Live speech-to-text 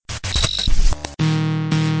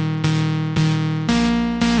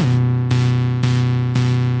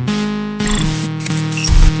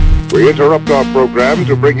We interrupt our program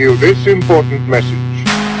to bring you this important message.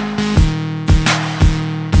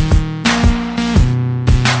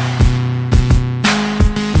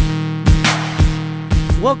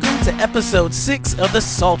 Welcome to episode 6 of the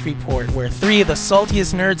Salt Report, where 3 of the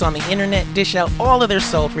saltiest nerds on the internet dish out all of their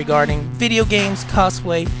salt regarding video games,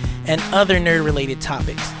 cosplay, and other nerd-related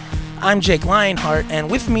topics. I'm Jake Lionheart, and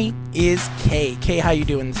with me is Kay. Kay, how you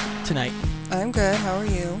doing tonight? I'm good. How are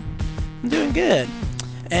you? I'm doing good.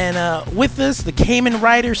 And with us, the Cayman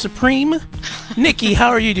Rider Supreme, Nikki. How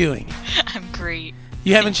are you doing? I'm great.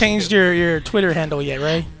 You haven't changed your Twitter handle yet,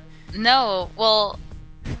 right? No, well,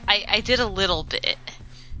 I did a little bit.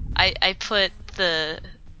 I put what'd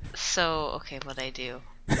I do?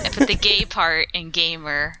 I put the gay part in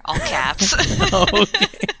gamer, all caps. Okay.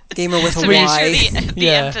 Gamer with a to Y. make sure the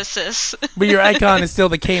Yeah. emphasis. But your icon is still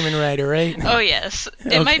the Cayman Rider, right? Oh, yes. It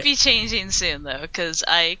Okay. might be changing soon, though, because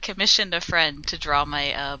I commissioned a friend to draw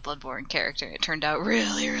my Bloodborne character. It turned out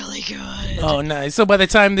really, really good. Oh, nice. So by the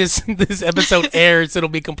time this episode airs, it'll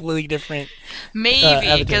be completely different. Maybe,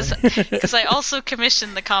 avatar. because I also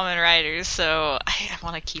commissioned the Common Riders, so I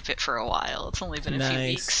want to keep it for a while. It's only been a few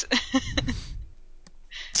Nice. weeks.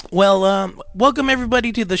 Well, welcome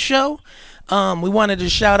everybody to the show. We wanted to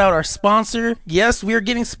shout out our sponsor. Yes, we are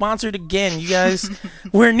getting sponsored again, you guys.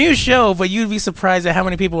 We're a new show, but you'd be surprised at how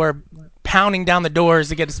many people are pounding down the doors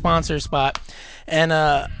to get a sponsor spot. And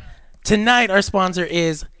tonight, our sponsor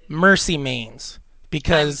is Mercy Mains.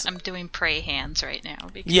 Because I'm doing pray hands right now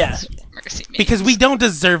because Mercy Mains. Because we don't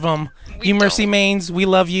deserve them. You Mercy don't. Mains, we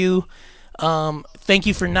love you. Thank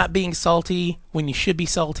you for not being salty when you should be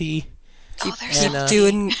salty. Keep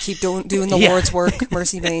doing the Yeah. Lord's work,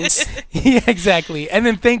 Mercy Mains. Yeah, exactly. And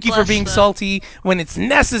then thank you for Bless being them. salty when it's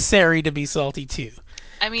necessary to be salty too.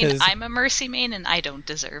 I mean, 'Cause- I'm a Mercy Main and I don't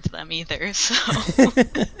deserve them either, so.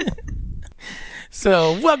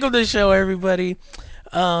 So welcome to the show, everybody.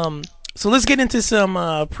 So let's get into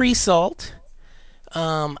some pre-salt.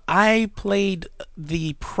 I played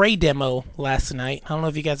the Prey demo last night. I don't know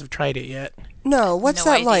if you guys have tried it yet. No, what's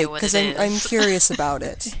No that idea like? what Because it I'm is. curious about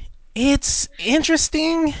it. It's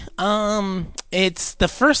interesting. It's the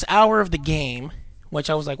first hour of the game, which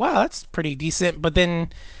I was like, wow, that's pretty decent. But then,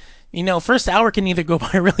 first hour can either go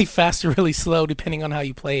by really fast or really slow, depending on how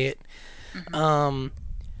you play it. Mm-hmm.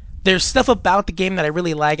 There's stuff about the game that I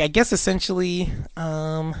really like. I guess essentially,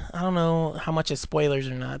 I don't know how much is spoilers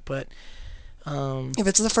or not, but If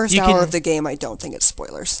it's the first You hour can- of the game, I don't think it's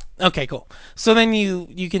spoilers. okay, cool. So then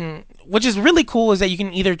you can, which is really cool, is that you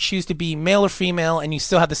can either choose to be male or female, and you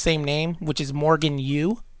still have the same name, which is Morgan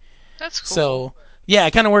Yu. That's cool. So yeah,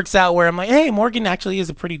 it kind of works out where I'm like, hey, Morgan actually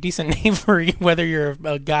is a pretty decent name for whether you're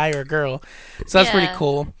a guy or a girl. So that's pretty Yeah.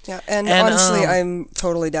 cool. Yeah, and honestly, I'm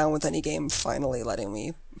totally down with any game finally letting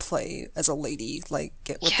me play as a lady. Like,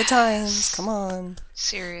 get with the times. Come on.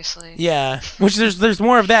 Seriously. Yeah, which there's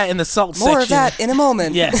more of that in the salt section. More of that in a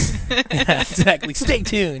moment. Yes, yeah, exactly. Stay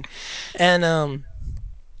tuned. And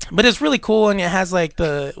but it's really cool, and it has like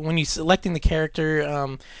when you selecting the character,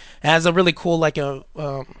 it has a really cool like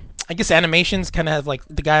I guess animations kind of have like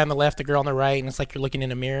the guy on the left, the girl on the right, and it's like you're looking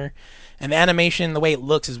in a mirror, and the animation, the way it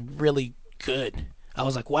looks, is really good. I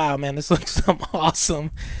was like, wow, man, this looks awesome.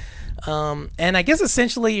 And I guess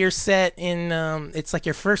essentially you're set in it's like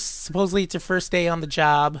supposedly it's your first day on the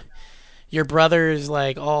job. Your brother is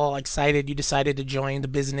like all excited you decided to join the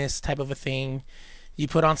business type of a thing. You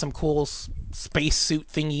put on some cool space suit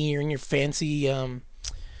thingy. You're in your fancy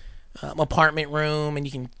apartment room, and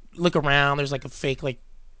you can look around. There's like a fake like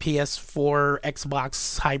PS4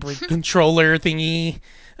 Xbox hybrid controller thingy.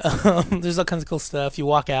 There's all kinds of cool stuff. You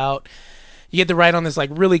walk out, you get to ride on this like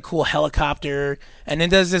really cool helicopter, and it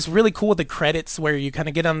does this really cool with the credits where you kind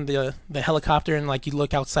of get on the helicopter and like you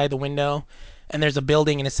look outside the window, and there's a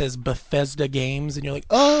building and it says Bethesda Games, and you're like,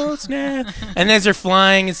 oh snap. And as they're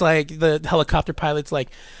flying, it's like the helicopter pilot's like,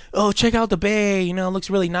 oh, check out the bay, it looks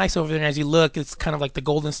really nice over there. And as you look, it's kind of like the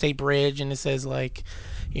Golden State Bridge, and it says like,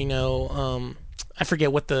 I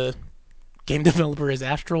forget what the game developer is,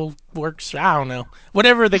 Astral Works, I don't know,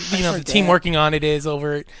 whatever the the team working on it is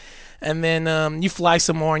over it. And then you fly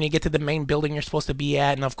some more, and you get to the main building you're supposed to be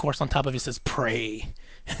at, and of course on top of it says Prey,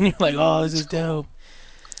 and you're like, oh, this is dope.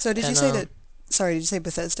 So did you say that? Sorry, did you say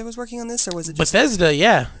Bethesda was working on this, or was it just Bethesda?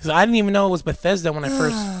 Yeah, I didn't even know it was Bethesda when I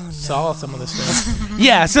first saw some of the stuff.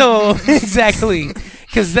 Yeah, so exactly,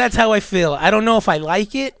 because that's how I feel. I don't know if I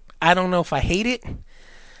like it. I don't know if I hate it.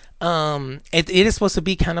 It is supposed to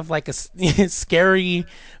be kind of like a scary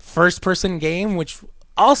first-person game, which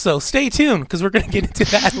also stay tuned because we're going to get into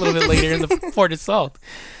that a little bit later in the Fort Assault.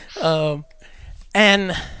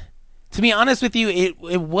 And to be honest with you,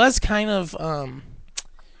 it was kind of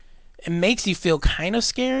it makes you feel kind of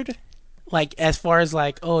scared. Like as far as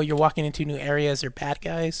like, oh, you're walking into new areas or bad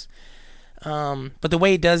guys. But the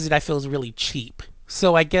way it does it, I feel is really cheap.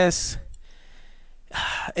 So I guess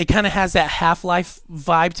it kind of has that Half-Life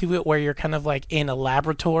vibe to it, where you're kind of like in a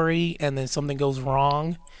laboratory and then something goes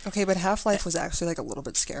wrong. Okay, but Half-Life was actually like a little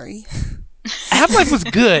bit scary. Half-Life was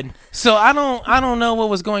good, so I don't know what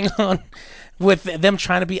was going on with them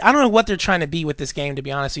trying to be. I don't know what they're trying to be with this game, to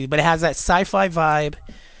be honest with you. But it has that sci-fi vibe.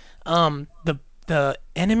 The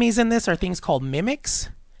enemies in this are things called mimics,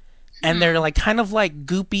 and they're like kind of like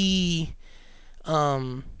goopy,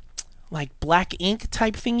 like black ink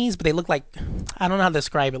type thingies, but they look like, I don't know how to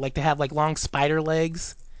describe it. Like they have like long spider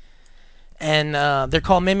legs, and they're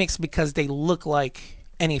called mimics because they look like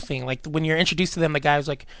anything. Like when you're introduced to them, the guy was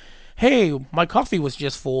like, "Hey, my coffee was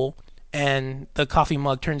just full," and the coffee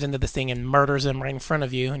mug turns into this thing and murders him right in front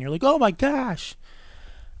of you, and you're like, "Oh my gosh!"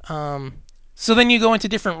 So then you go into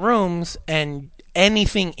different rooms, and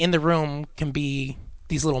anything in the room can be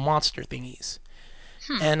these little monster thingies,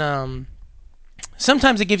 and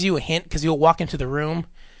sometimes it gives you a hint because you'll walk into the room,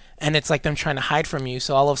 and it's like them trying to hide from you.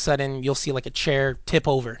 So all of a sudden, you'll see like a chair tip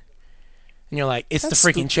over, and you're like, "It's That's the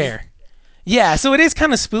freaking spooky. chair." Yeah, so it is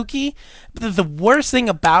kind of spooky. But the worst thing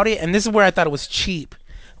about it, and this is where I thought it was cheap,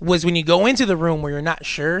 was when you go into the room where you're not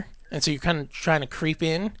sure, and so you're kind of trying to creep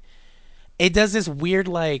in. It does this weird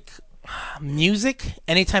like music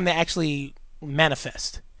anytime they actually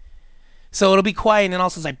manifest. So it'll be quiet, and then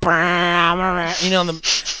also it's like,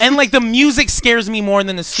 and like the music scares me more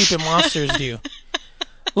than the stupid monsters do.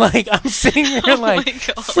 Like I'm sitting there like,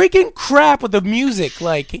 God. freaking crap with the music,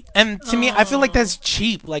 like, and to me, I feel like that's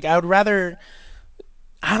cheap. Like I would rather,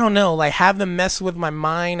 I don't know, like have them mess with my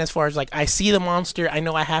mind as far as like I see the monster, I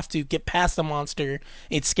know I have to get past the monster.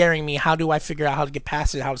 It's scaring me. How do I figure out how to get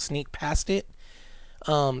past it? How to sneak past it?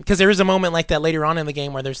 Because there is a moment like that later on in the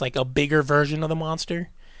game where there's like a bigger version of the monster.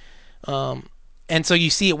 And so you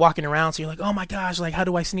see it walking around, so you're like, oh my gosh, like how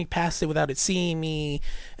do I sneak past it without it seeing me?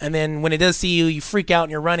 And then when it does see you, you freak out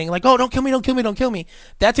and you're running, like, oh, don't kill me, don't kill me, don't kill me.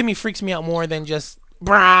 That to me freaks me out more than just,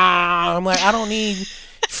 brah. I'm like, I don't need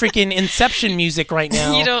freaking Inception music right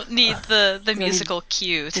now. You don't need the need- musical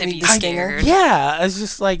cue to need be the stinger? scared. Yeah, it's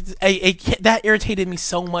just like, that irritated me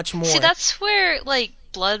so much more. See, that's where like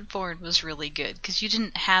Bloodborne was really good because you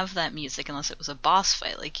didn't have that music unless it was a boss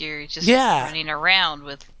fight. Like you're just Yeah. running around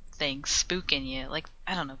with things spooking you. Like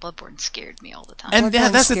I don't know, Bloodborne scared me all the time. And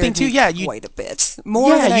Bloodborne that's the thing scared too. me Yeah, you quite a bit.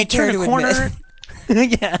 More than I you care turn to a corner.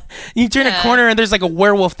 admit. Yeah, you turn a Yeah. corner and there's like a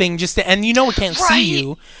werewolf thing and you know it can't Right. see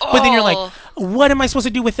you, but then you're like, Oh. what am I supposed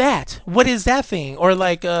to do with that? What is that thing? Or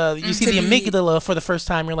like you see To the be- amygdala for the first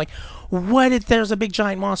time, you're like, what if there's a big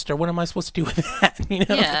giant monster? What am I supposed to do with that? You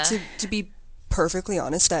know? Yeah. To be perfectly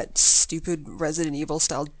honest, that stupid Resident Evil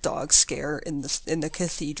style dog scare in the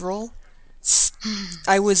cathedral.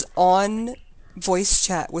 I was on voice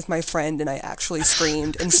chat with my friend and I actually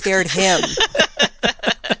screamed and scared him.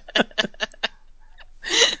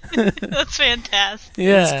 That's fantastic.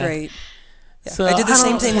 It was Yeah. great. Yeah. So I did the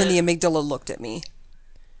same don't- thing when the amygdala looked at me.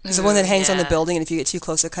 Because the one that hangs on the Yeah. building, and if you get too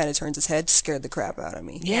close, it kind of turns its head. Scared the crap out of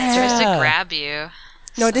me. Yeah, it tries to Yeah. grab you.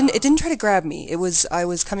 No, it didn't. So- It didn't try to grab me. I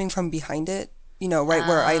was coming from behind it. You know, right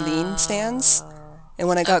where Eileen stands. And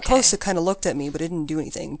when I got Okay. close, it kind of looked at me, but it didn't do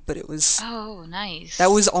anything. But it was Oh, nice. that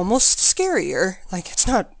was almost scarier. Like it's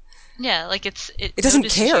not. Yeah, like it doesn't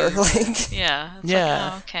notices care, you. like- Yeah. It's Yeah.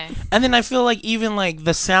 Like, oh, okay. And then I feel like even like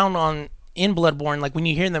the sound in Bloodborne, like when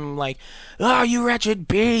you hear them like, "Oh, you wretched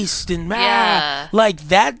beast," and Yeah. like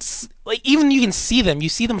that's like even you can see them, you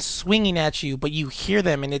see them swinging at you, but you hear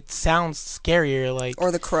them and it sounds scarier, like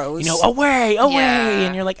Or the crows. away, Yeah.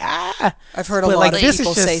 and you're like, ah. I've heard a But, lot like, of this is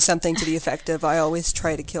people say just- something to the effect of, "I always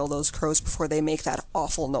try to kill those crows before they make that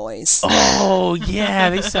awful noise." Oh yeah,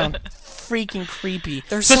 they sound freaking creepy,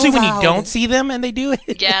 They're so especially when you loud. don't see them and they do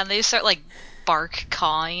it. Yeah, and they start like bark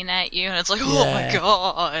cawing at you, and it's like, oh my Yeah.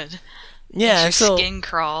 god. Yeah, Makes your so skin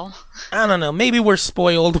crawl. I don't know. Maybe we're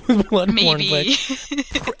spoiled with Bloodborne, Maybe.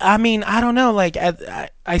 but I mean, I don't know. Like,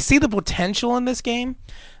 I see the potential in this game.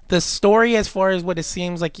 The story, as far as what it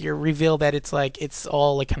seems like, you reveal that it's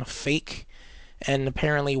all like kind of fake, and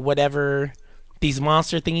apparently whatever these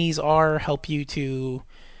monster thingies are help you to,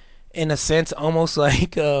 in a sense, almost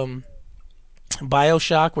like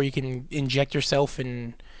Bioshock, where you can inject yourself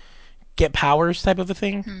and get powers type of a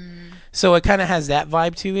thing. So it kind of has that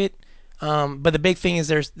vibe to it. But the big thing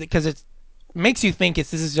is because it makes you think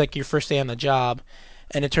this is like your first day on the job,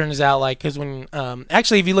 and it turns out like because when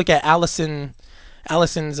actually if you look at Allison's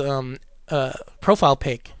profile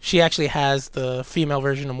pic, she actually has the female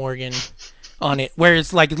version of Morgan on it, where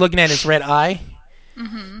it's like looking at his red eye.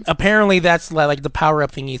 Apparently, that's like the power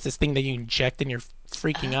up thingy. It's this thing that you inject in your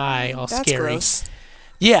freaking eye, all That's scary. gross.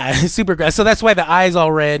 Yeah, super gross. So that's why the eye's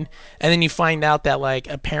all red. And then you find out that like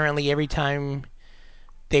apparently every time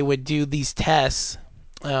they would do these tests,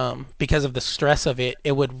 because of the stress of it,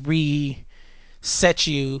 it would reset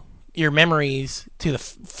your memories to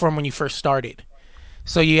from when you first started.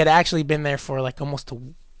 So you had actually been there for like almost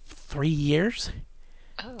 3 years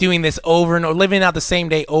Oh. doing this over and over, living out the same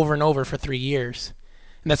day over and over for 3 years.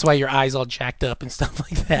 And that's why your eyes all jacked up and stuff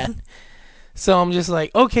like that. So I'm just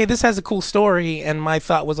like, okay, this has a cool story. And my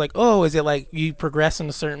thought was like, oh, is it like you progress in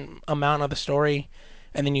a certain amount of the story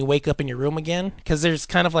and then you wake up in your room again? Because there's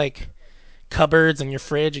kind of like cupboards in your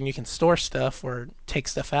fridge and you can store stuff or take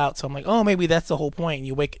stuff out. So I'm like, oh, maybe that's the whole point.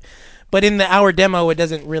 You wake, but in the hour demo, it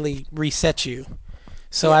doesn't really reset you.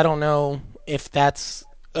 So I Yeah. don't know if that's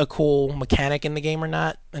a cool mechanic in the game or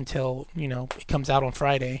not until it comes out on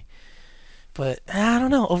Friday. But I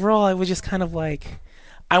don't know. Overall, I was just kind of like,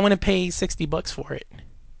 I want to pay $60 for it.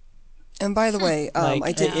 And by the way, Like, Yeah.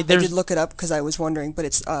 I did there's look it up because I was wondering, but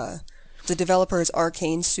it's the developer is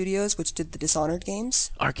Arcane Studios, which did the Dishonored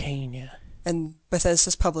games, Arcane, yeah, and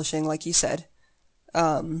Bethesda's publishing, like you said.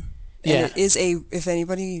 And yeah. it is a, if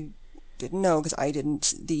anybody didn't know, because I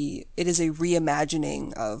didn't, it is a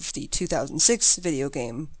reimagining of the 2006 video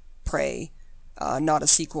game Prey, not a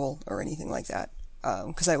sequel or anything like that.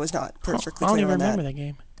 Because I was not Huh, perfectly I don't clear even on that. remember that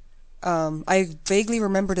game. I vaguely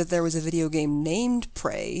remembered that there was a video game named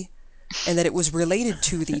Prey, and that it was related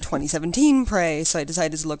to the 2017 Prey, so I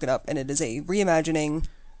decided to look it up, and it is a reimagining.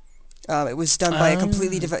 It was done by a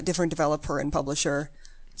completely Uh, different developer and publisher,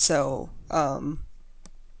 so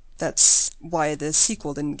that's why the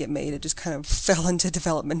sequel didn't get made. It just kind of fell into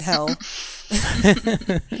development hell.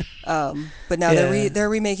 But now yeah. they're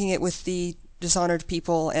remaking it with the Dishonored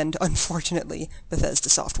people, and unfortunately, Bethesda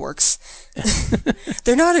Softworks.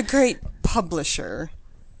 They're not a great publisher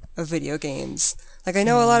of video games. Like, I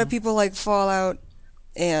know a lot of people like Fallout,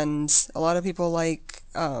 and a lot of people like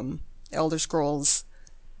Elder Scrolls,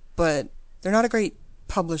 but they're not a great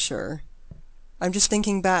publisher. I'm just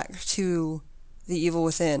thinking back to The Evil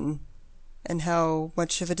Within and how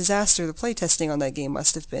much of a disaster the playtesting on that game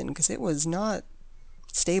must have been, because it was not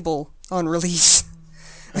stable on release.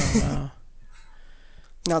 Oh wow.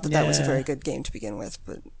 Not that that was a Yeah. very good game to begin with,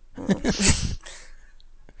 but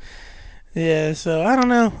Yeah, so I don't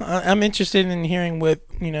know. I'm interested in hearing what,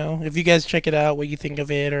 if you guys check it out, what you think of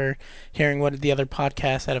it, or hearing what the other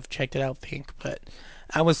podcasts that have checked it out think. But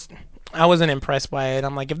I was, I wasn't impressed by it.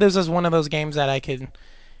 I'm like, if this is one of those games that I could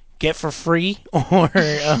get for free or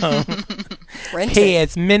rent pay it.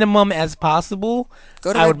 as minimum as possible,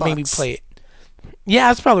 Go to I would maybe Redbox. play it. Yeah,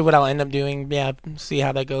 that's probably what I'll end up doing. Yeah, see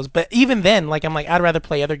how that goes. But even then, like I'm like, I'd rather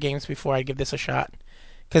play other games before I give this a shot,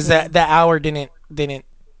 because Yeah. that hour didn't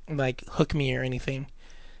like hook me or anything.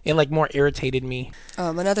 It like more irritated me.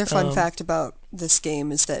 Another fun Um, fact about this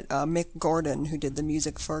game is that Mick Gordon, who did the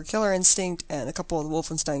music for Killer Instinct and a couple of the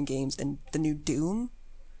Wolfenstein games and the new Doom,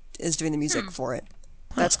 is doing the music for it.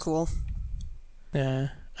 That's cool. yeah,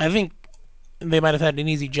 I think they might have had an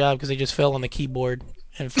easy job because they just fell on the keyboard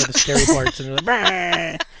and for the scary parts and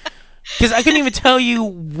like, because I couldn't even tell you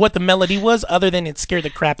what the melody was other than it scared the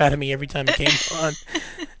crap out of me every time it came on,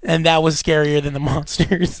 and that was scarier than the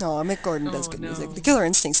monsters. No, Mick Gordon does Oh good music. The no. Killer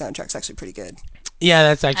Instinct soundtrack's actually pretty good. Yeah,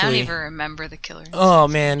 that's I don't actually. even remember the Killer Oh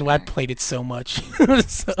Instinct man, I soundtrack. played it so much.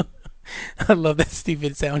 So, I love that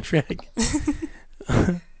stupid soundtrack.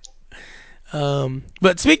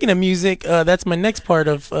 But speaking of music, that's my next part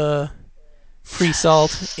of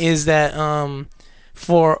pre-salt is that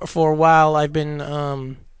for a while I've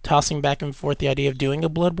been tossing back and forth the idea of doing a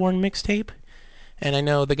Bloodborne mixtape, and I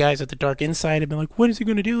know the guys at the Dark Inside have been like, "When is he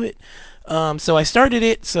going to do it?" So I started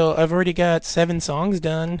it. So I've already got 7 songs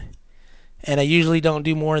done, and I usually don't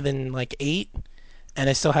do more than like 8, and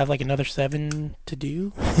I still have like another 7 to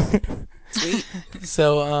do. Sweet.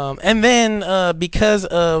 So and then because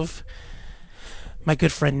of my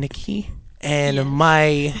good friend Nikki and Yes.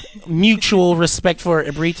 my mutual respect for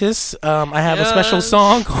Ebritus, I have a special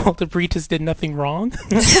song Yes. called "Ebritus Did Nothing Wrong,"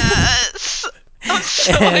 Yes. I'm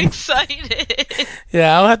so and excited.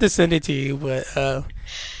 yeah, I'll have to send it to you. But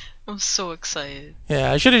I'm so excited.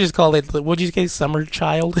 yeah, I should have just called it. What'd you say, Summer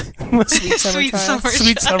Child? Sweet Summer Sweet Child. summer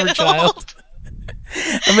Sweet Summer Child. child.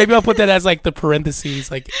 Or maybe I'll put that as like the parentheses,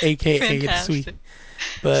 like AKA the sweet. Fantastic.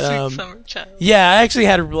 But Sweet summer child. yeah, I actually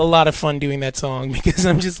had a lot of fun doing that song because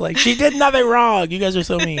I'm just like, she did nothing wrong. You guys are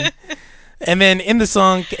so mean. And then in the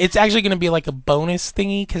song, it's actually going to be like a bonus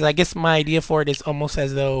thingy because I guess my idea for it is almost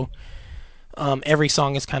as though every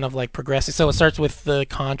song is kind of like progressive. So it starts with the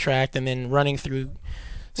contract and then running through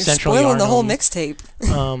You're Central spoiling the whole Yarnum.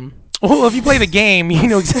 mixtape. Well, if you play the game, you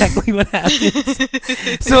know exactly what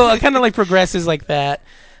happens. So it kind of like progresses like that.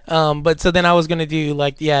 But so then I was gonna do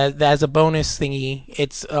like as a bonus thingy,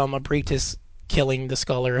 it's a Bretis killing the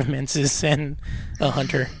Scholar of Mensis and a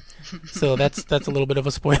Hunter. So that's a little bit of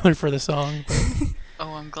a spoiler for the song. But,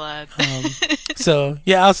 Oh, I'm glad. so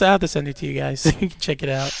yeah, I'll have to send it to you guys so you can check it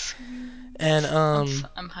out. And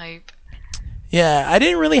I'm hype. yeah, I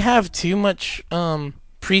didn't really have too much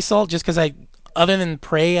pre-salt just because other than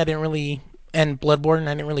Prey, I didn't really, and Bloodborne,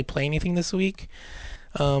 I didn't really play anything this week.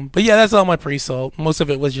 But yeah, that's all my pre-salt. Most of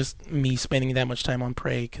it was just me spending that much time on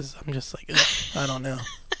Prey because I'm just like, I don't know.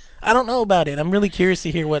 I don't know about it. I'm really curious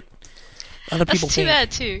to hear what other people That's too think.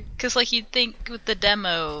 bad too, because like you'd think with the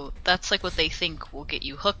demo, that's like what they think will get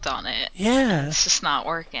you hooked on it. Yeah. It's just not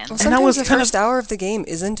working. Well, And I sometimes was the kind first hour of the game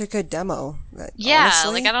isn't a good demo. Yeah,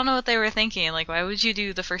 Honestly. like I don't know what they were thinking. Like, why would you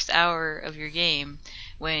do the first hour of your game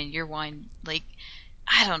when you're like,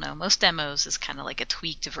 I don't know. Most demos is kind of like a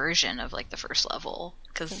tweaked version of like the first level,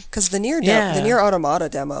 Because the Nier Automata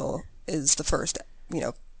demo is the first,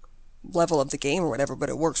 level of the game or whatever, but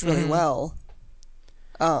it works really well.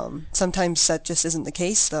 Sometimes that just isn't the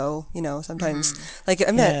case, though. Sometimes, like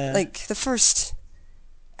I meant, like the first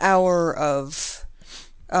hour of,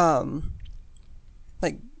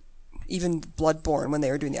 like even Bloodborne when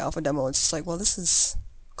they were doing the alpha demo, it's just like, well, this is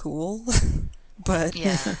cool, but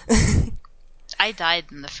yeah. I died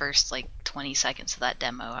in the first like 20 seconds of that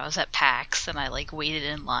demo. I was at PAX and I like waited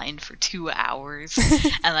in line for 2 hours,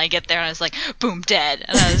 and I get there and I was like, boom, dead.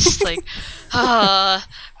 And I was just like,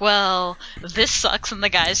 well, this sucks. And the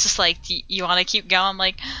guy's just like, you want to keep going? I'm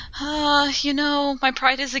like, my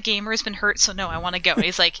pride as a gamer has been hurt, so no, I want to go. And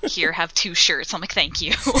he's like, here, have 2 shirts. I'm like, thank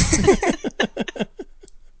you.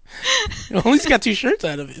 At least got 2 shirts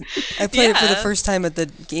out of it. I played it for the first time at the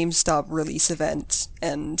GameStop release event,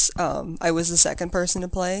 and I was the second person to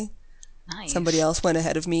play. Nice. Somebody else went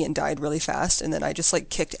ahead of me and died really fast, and then I just like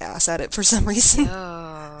kicked ass at it for some reason.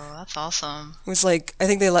 Oh, that's awesome. It was like, I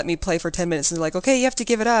think they let me play for 10 minutes, and they're like, okay, you have to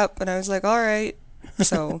give it up. And I was like, all right.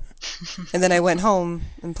 So, and then I went home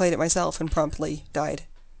and played it myself and promptly died.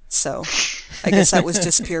 So, I guess that was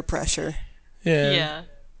just peer pressure. Yeah.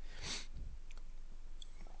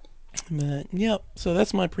 But, yep. So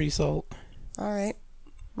that's my pre-salt. All right.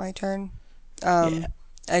 My turn.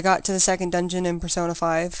 I got to the second dungeon in Persona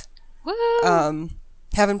 5. Woo!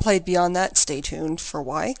 Haven't played beyond that. Stay tuned for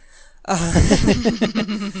why. I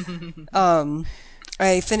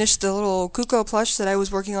finished the little Kuko plush that I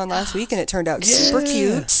was working on last week, and it turned out super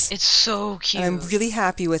cute. It's so cute. And I'm really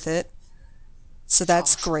happy with it. So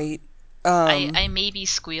that's awesome. great. I maybe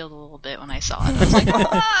squealed a little bit when I saw it. I was like,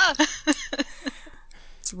 ah!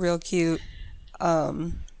 It's real cute.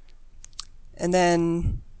 And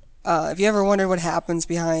then, if you ever wondered what happens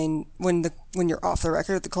behind when you're off the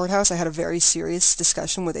record at the courthouse, I had a very serious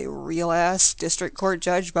discussion with a real ass district court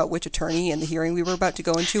judge about which attorney in the hearing we were about to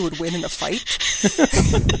go into would win in a fight.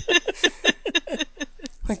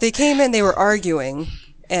 Like they came in, they were arguing,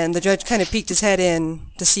 and the judge kind of peeked his head in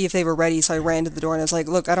to see if they were ready. So I ran to the door and I was like,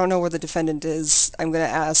 "Look, I don't know where the defendant is. I'm going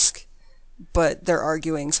to ask, but they're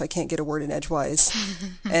arguing, so I can't get a word in edgewise."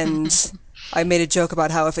 And I made a joke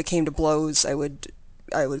about how if it came to blows, I would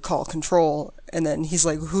call control. And then he's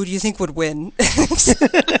like, "Who do you think would win?" He's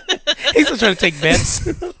still trying to take bets.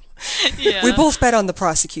 Yeah. We both bet on the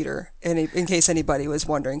prosecutor, in case anybody was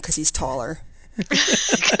wondering, because he's taller.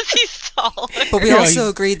 Because he's tall. But we Yeah, also he's-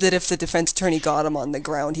 agreed that if the defense attorney got him on the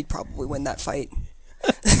ground, he'd probably win that fight.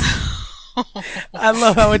 I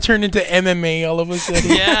love how it turned into MMA all of a sudden.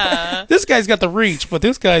 Yeah. This guy's got the reach, but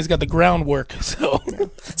this guy's got the groundwork. So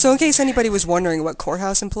in case anybody was wondering what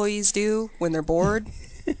courthouse employees do when they're bored,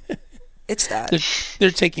 it's that.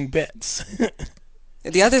 they're taking bets.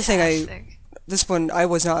 The other thing Fantastic. this one I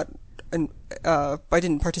was not, I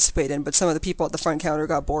didn't participate in, but some of the people at the front counter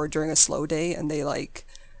got bored during a slow day, and they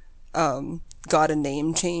got a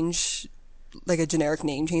name change, like a generic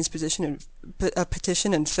name change a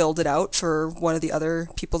petition, and filled it out for one of the other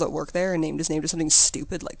people that work there, and named his name to something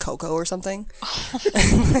stupid like Coco or something.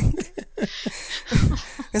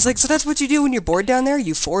 It's like, so that's what you do when you're bored down there?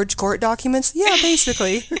 You forge court documents? Yeah,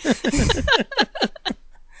 basically.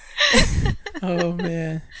 Oh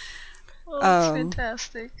man. Oh, that's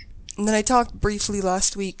fantastic. And then I talked briefly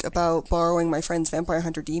last week about borrowing my friend's Vampire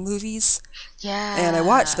Hunter D movies, Yeah. and I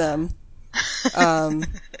watched them.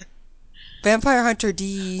 Vampire Hunter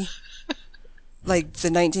D, like the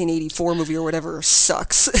 1984 movie or whatever,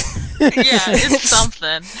 sucks. Yeah, it's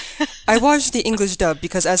something. I watched the English dub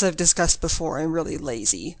because, as I've discussed before, I'm really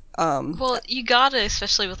lazy. Well, you gotta,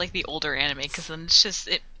 especially with like the older anime, because then it's just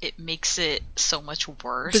it makes it so much The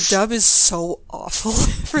worse. dub is so awful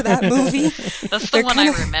for that movie. That's the They're one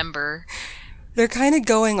kinda- I remember. They're kind of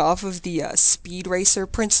going off of the Speed Racer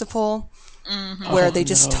principle, Mm-hmm. where Oh, they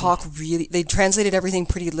just no. talk really. They translated everything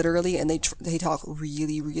pretty literally, and they talk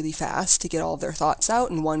really, really fast to get all of their thoughts out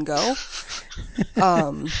in one go.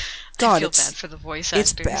 I God, feel it's bad for the voice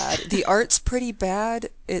it's actors. bad. The art's pretty bad.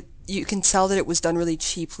 You can tell that it was done really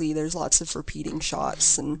cheaply. There's lots of repeating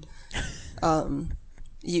shots, and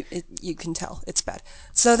you can tell it's bad.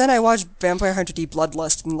 So then I watched Vampire Hunter D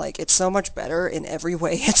Bloodlust, and like it's so much better in every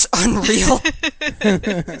way. It's unreal.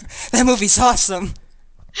 That movie's awesome.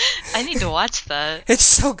 I need to watch that. It's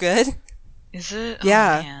so good. Is it?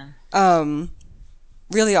 Yeah. Oh, man.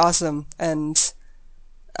 Really awesome. And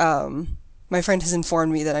my friend has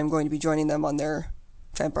informed me that I'm going to be joining them on their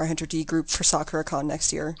Vampire Hunter D group for SakuraCon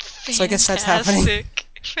next year. So I guess that's happening.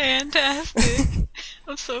 Fantastic.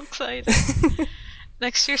 I'm so excited.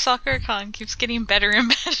 Next year, SoccerCon keeps getting better and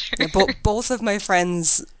better. Yeah, both of my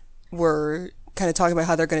friends were kind of talking about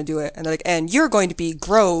how they're going to do it, and they're like, "And you're going to be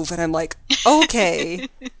Grove," and I'm like, "Okay,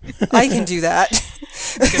 I can do that."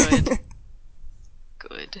 Good.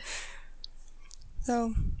 Good.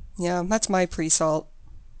 So, yeah, that's my pre-salt.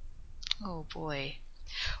 Oh boy.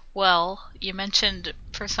 Well, you mentioned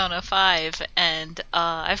Persona 5, and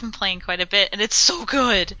I've been playing quite a bit, and it's so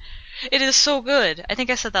good! It is so good! I think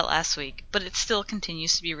I said that last week, but it still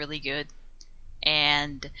continues to be really good,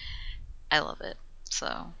 and I love it.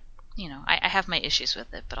 So, you know, I have my issues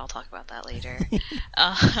with it, but I'll talk about that later.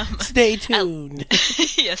 Stay tuned.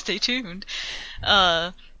 Yeah, stay tuned.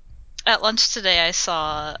 At lunch today,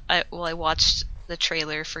 I watched the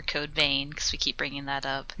trailer for Code Vein, because we keep bringing that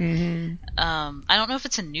up. Mm-hmm. I don't know if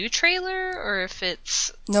it's a new trailer or if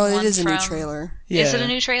it's No, it one is a new from- trailer. Yeah. Is it a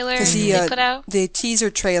new trailer Because they put out? the teaser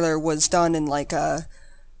trailer was done in like a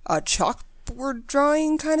chalkboard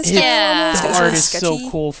drawing kind of style. Yeah. Almost. The It was art really is so sketchy.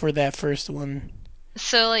 cool for that first one.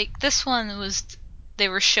 So like this one was, they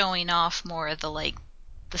were showing off more of the like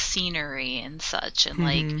the scenery and such, and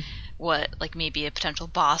like Mhm. what like maybe a potential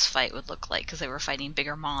boss fight would look like, because they were fighting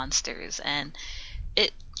bigger monsters, and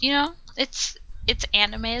it, you know, it's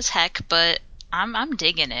anime as heck, but I'm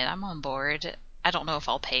digging it. I'm on board. I don't know if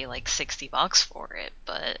I'll pay like $60 for it,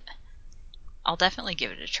 but I'll definitely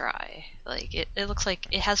give it a try. Like it looks like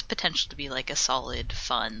it has potential to be like a solid,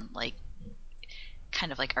 fun, like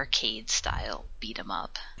kind of like arcade style beat 'em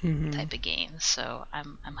up Mhm. type of game. So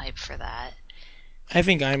I'm hyped for that. I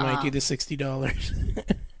think I might do the $60.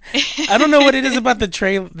 I don't know what it is about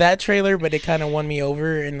the that trailer, but it kind of won me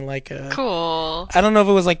over. And like, Cool. I don't know if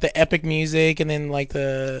it was like the epic music and then like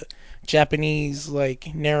the Japanese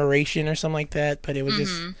like narration or something like that, but it was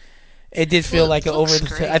just. It did feel Well, like it an over looks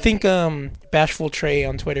the. great. I think Bashful Trey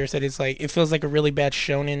on Twitter said it's like it feels like a really bad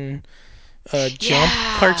shonen Jump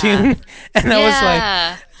Yeah. cartoon, and I was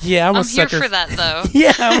like, yeah, I'm a here sucker for that though.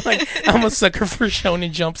 Yeah, I'm a sucker for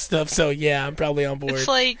Shonen Jump stuff, so yeah, I'm probably on board. It's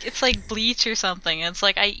like Bleach or something. It's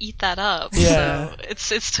like I eat that up. Yeah.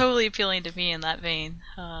 So it's totally appealing to me in that vein.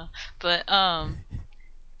 But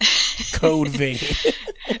Code Vein.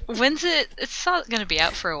 when's it? It's not gonna be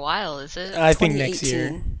out for a while, is it? I think next year.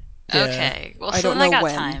 2018. Yeah. Okay. Well, I so don't then I know got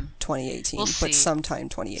when time. 2018, We'll but see. sometime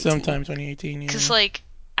 2018. Sometime 2018. Yeah. Because like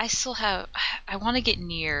I still have, I want to get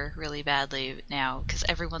Nier really badly now because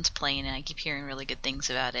everyone's playing and I keep hearing really good things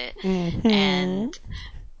about it. Mhm.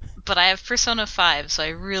 But I have Persona 5, so I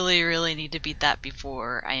really, really need to beat that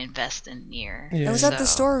before I invest in Nier. Yeah. I was at the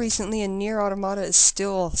store recently, and Nier Automata is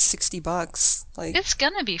still $60. Like, It's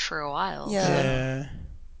gonna be for a while. Yeah. So Yeah.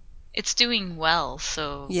 it's doing well,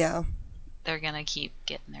 so yeah, they're gonna keep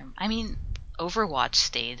getting their. I mean, Overwatch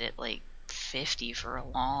stayed at like 50 for a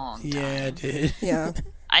long time. Yeah, it did. yeah.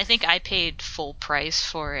 I think I paid full price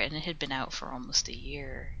for it, and it had been out for almost a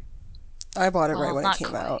year. I bought it right Well, when it not came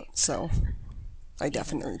quite. out, so I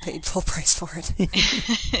definitely paid full price for it.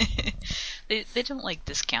 They don't like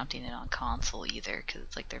discounting it on console either, because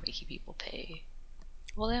it's like they're making people pay.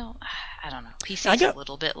 Well, they don't, I don't know. PC's a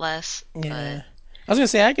little bit less, Yeah. I was gonna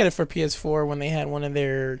say I got it for PS4 when they had one of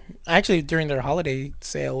their actually during their holiday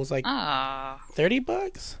sale it was like but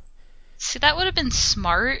 $30. see, that would have been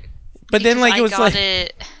smart. But then because like I it was got like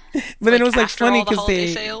it. but then it was like after funny all the because holiday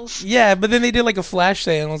they sales. yeah, but then they did like a flash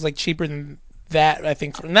sale and it was like cheaper than that I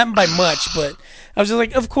think for not by much, but I was just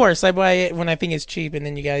like, of course I buy it when I think it's cheap, and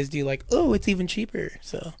then you guys do like, oh, it's even cheaper.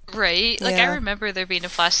 So Right? Like, I Yeah. remember there being a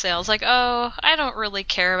flash sale. I was like, oh, I don't really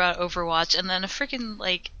care about Overwatch. And then a freaking,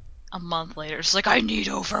 like, a month later, it's like, I need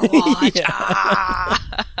Overwatch. Yeah.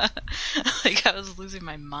 Ah! Like, I was losing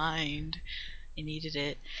my mind. I needed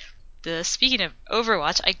it. speaking of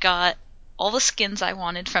Overwatch, I got all the skins I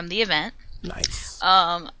wanted from the event. Nice.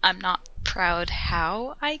 I'm not proud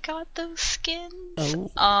how I got those skins.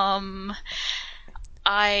 Oh.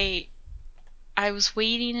 I was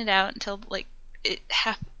waiting it out until like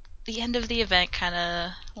the end of the event kind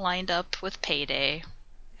of lined up with payday,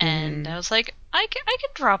 and I was like, I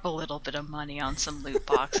could drop a little bit of money on some loot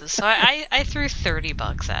boxes, so I threw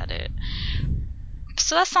 $30 at it.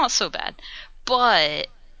 So that's not so bad, but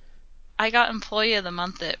I got Employee of the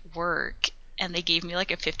Month at work, and they gave me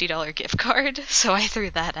like a $50 gift card, so I threw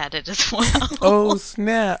that at it as well. Oh,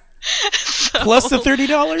 snap. So, Plus the $30?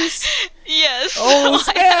 yes. Oh,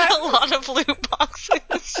 so I snap. had a lot of loot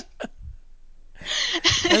boxes.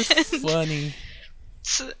 That's funny.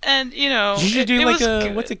 And, you know, You should do it like was a,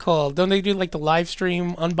 good. what's it called? Don't they do like the live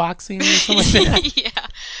stream unboxing or something like that? Yeah.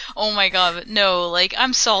 Oh my god, but no, like,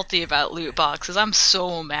 I'm salty about loot boxes. I'm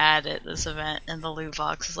so mad at this event and the loot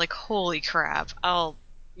boxes. Like, holy crap.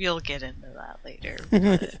 You'll get into that later.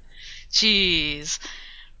 But, jeez.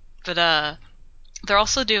 But, they're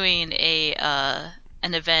also doing an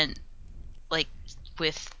event, like,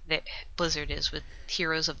 with Blizzard is with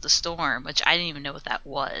Heroes of the Storm, which I didn't even know what that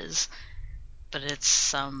was. But it's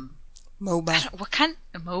some MOBA. what kind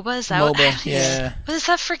of MOBA is that? MOBA, yeah. What does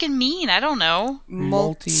that freaking mean? I don't know.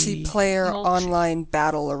 Multiplayer online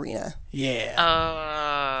battle arena. Yeah.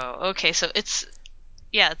 Oh, okay. So it's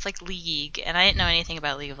like League, and I didn't know anything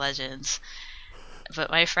about League of Legends.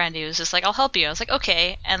 But my friend, he was just like, "I'll help you." I was like,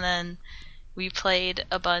 "Okay," and then we played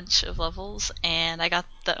a bunch of levels, and I got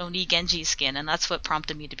the Oni Genji skin, and that's what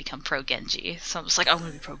prompted me to become pro Genji. So I'm just like, I'm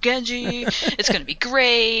going to be pro Genji. It's going to be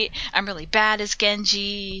great. I'm really bad as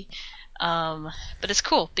Genji. But it's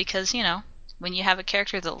cool because, you know, when you have a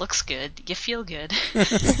character that looks good, you feel good.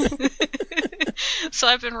 So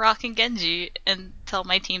I've been rocking Genji until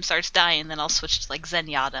my team starts dying, then I'll switch to like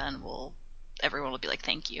Zenyatta, and everyone will be like,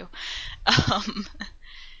 thank you.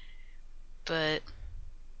 But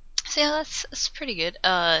so yeah, that's pretty good.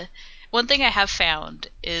 One thing I have found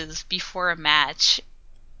is before a match,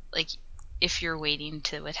 like if you're waiting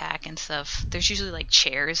to attack and stuff, there's usually like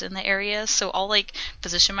chairs in the area. So I'll like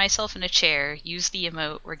position myself in a chair, use the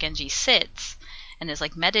emote where Genji sits and is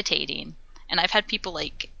like meditating. And I've had people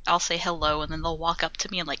like, I'll say hello and then they'll walk up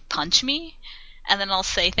to me and like punch me. And then I'll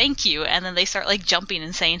say thank you, and then they start like jumping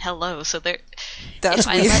and saying hello. So That's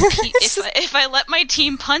weird. if I let my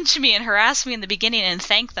team punch me and harass me in the beginning and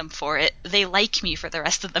thank them for it, they like me for the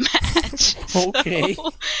rest of the match. Okay.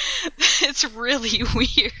 So, it's really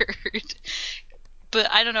weird.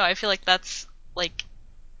 But I don't know. I feel like that's like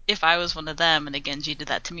if I was one of them and a Genji did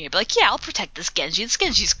that to me, I'd be like, yeah, I'll protect this Genji. This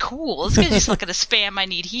Genji's cool. This Genji's not gonna spam. I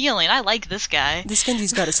need healing. I like this guy. This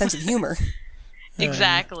Genji's got a sense of humor.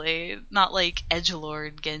 Exactly. Not like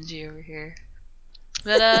edgelord Genji over here.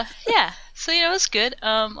 But yeah. So you know, it was good.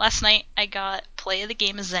 Last night I got play of the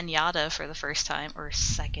game as Zenyatta for the first time or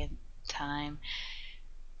second time.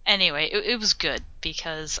 Anyway, it was good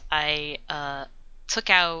because I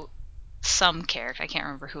took out some character. I can't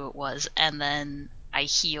remember who it was, and then I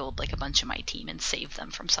healed like a bunch of my team and saved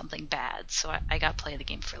them from something bad. So I got play of the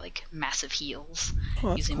game for like massive heals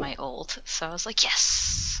using my ult. So I was like,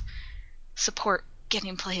 yes. Support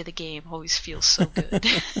getting play of the game always feels so good.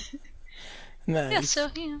 Nice. Yeah, so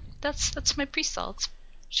you know, that's my pre-stall. It's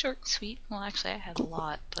short and sweet. Well, actually, I had a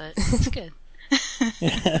lot, but it's good.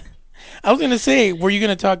 Yeah. I was gonna say, were you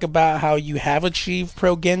gonna talk about how you have achieved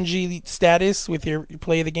pro Genji status with your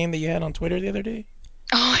play of the game that you had on Twitter the other day?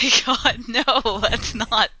 Oh my god, no, that's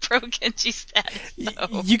not pro Genji status,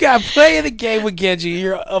 though. You got play of the game with Genji.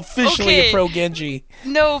 You're officially Okay. a pro Genji.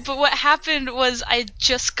 No, but what happened was I'd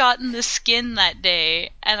just gotten the skin that day,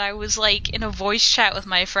 and I was like in a voice chat with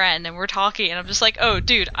my friend, and we're talking, and I'm just like, oh,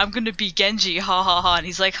 dude, I'm gonna be Genji, ha ha ha, and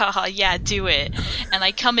he's like, ha ha, yeah, do it. And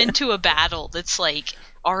I come into a battle that's like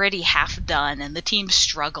already half done, and the team's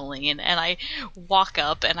struggling, and I walk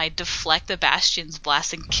up, and I deflect a Bastion's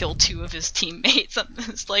blast and kill 2 of his teammates. I'm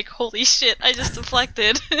just like, holy shit, I just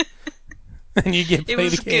deflected. And you get play It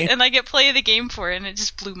was the game. good, and I get play of the game for it, and it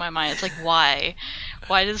just blew my mind. It's like, why?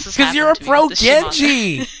 Why does this Because happen? you're a to pro me with this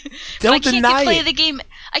Genji. But Don't I can't deny get play it. of the game.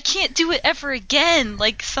 I can't do it ever again.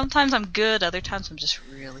 Like sometimes I'm good, other times I'm just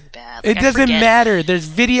really bad. Like, It doesn't matter. There's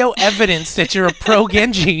video evidence that you're a pro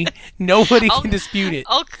Genji. Nobody can dispute it.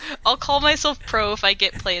 I'll call myself pro if I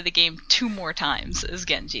get play of the game 2 more times as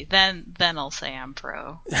Genji. Then I'll say I'm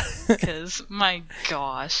pro. Because my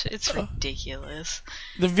gosh, it's ridiculous.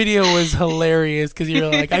 The video was hilarious because you're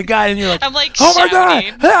like, I got it, and you're like, I'm like oh my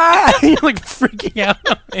shouting. god! Ah! You're like freaking out.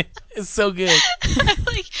 It's so good.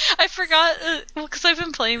 I forgot, well, because I've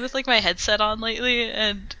been playing with like my headset on lately,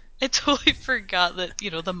 and I totally forgot that,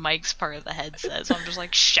 the mic's part of the headset, so I'm just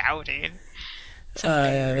like shouting. It's Yeah, the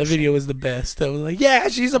embarrassing. video was the best. I was like, yeah,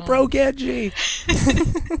 she's a pro Genji.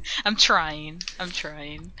 I'm trying.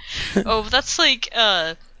 Oh, that's like,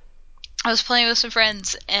 I was playing with some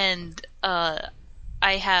friends, and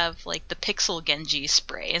I have like the Pixel Genji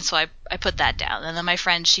spray, and so I put that down. And then my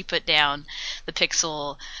friend, she put down the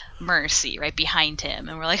Pixel Mercy right behind him,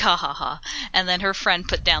 and we're like, ha ha ha. And then her friend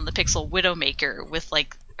put down the Pixel Widowmaker with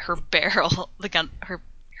like her barrel,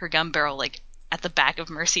 her gun barrel like at the back of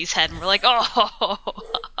Mercy's head, and we're like, oh.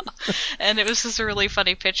 And it was just a really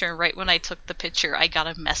funny picture. And right when I took the picture, I got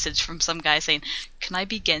a message from some guy saying, "Can I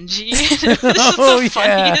be Genji?" It was just the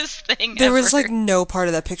funniest thing There ever. was like no part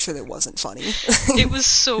of that picture that wasn't funny. It was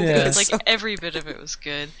so Yeah. good. Like So every bit of it was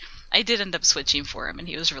good. I did end up switching for him, and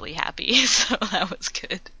he was really happy. So that was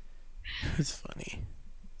good. It's funny.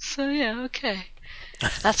 So yeah, okay.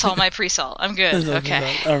 That's all my pre-salt. I'm good.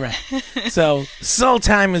 Okay. All right. So, soul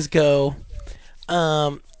time is go.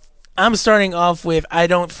 I'm starting off with I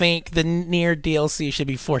don't think the Nier DLC should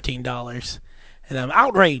be $14, and I'm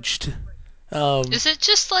outraged. Is it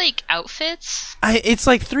just like outfits? It's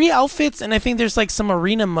like 3 outfits, and I think there's like some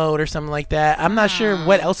arena mode or something like that. I'm not sure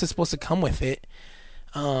what else is supposed to come with it.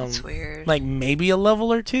 That's weird. Like maybe a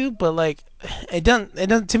level or two, but like it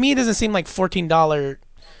doesn't. To me, it doesn't seem like $14.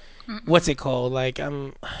 What's it called? Like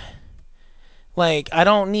I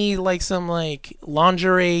don't need like some like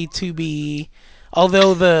lingerie to be.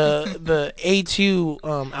 Although the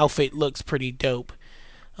A2 outfit looks pretty dope.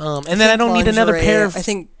 And then I don't need another pair of. I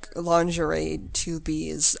think lingerie 2B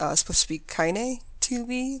is supposed to be Kaine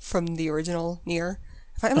 2B from the original Nier.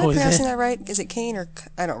 Am I Oh, is pronouncing it? that right? Is it Kane or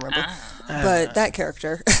I don't remember. I don't But know. that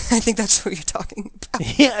character, I think that's what you're talking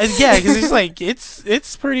about. Yeah, because it's like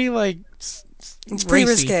it's pretty like It's pretty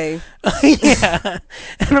racy. risque. Yeah,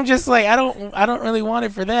 and I'm just like I don't really want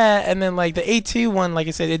it for that. And then like the A2 one, like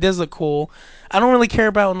I said, it does look cool. I don't really care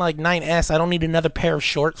about like 9S. I don't need another pair of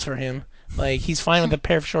shorts for him. Like he's fine with the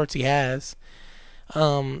pair of shorts he has.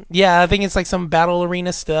 Yeah, I think it's like some battle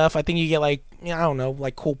arena stuff. I think you get like I don't know,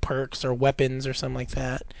 like cool perks or weapons or something like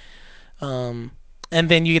that. Um, and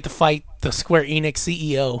then you get to fight the Square Enix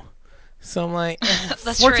CEO. So I'm like,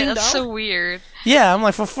 That's right. $14? That's so weird. Yeah, I'm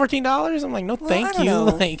like for $14. I'm like, no, Well, I thank don't you. know.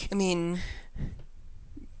 Like, I mean,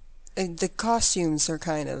 the costumes are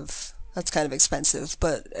that's kind of expensive,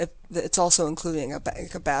 but it's also including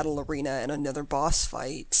like a battle arena and another boss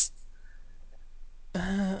fight.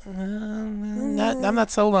 I'm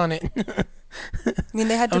not sold on it. I mean,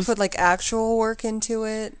 they had I to was, put like actual work into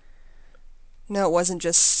it. No, it wasn't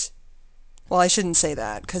just. Well, I shouldn't say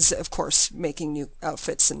that because, of course, making new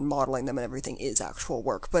outfits and modeling them and everything is actual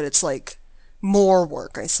work. But it's like more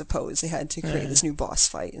work, I suppose. They had to create this new boss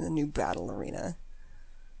fight and a new battle arena.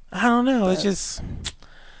 I don't know. It's But just,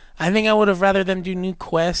 I think I would have rather them do new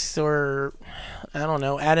quests or, I don't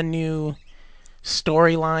know, add a new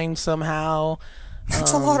storyline somehow.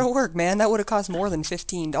 that's a lot of work, man. That would have cost more than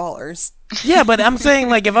 $15. Yeah, but I'm saying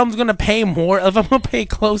like if I'm gonna pay more, if I'm gonna pay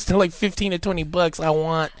close to like $15 to $20, I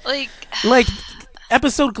want Like, like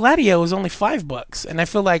episode Gladio is only $5, and I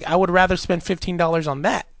feel like I would rather spend $15 on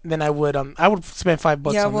that than I would spend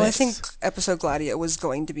 $5 Yeah, on well, I this. think episode Gladio was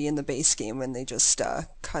going to be in the base game and they just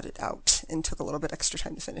cut it out and took a little bit extra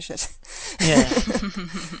time to finish it. Yeah,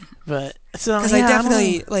 but so Because yeah, I I don't know.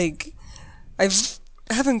 definitely I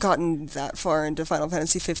haven't gotten that far into Final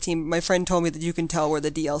Fantasy 15. My friend told me that you can tell where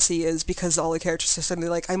the DLC is because all the characters are suddenly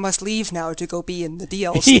like, I must leave now to go be in the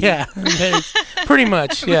DLC. Yeah, there's pretty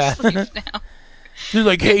much. Yeah, sleep now. they're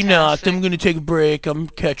like, hey, Noct, Fantastic. I'm gonna take a break. I'm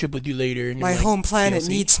catch up with you later. And My I'm like, home planet DLC?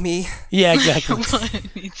 needs me. Yeah, exactly.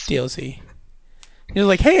 DLC. You're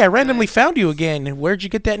like, hey, I randomly found you again. Where'd you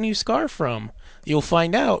get that new scar from? You'll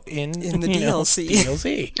find out in In the DLC.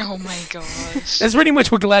 DLC. Oh my gosh. That's pretty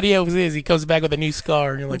much what Gladios is. He comes back with a new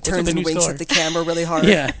scar, and you're He like, what's with turns the new and winks scar? at the camera really hard.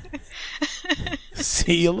 Yeah.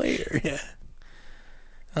 See you later. Yeah.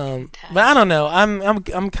 But I don't know.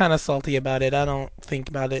 I'm kind of salty about it. I don't think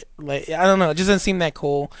about it like I don't know. It just doesn't seem that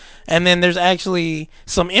cool. And then there's actually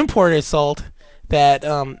some imported salt that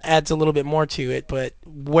adds a little bit more to it. But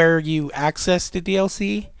where you access the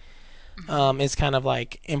DLC is kind of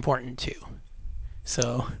like important too.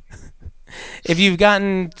 So if you've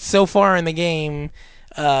gotten so far in the game,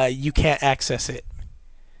 you can't access it,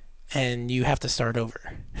 and you have to start over.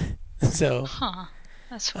 So Huh.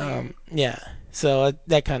 That's weird. yeah, so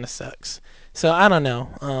that kind of sucks. So I don't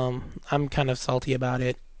know. I'm kind of salty about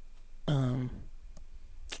it. Um,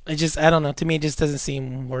 I don't know. To me, it just doesn't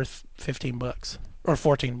seem worth $15 or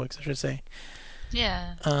 $14, I should say.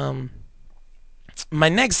 Yeah. My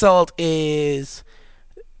next salt is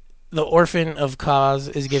the orphan of cause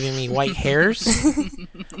is giving me white hairs.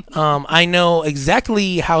 I know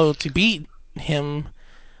exactly how to beat him,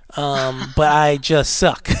 but I just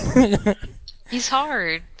suck. He's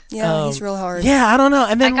hard. Yeah, he's real hard. Yeah, I don't know.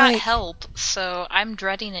 And I then got like, help, so I'm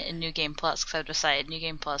dreading it in New Game Plus because I've decided New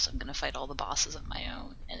Game Plus I'm gonna fight all the bosses on my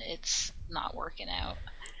own, and it's not working out.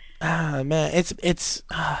 man,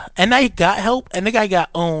 and I got help, and the guy got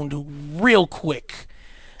owned real quick.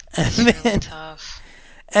 And It's really then, tough.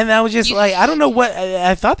 and I was just You, like, I don't know what.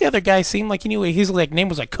 I thought the other guy seemed like anyway. His like name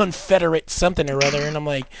was like Confederate something or other, and I'm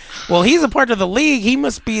like, well, he's a part of the league. He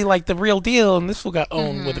must be like the real deal. And this fool got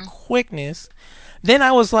owned with a quickness. Then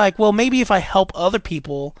I was like, well, maybe if I help other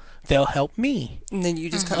people, they'll help me. And then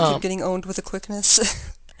you just keep getting owned with a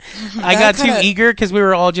quickness. I got too kinda- eager because we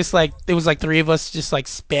were all just like, it was like three of us just like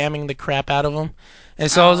spamming the crap out of him.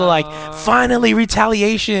 And so I was like, finally,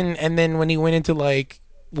 retaliation. And then when he went into like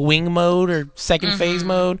wing mode or second phase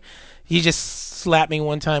mode, he just slapped me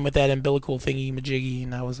one time with that umbilical thingy majiggy.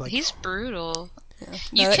 And I was like, he's brutal. Yeah.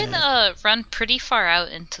 You No, can run pretty far out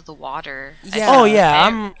into the water. Yeah. oh yeah, I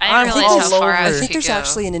I'm didn't realize all how far over. out I you think could there's go.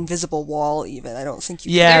 actually an invisible wall even. I don't think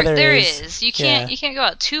you Yeah, can. there is. is. You can't go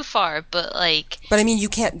out too far, but But I mean, you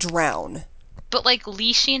can't drown.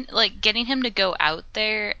 leashing, like getting him to go out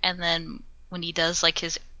there, and then when he does like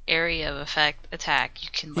his area of effect attack, you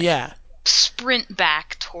can like Yeah. sprint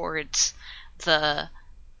back towards the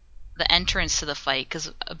entrance to the fight.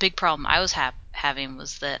 Because a big problem I was having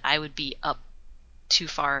was that I would be up too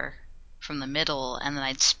far from the middle, and then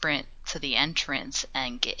I'd sprint to the entrance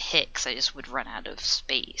and get hit because I just would run out of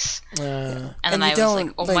space. And then you I was like,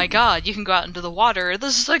 don't, oh like- my god, you can go out into the water.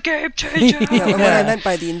 This is a game changer. Yeah, and what I Yeah. meant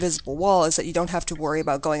by the invisible wall is that you don't have to worry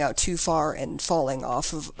about going out too far and falling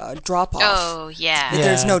off of a drop off. Oh, yeah. If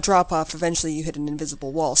there's Yeah. no drop off, eventually you hit an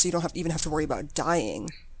invisible wall, so you don't even have to worry about dying.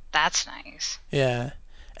 That's nice. Yeah.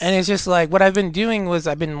 And it's just like what I've been doing was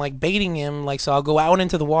I've been like baiting him, like so I'll go out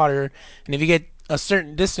into the water, and if you get a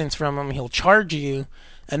certain distance from him, he'll charge you,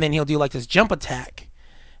 and then he'll do like this jump attack,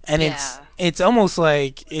 and Yeah. it's almost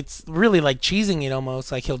like it's really like cheesing it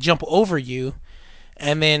almost like he'll jump over you,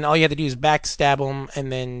 and then all you have to do is backstab him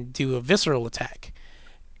and then do a visceral attack.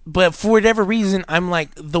 But for whatever reason, I'm like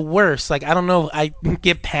the worst. Like I don't know, I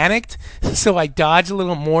get panicked, so I dodge a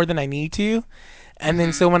little more than I need to, and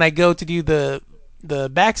then so when I go to do the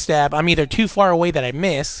backstab, I'm either too far away that I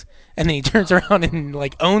miss, and then he turns around and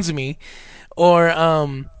like owns me, or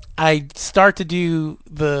I start to do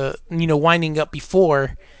the winding up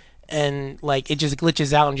before, and like it just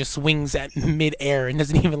glitches out and just swings at mid-air and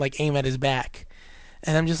doesn't even like aim at his back,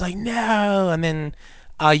 and I'm just like no, and then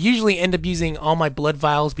I usually end up using all my blood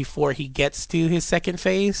vials before he gets to his second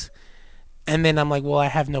phase, and then I'm like, well, I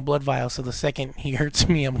have no blood vials, so the second he hurts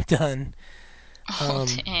me, I'm done. Oh,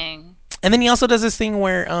 dang. And then he also does this thing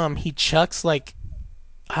where he chucks like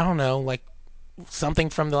I don't know like something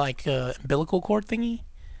from the like umbilical cord thingy.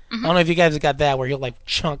 I don't know if you guys got that where he'll like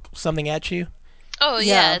chunk something at you. Oh,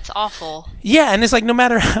 Yeah. yeah, it's awful. Yeah, and it's like no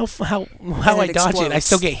matter how I it dodge it, I explodes.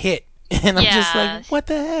 still get hit, and I'm just Yeah. like, what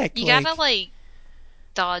the heck? You like, gotta, like,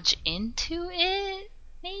 dodge into it,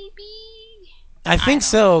 maybe? I think don't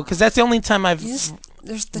so because that's the only time I've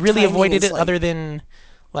There's the really timing avoided is, it, like, other than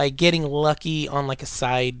like getting lucky on like a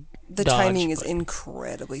side. the dodge, timing is but-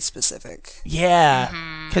 incredibly specific. Yeah,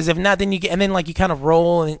 because if not, then you get, and then like you kind of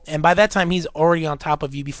roll, and by that time he's already on top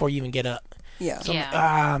of you before you even get up. Yeah. So I'm like,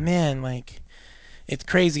 Yeah. man, like it's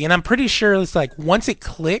crazy, and I'm pretty sure it's like once it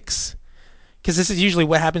clicks, because this is usually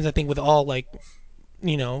what happens. I think with all like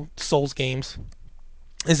Souls games,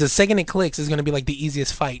 is the second it clicks is going to be like the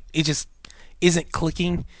easiest fight. It just isn't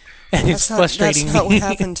clicking, and it's frustrating That's not me. what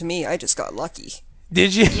happened to me. I just got lucky.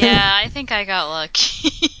 Did you? Yeah, I think I got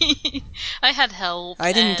lucky. I had help.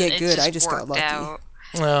 I didn't and get it good, I just got worked lucky. out.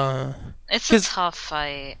 Uh, It's a 'Cause- tough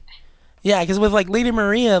fight. Yeah, because with like Lady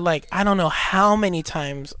Maria, like I don't know how many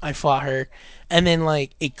times I fought her, and then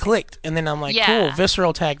like it clicked, and then I'm like, Yeah. cool,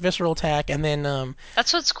 visceral attack, and then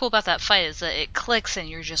That's what's cool about that fight is that it clicks and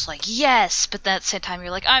you're just like, yes, but at the same time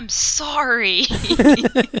you're like, I'm sorry.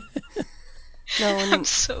 No, I'm and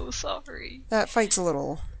so sorry. that fight's a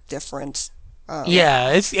little different.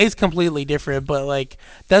 yeah, it's completely different, but like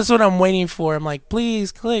that's what I'm waiting for. I'm like,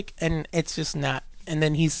 please click, and it's just not. And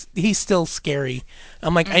then he's still scary.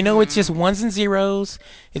 I'm like, I know it's just ones and zeros.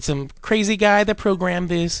 It's some crazy guy that programmed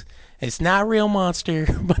this. It's not a real monster,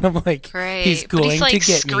 but I'm like, Great. he's but going he's like to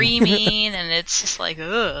get me. screaming and it's just like,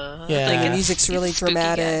 ugh. Yeah. Like, The Yeah. music's he's a really spooky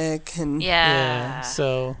guy. dramatic, and Yeah.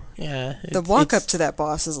 So yeah, the walk up to that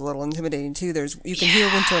boss is a little intimidating too. You can hear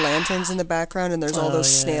winter lanterns in the background, and there's all those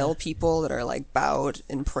snail people that are like bowed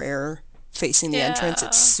in prayer facing the entrance.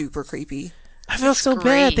 It's super creepy. I feel It's so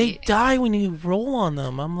bad. They great. die when you roll on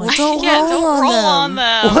them. I'm Well, like, don't Yeah, roll don't on roll them. on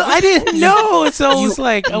them. well, I didn't know. So I You was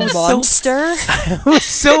like, monster. I was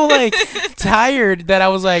so like tired that I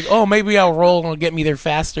was like, oh, maybe I'll roll and it'll get me there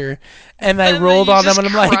faster. And I And then rolled you on them, just and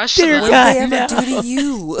I'm like, crush dear them. What did God, they ever no. do to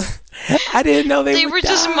you? I didn't know they They would were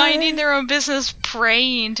just die. minding their own business,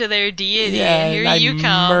 praying to their deity, Yeah, and here and I you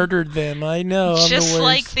come. murdered them. I know, I'm the Just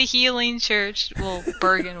like worst. the healing church, well,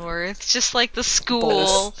 Bergenworth, just like the school,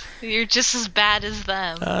 Both. you're just as bad as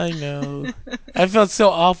them. I know. I felt so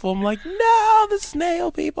awful. I'm like, no, the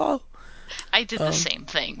snail people. I did the same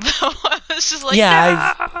thing, though. I was just like,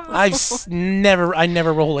 Yeah, no! I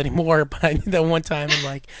never roll anymore. But I did that one time. I'm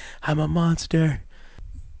like, I'm a monster.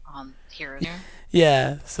 On here and there.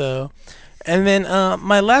 Yeah. So, and then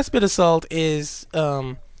my last bit of salt is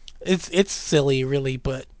it's silly really,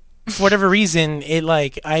 but for whatever reason it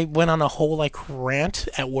like I went on a whole like rant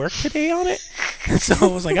at work today on it. So I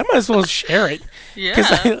was like, I might as well share it because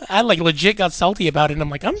Yeah. I like legit got salty about it. And I'm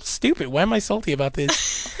like, I'm stupid. Why am I salty about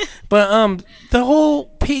this? But the whole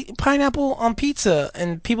pineapple on pizza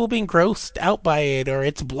and people being grossed out by it, or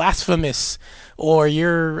it's blasphemous, or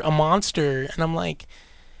you're a monster, and I'm like,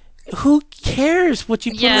 who cares what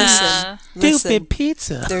you put on your Yeah. stupid Listen.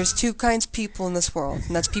 pizza? There's two kinds of people in this world,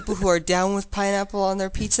 and that's people who are down with pineapple on their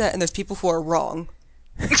pizza, and there's people who are wrong.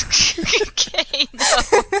 Okay,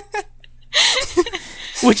 no.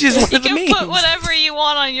 Which is one You of the can memes. put whatever you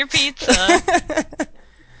want on your pizza.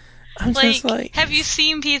 I'm just like, Have you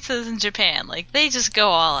seen pizzas in Japan? Like, they just go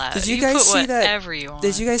all out. Did you You guys put see that? whatever you want.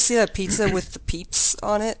 Did you guys see that pizza with the peeps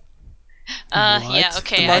on it? Yeah, what?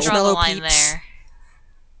 okay, The I draw the marshmallow line peeps? there.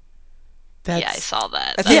 That's Yeah, I saw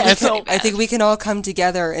that. I That think, Yeah, we was can, so- pretty I think bad. we can all come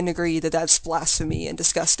together and agree that that's blasphemy and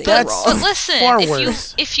disgusting and That's- But wrong. listen, far if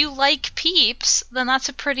worse. you like Peeps, then that's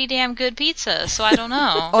a pretty damn good pizza. So I don't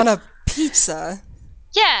know. On a pizza,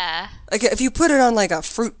 Yeah. like if you put it on like a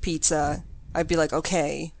fruit pizza, I'd be like,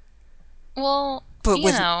 okay. Well, But you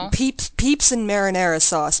with know, peeps and marinara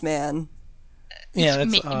sauce, man. yeah,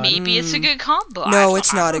 that's odd. maybe it's a good combo. No,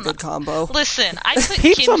 it's I not a don't know. good combo. Listen, I put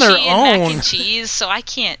Peeps on their kimchi and mac own. and cheese, so I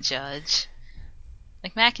can't judge.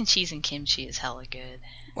 Like mac and cheese and kimchi is hella good.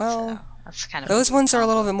 Well, So that's kind of those a weird ones are a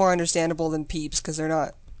little combo. bit more understandable than peeps because they're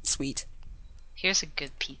not sweet. Here's a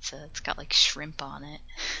good pizza. It's got like shrimp on it.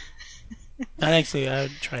 I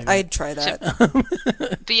would try that. I'd try that.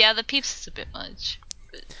 But yeah, the Peeps is a bit much.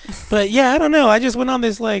 But yeah, I don't know. I just went on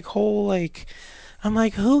this like whole like. I'm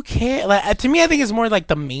like, who cares? Like, to me, I think it's more like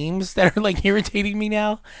the memes that are like irritating me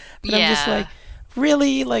now. But I'm just Yeah. like,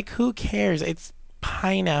 really, like, who cares? It's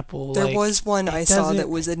pineapple. There like, was one it I saw that doesn't-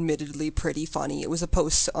 was admittedly pretty funny. It was a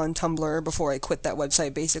post on Tumblr before I quit that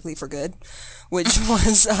website basically for good, which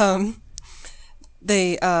was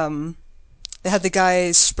they had the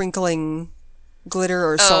guy sprinkling glitter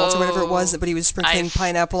or salt or whatever it was, Oh, but he was sprinkling I've-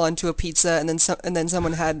 pineapple onto a pizza, and then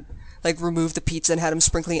someone had like removed the pizza and had him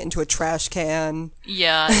sprinkling it into a trash can.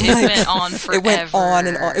 Yeah, it went on forever. It went on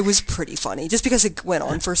and on. It was pretty funny just because it went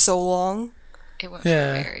on for so long. It went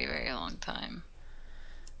Yeah. for a very, very long time.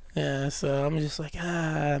 Yeah, so I'm just like,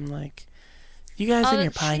 I'm like, you guys and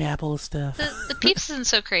your see, pineapple stuff. The Peeps isn't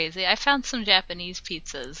so crazy. I found some Japanese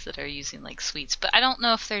pizzas that are using like sweets, but I don't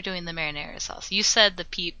know if they're doing the marinara sauce. You said the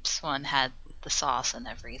Peeps one had the sauce and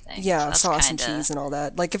everything. Yeah, so that's sauce kinda, and cheese and all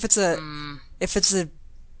that. Like if it's a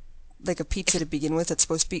like a pizza to begin with, it's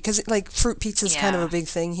supposed to be because like fruit pizza is kind of Yeah. a big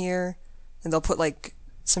thing here, and they'll put like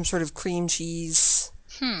some sort of cream cheese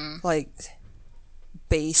like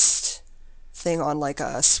based thing on like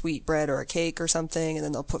a sweet bread or a cake or something, and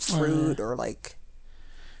then they'll put fruit or like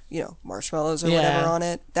marshmallows or whatever Yeah. on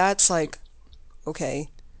it. That's like okay,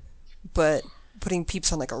 but putting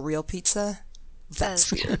peeps on like a real pizza, that's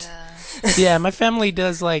that's weird. Yeah, my family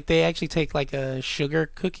does like, they actually take like a sugar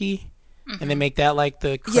cookie and they make that like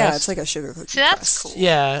the crust. Yeah, it's like a sugar cookie. See, that's crust. cool.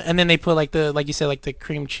 Yeah, and then they put like like you said, like the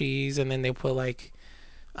cream cheese, and then they put like,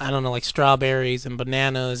 I don't know, like strawberries and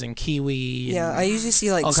bananas and kiwi. And, Yeah, I usually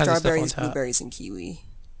see like all kinds of stuff on strawberries, top. blueberries, and kiwi.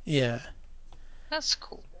 Yeah, That's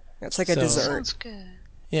cool. It's like a So- dessert. Sounds good.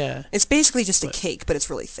 yeah. It's basically just a cake, but it's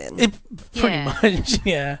really thin. It pretty Yeah. much,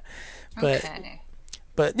 yeah. But Okay.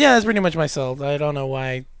 but yeah, that's pretty much myself. I don't know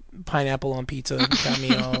why pineapple on pizza got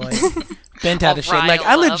me all like bent out All of shape. Like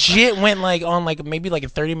I riled up. legit went like on like maybe like a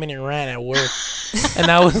 30-minute rant at work,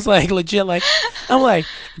 and I was like legit like, I'm like,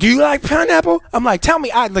 do you like pineapple? I'm like, tell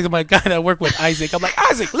me. I like my guy that I work with, Isaac. I'm like,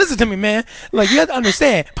 Isaac, listen to me, man. Like you have to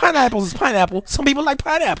understand, pineapple is pineapple. Some people like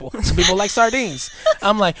pineapple. Some people like sardines.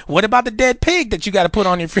 I'm like, what about the dead pig that you got to put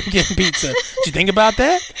on your freaking pizza? Did you think about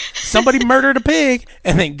that? Somebody murdered a pig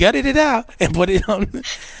and then gutted it out and put it on.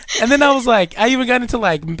 And then I was like, I even got into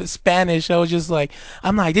like Spanish. I was just like,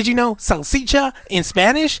 I'm like, did you know salsicha in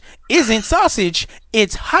Spanish isn't sausage,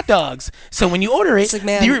 it's hot dogs. So when you order it, It's like,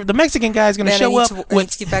 man, the Mexican guy is going to show up I need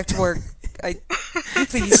to get back to work.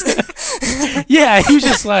 Please. Yeah, he was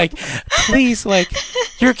just like, please, like,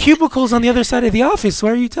 your cubicle's on the other side of the office.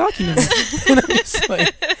 Why are you talking to me?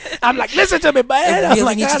 And I'm like, listen to me, man. I really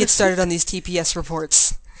like, need to get started on these TPS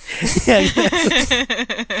reports. Yeah.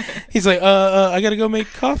 He's like, I gotta go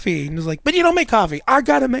make coffee. And he's like, but you don't make coffee. I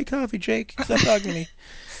gotta make coffee, Jake. Stop talking to me.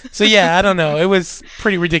 So yeah, I don't know. It was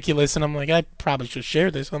pretty ridiculous, and I'm like, I probably should share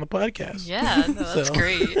this on the podcast. Yeah, no, that's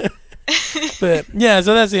great. But yeah,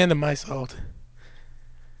 so that's the end of my salt.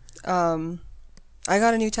 I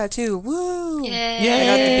got a new tattoo. Woo! Yay. I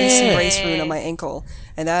got the Beast Embrace rune on my ankle,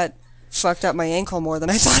 and that fucked up my ankle more than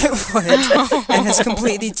I thought it would, and has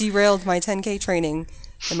completely derailed my 10K training.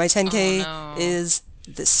 And my 10K is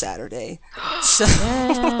this Saturday, so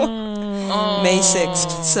May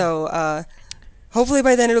 6th. So hopefully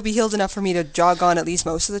by then it'll be healed enough for me to jog on at least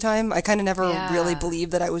most of the time. I kind of never really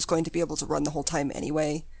believed that I was going to be able to run the whole time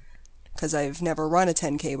anyway, because I've never run a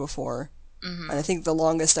 10K before. And I think the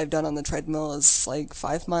longest I've done on the treadmill is like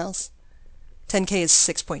 5 miles. 10K is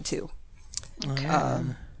 6.2.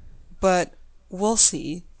 But we'll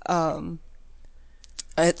see.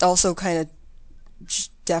 It also kind of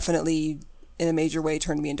definitely, in a major way,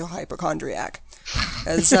 turned me into a hypochondriac.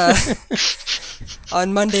 As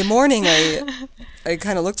on Monday morning, I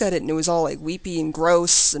kind of looked at it and it was all like weepy and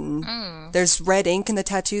gross. And there's red ink in the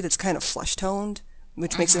tattoo that's kind of flesh toned,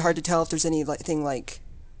 which makes it hard to tell if there's anything like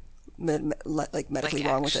medically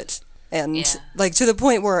wrong with it. And like to the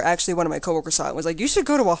point where actually one of my coworkers saw it and was like, you should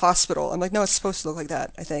go to a hospital. I'm like, no, it's supposed to look like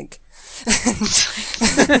that, I think.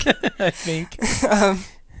 I think.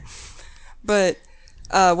 But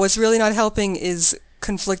what's really not helping is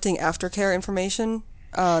conflicting aftercare information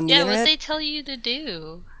on the internet. Yeah, what'd they tell you to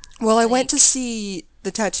do? Well, I went to see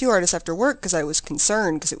the tattoo artist after work because I was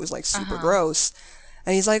concerned because it was like super gross.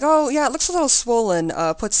 And he's like, oh yeah, it looks a little swollen.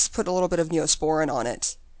 Put a little bit of Neosporin on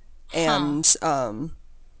it. And,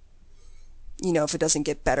 you know, if it doesn't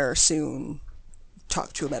get better soon,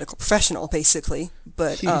 talk to a medical professional, basically.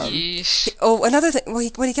 But, another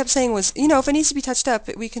thing, what he kept saying was, you know, if it needs to be touched up,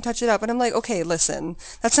 we can touch it up. And I'm like, okay, listen,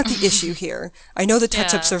 that's not the issue here. I know the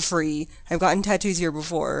touch-ups are free. I've gotten tattoos here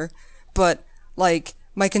before. But, like,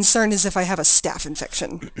 my concern is if I have a staph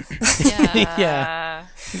infection. Yeah.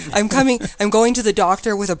 I'm going to the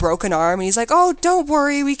doctor with a broken arm, and he's like, oh, don't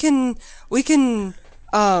worry, we can,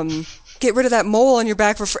 get rid of that mole on your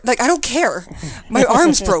back for free. Like, I don't care. My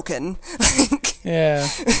arm's broken. Yeah.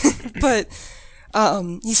 But,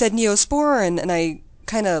 he said Neosporin, and I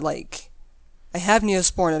kind of, like, I have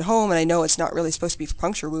Neosporin at home, and I know it's not really supposed to be for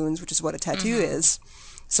puncture wounds, which is what a tattoo is.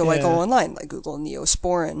 So I go online, like, Google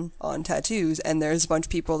Neosporin on tattoos, and there's a bunch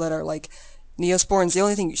of people that are like, Neosporin's the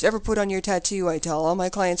only thing you should ever put on your tattoo. I tell all my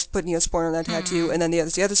clients to put Neosporin on that tattoo. And then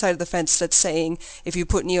there's the other side of the fence that's saying, if you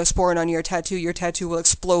put Neosporin on your tattoo will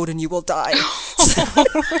explode and you will die.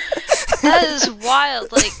 That is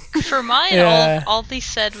wild. Like, for mine, all they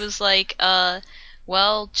said was like,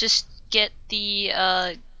 well, just get the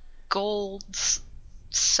gold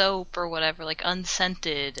soap or whatever, like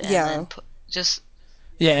unscented, and then just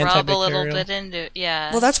rub a little bit into it.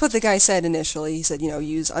 Yeah. Well, that's what the guy said initially. He said, you know,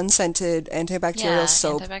 use unscented antibacterial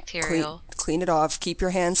soap. Antibacterial. Clean it off. Keep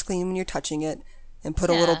your hands clean when you're touching it, and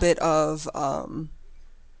put a little bit of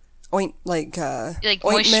ointments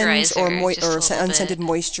or unscented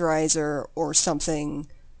moisturizer or something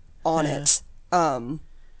on it.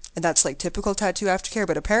 And that's like typical tattoo aftercare,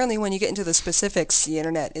 but apparently when you get into the specifics, the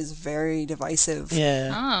internet is very divisive.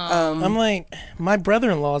 Yeah. I'm like, my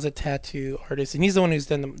brother-in-law is a tattoo artist, and he's the one who's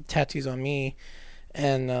done the tattoos on me.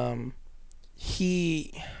 And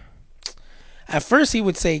he, at first he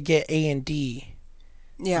would say get A&D.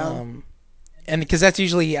 Yeah. And because that's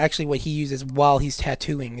usually actually what he uses while he's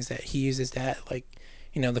tattooing, is that he uses that, like,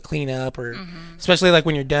 you know, the cleanup, or especially like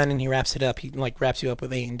when you're done and he wraps it up, he like wraps you up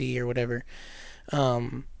with A&D or whatever.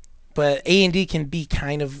 But A&D can be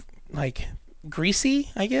kind of like greasy,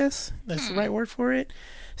 I guess that's the right word for it.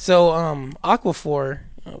 So Aquaphor,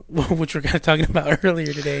 which we're kind of talking about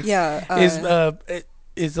earlier today,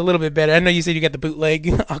 is a little bit better. I know you said you got the bootleg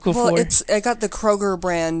Aquaphor. Well, I got the Kroger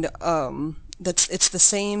brand. It's the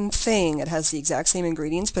same thing. It has the exact same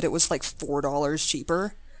ingredients, but it was like $4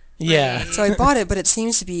 cheaper. Yeah. So I bought it, but it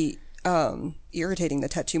seems to be irritating the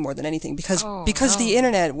tattoo more than anything because the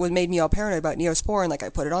internet made me all paranoid about Neosporin. Like, I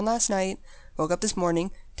put it on last night, woke up this morning,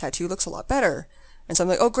 tattoo looks a lot better, and so I'm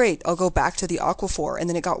like, oh great, I'll go back to the Aquaphor, and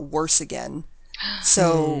then it got worse again.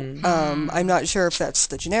 So I'm not sure if that's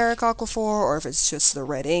the generic Aquaphor or if it's just the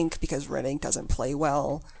red ink, because red ink doesn't play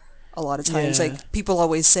well a lot of times. Like, people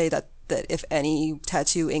always say that that if any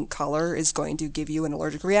tattoo ink color is going to give you an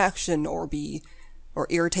allergic reaction or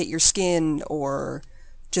irritate your skin or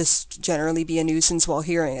just generally be a nuisance while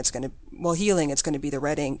healing, it's going to be the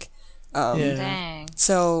red ink. Dang.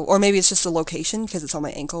 So, or maybe it's just the location because it's on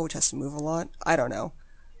my ankle, which has to move a lot. I don't know.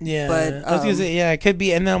 Yeah, but I was gonna say, yeah, it could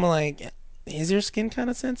be. And then I'm like, is your skin kind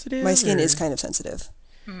of sensitive? My skin is kind of sensitive.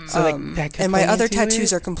 So that could and my play other into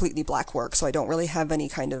tattoos it? are completely black work, so I don't really have any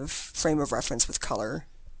kind of frame of reference with color.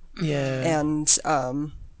 Yeah. And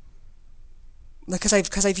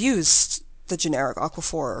because I've used the generic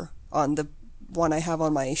Aquaphor on the one I have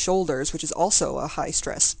on my shoulders, which is also a high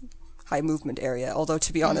stress, high movement area. Although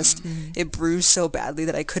to be honest, it bruised so badly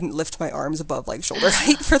that I couldn't lift my arms above like shoulder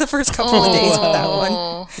height for the first couple of days with that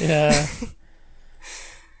one. Yeah.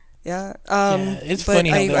 Yeah. It's but funny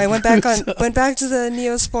how I went back went back to the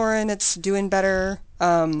Neosporin. It's doing better.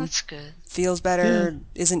 That's good. Feels better.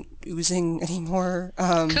 Isn't oozing anymore.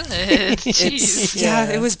 Good.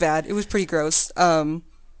 Jeez. It was bad. It was pretty gross.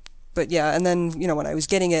 But yeah, and then when I was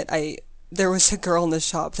getting it, there was a girl in the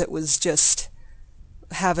shop that was just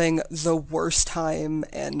having the worst time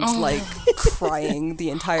and like crying the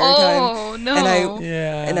entire time. Oh no!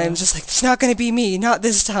 And I'm just like, it's not going to be me, not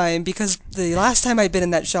this time, because the last time I'd been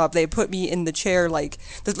in that shop, they put me in the chair like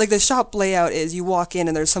the shop layout is you walk in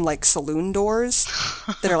and there's some like saloon doors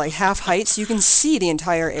that are like half height, so you can see the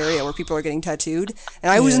entire area where people are getting tattooed.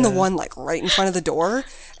 And I was in the one like right in front of the door,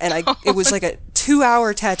 and it was like a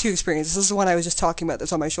 2-hour tattoo experience. This is the one I was just talking about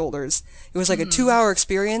that's on my shoulders. It was like a 2-hour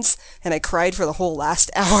experience, and I cried for the whole last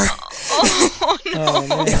hour. Oh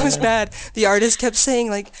no! It was bad. The artist kept saying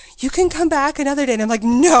like, "You can come back another day," and I'm like,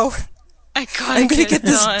 "No, I'm gonna get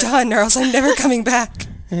this done, or else I'm never coming back."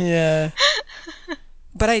 Yeah.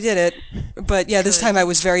 But I did it. But yeah, this time I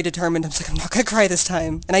was very determined. I was like, I'm not gonna cry this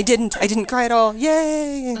time, and I didn't. I didn't cry at all.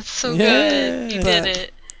 Yay! That's so good. You did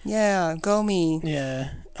it. Yeah, go me. Yeah.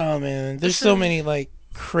 Oh man, there's so many like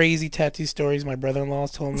crazy tattoo stories my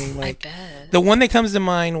brother-in-law's told me. Like, I bet. the one that comes to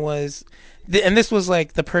mind was, and this was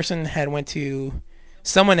like the person had went to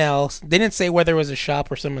someone else. They didn't say whether it was a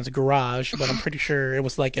shop or someone's garage, but I'm pretty sure it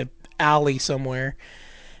was like an alley somewhere.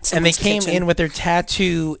 And they came in with their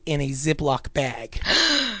tattoo in a Ziploc bag.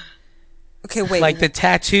 Okay, wait. Like the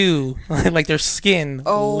tattoo, like their skin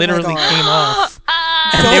literally my God. came off.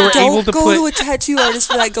 And they were able to go to a tattoo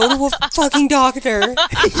artist for that. Go to a fucking doctor.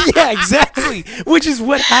 Yeah, exactly. Which is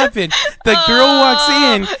what happened. The girl walks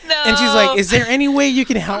in and she's like, "Is there any way you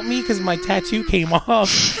can help me? Because my tattoo came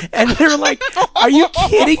off." And they're like, "Are you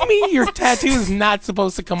kidding me? Your tattoo is not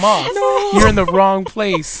supposed to come off. No. You're in the wrong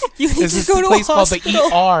place. You need This to is go the to a place called the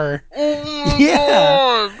hospital." ER." Oh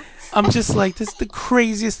Yeah. God. I'm just like, this is the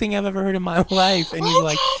craziest thing I've ever heard in my life. And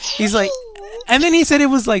he's like, and then he said it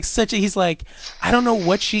was like he's like, I don't know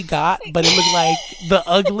what she got, but it looked like the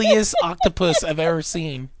ugliest octopus I've ever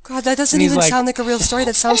seen. God, that doesn't even sound like a real story.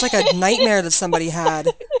 That sounds like a nightmare that somebody had.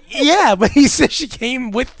 Yeah, but he said she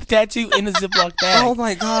came with the tattoo in a Ziploc bag. Oh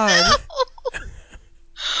my God.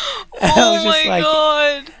 Oh my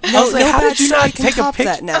God. I was like, how did you story not can take a top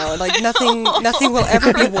picture? that now? Like nothing will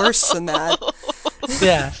ever be worse than that.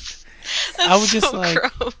 Yeah. I was just so like,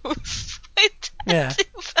 gross. My yeah. tattoo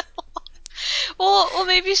fell off. Well,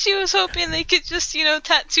 maybe she was hoping they could just,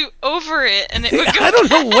 tattoo over it and it would go. I don't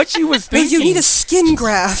know what she was thinking. Wait, you need a skin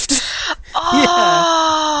graft.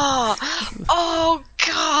 Oh, oh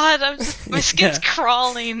God! My skin's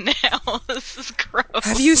crawling now. This is gross.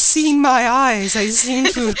 Have you seen my eyes? I seem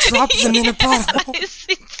to have dropped them in a bottle.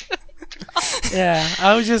 Yeah,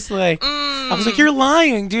 I was just like, I was like, you're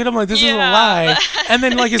lying, dude. I'm like, this is a lie. And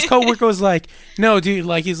then like his coworker was like, no, dude,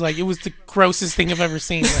 like he's like, it was the grossest thing I've ever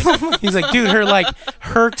seen. Like, he's like, dude,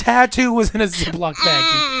 her tattoo was in a Ziploc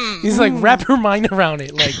bag. Dude. He's like, wrap your mind around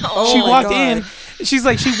it. Like, she walked in. She's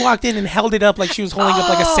like, she walked in and held it up like she was holding up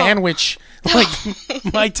like a sandwich. Like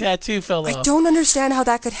my tattoo fell off. I don't understand how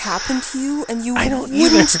that could happen to you, and you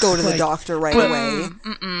wouldn't go to the doctor right away.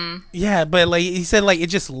 Yeah, but like he said, like it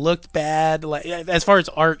just looked bad. Like as far as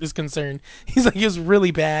art is concerned, he's like it was really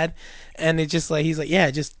bad, and it just like he's like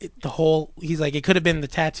he's like it could have been the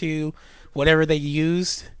tattoo, whatever they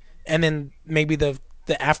used, and then maybe the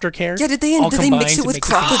aftercare. Yeah, did they mix it with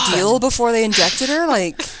crocodile before they injected her?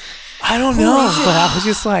 Like. I don't know, but I was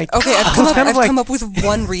just like, okay, I've come up with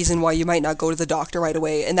one reason why you might not go to the doctor right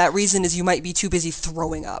away, and that reason is you might be too busy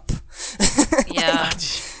throwing up. Yeah.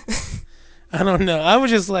 I don't know. I was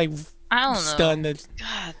just like, I don't know. Stunned.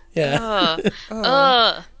 God.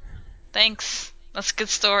 Yeah. Thanks. That's a good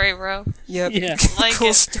story, bro. Yep. Yeah. Like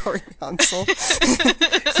cool story, Hansel.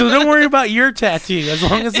 So don't worry about your tattoo, as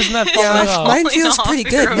long as it's not falling off. Mine feels pretty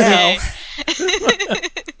good now.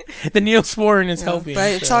 The Neosporin is Yeah. helping.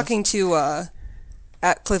 But I'm so. talking to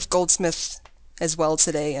at Cliff Goldsmith as well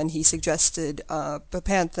today, and he suggested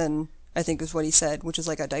Bepanthen, I think is what he said, which is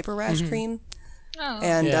like a diaper rash cream. Oh,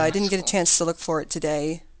 And Yeah. I didn't get a cool. chance to look for it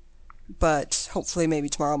today, but hopefully maybe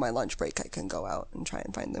tomorrow on my lunch break I can go out and try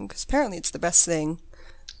and find them, because apparently it's the best thing.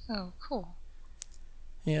 Oh, cool.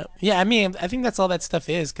 Yeah, yeah. I mean, I think that's all that stuff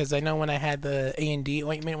is. Because I know when I had the A&D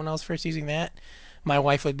ointment when I was first using that, my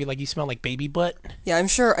wife would be like, "You smell like baby butt." Yeah, I'm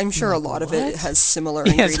sure a like, lot of what? it has similar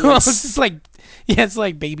Yeah, so ingredients. it's just like, yeah, it's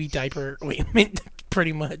like baby diaper ointment,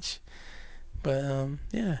 pretty much. But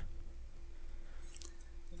yeah.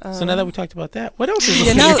 So now that we talked about that, what else is Yeah,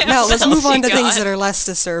 weird? now What let's else move on you to things got? that are less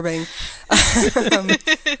disturbing.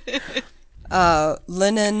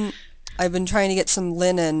 Linen. I've been trying to get some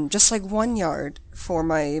linen, just like 1 yard, for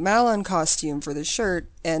my Malon costume for the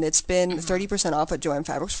shirt, and it's been 30% off at Joann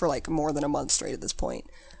Fabrics for like more than a month straight at this point,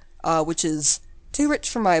 which is too rich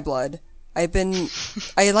for my blood. I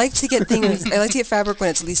like to get things, I like to get fabric when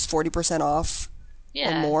it's at least 40% off or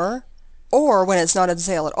Yeah. more, or when it's not on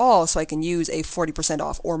sale at all, so I can use a 40%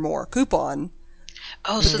 off or more coupon.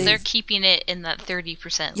 Oh, But so they've- they're keeping it in that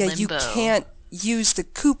 30% Yeah, limbo. you can't use the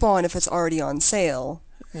coupon if it's already on sale.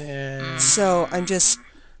 Yeah. So I'm just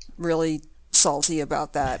really salty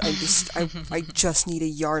about that. I just need a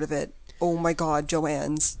yard of it. Oh my god,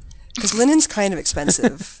 Joann's. Because linen's kind of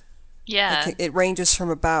expensive. Yeah. Like, it ranges from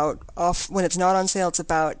about off when it's not on sale. It's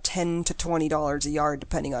about $10 to $20 a yard,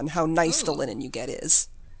 depending on how nice the Ooh. linen you get is.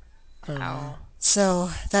 Wow.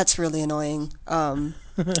 So that's really annoying. We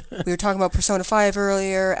were talking about Persona 5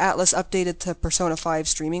 earlier. Atlas updated to Persona 5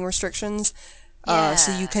 streaming restrictions. Yeah.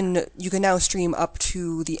 So you can now stream up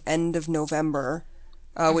to the end of November,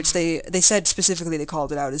 which they said specifically they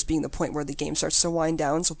called it out as being the point where the game starts to wind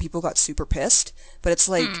down. So people got super pissed. But it's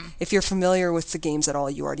like if you're familiar with the games at all,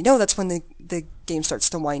 you already know that's when the game starts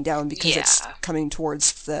to wind down because it's Yeah. coming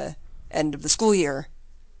towards the end of the school year.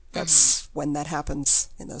 That's when that happens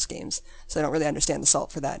in those games. So I don't really understand the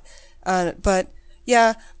salt for that. But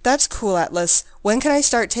yeah, that's cool, Atlas. When can I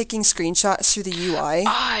start taking screenshots through the UI?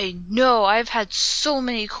 I know. I've had so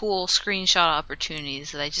many cool screenshot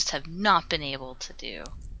opportunities that I just have not been able to do.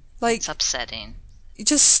 Like, It's upsetting.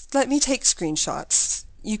 just let me take screenshots.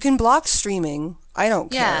 You can block streaming. I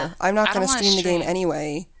don't Yeah, care. I'm not I going don't to wanna stream the game stream.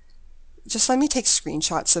 anyway. Just let me take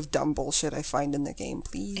screenshots of dumb bullshit I find in the game,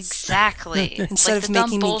 please. Exactly. Instead like of the dumb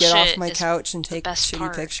making me get off bullshit my is couch and the take best shitty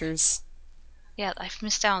part. pictures. Yeah, I've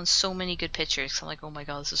missed out on so many good pictures. I'm like, oh my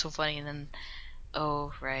god, this is so funny. And then,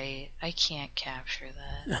 oh right, I can't capture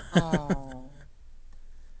that. Oh,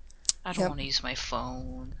 I don't Yep. want to use my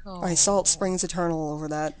phone. Oh. My salt springs eternal over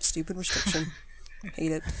that stupid restriction.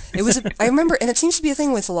 Hate it. I remember, and it seems to be a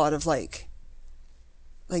thing with a lot of like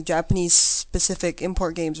Japanese specific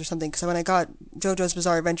import games or something, because when I got JoJo's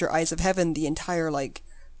Bizarre Adventure Eyes of Heaven, the entire like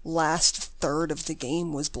last third of the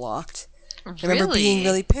game was blocked. I remember being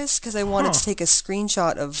really pissed because I wanted to take a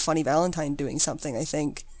screenshot of Funny Valentine doing something, I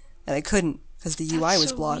think, and I couldn't because the UI was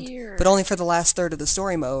so blocked, weird. but only for the last third of the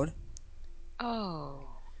story mode. Oh.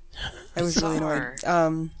 I was really annoyed.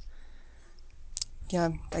 Bizarre. Yeah,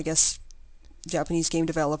 I guess Japanese game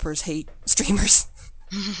developers hate streamers.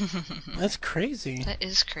 That's crazy. That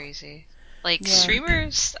is crazy. Like, Yeah.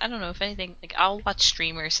 streamers, I don't know if anything, like, I'll watch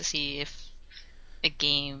streamers to see if a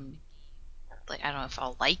game, like, I don't know if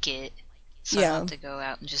I'll like it, so I don't Yeah. have to go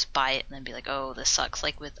out and just buy it and then be like, oh, this sucks.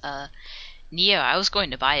 Like, with, Neo, I was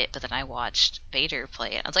going to buy it, but then I watched Vader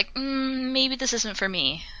play it. I was like, maybe this isn't for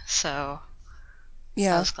me, so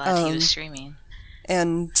Yeah. I was glad he was streaming.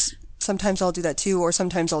 And sometimes I'll do that too, or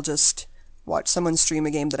sometimes I'll just watch someone stream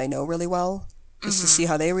a game that I know really well, just to see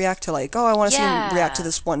how they react to like, oh, I want to see him react to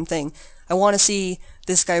this one thing. I want to see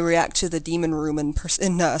this guy react to the demon room in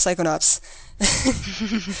Psychonauts.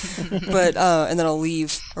 But and then I'll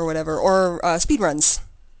leave or whatever, or speedruns.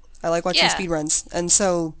 I like watching Yeah. speedruns, and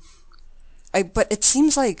so but it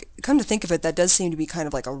seems like, come to think of it, that does seem to be kind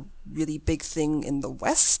of like a really big thing in the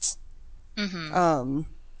West.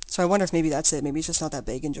 So I wonder if maybe that's it. Maybe it's just not that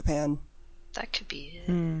big in Japan. That could be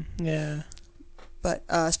it. Yeah. But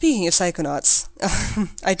speaking of Psychonauts,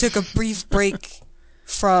 I took a brief break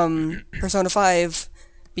from Persona 5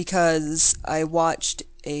 because I watched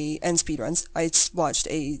and speedruns. I watched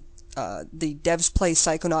the devs play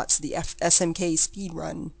Psychonauts, the SMK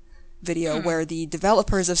speedrun video, where the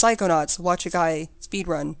developers of Psychonauts watch a guy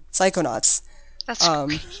speedrun Psychonauts. That's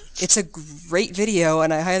great. It's a great video,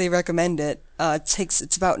 and I highly recommend it.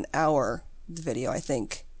 It's about an hour, the video, I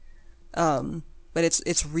think. But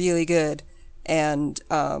it's really good. And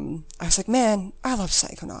I was like, man, I love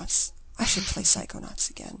Psychonauts. I should play Psychonauts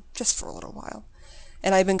again, just for a little while.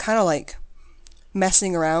 And I've been kind of like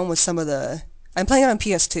messing around with some of the... I'm playing it on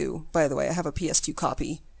PS2, by the way. I have a PS2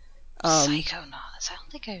 copy. Psychonauts. I don't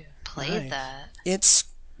think I played Nice. that. It's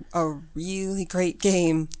a really great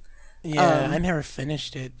game. Yeah, I never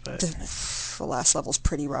finished it, but The last level's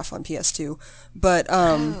pretty rough on PS2. But,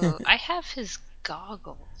 Oh, I have his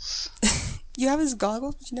goggles. you have his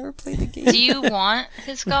goggles, but you never played the Do game? you want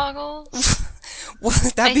his goggles? Well,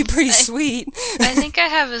 that'd be pretty I- sweet. I think I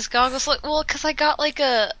have his goggles. Like, well, because I got like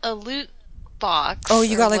a loot box. Oh,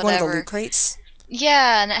 you or got like one of the whatever. loot crates?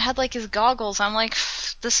 Yeah, and it had like his goggles. I'm like,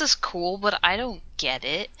 this is cool, but I don't get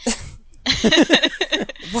it.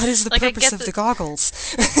 What is the Like, I purpose get of the- the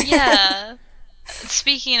goggles? Yeah.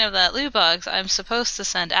 Speaking of that loot box, I'm supposed to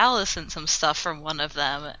send Allison some stuff from one of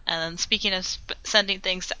them. And then speaking of sending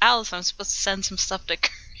things to Allison, I'm supposed to send some stuff to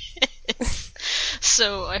Chris.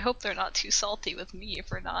 So I hope they're not too salty with me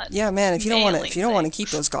for not. Yeah, man. If you don't want to things. keep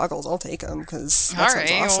those goggles, I'll take them because that All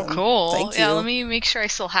sounds right, awesome. well, cool. Thank Yeah, you. let me make sure I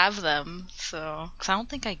still have them. So, because I don't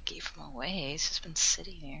think I gave them away. It's just been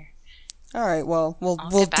sitting here. All right. Well, we'll I'll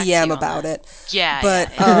we'll get back to DM you on about that. it. Yeah,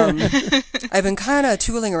 But yeah. I've been kind of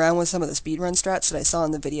tooling around with some of the speedrun strats that I saw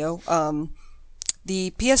in the video.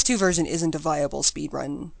 The PS2 version isn't a viable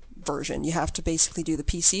speedrun version. You have to basically do the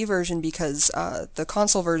PC version because the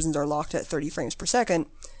console versions are locked at 30 frames per second.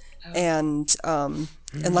 And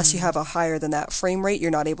unless you have a higher than that frame rate, you're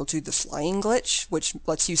not able to do the flying glitch, which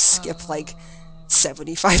lets you skip like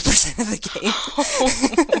 75% of the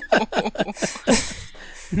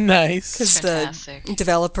game. nice. Because Fantastic. the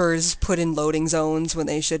developers put in loading zones when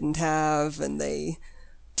they shouldn't have, and they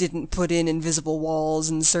didn't put in invisible walls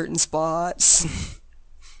in certain spots.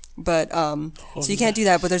 But, so you can't do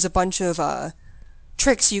that, but there's a bunch of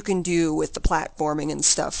tricks you can do with the platforming and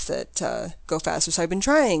stuff that go faster. So I've been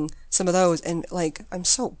trying some of those, and, like, I'm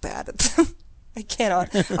so bad at them. I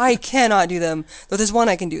cannot do them. Though there's one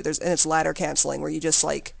I can do, and it's ladder canceling, where you just,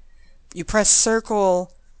 like, you press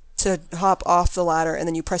circle to hop off the ladder, and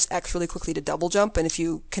then you press X really quickly to double jump, and if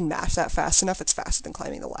you can mash that fast enough, it's faster than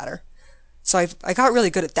climbing the ladder. So I got really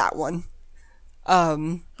good at that one.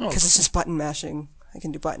 Because it's just button mashing. I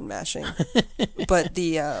can do button mashing. But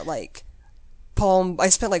the, I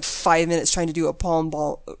spent like 5 minutes trying to do a palm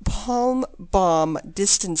bomb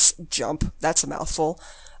distance jump. That's a mouthful.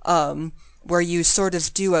 Where you sort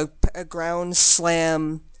of do a ground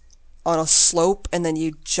slam on a slope, and then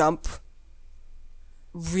you jump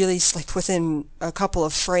really like within a couple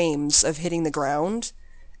of frames of hitting the ground,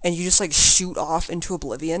 and you just like shoot off into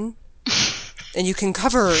oblivion. And you can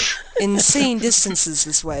cover insane distances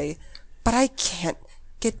this way, but I can't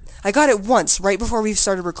get... I got it once, right before we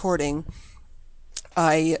started recording.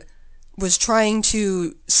 I was trying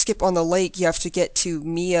to skip on the lake. You have to get to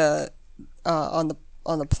Mia on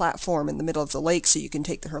the platform in the middle of the lake so you can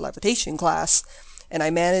take her levitation class. And I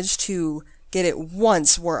managed to get it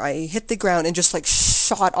once where I hit the ground and just like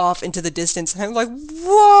shot off into the distance. And I'm like,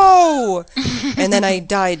 whoa! And then I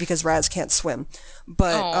died because Raz can't swim.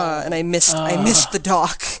 But, and I missed the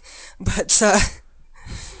dock. But,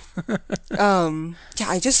 yeah,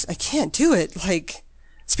 I can't do it. Like,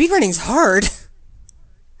 speedrunning's hard.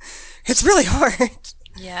 It's really hard.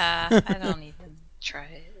 Yeah, I don't even try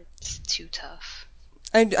it. It's too tough.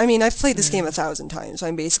 I mean, I've played this game 1,000 times.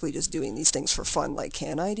 I'm basically just doing these things for fun. Like,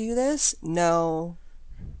 can I do this? No.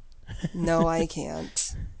 No, I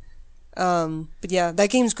can't. But yeah, that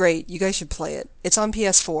game's great. You guys should play it. It's on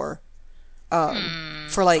PS4.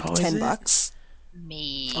 For like $10.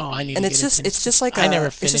 Maybe. Oh, I need And to it's get just it. it's just like I never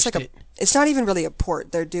it's finished just like it. it's not even really a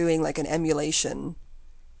port. They're doing like an emulation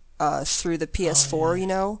through the PS4, you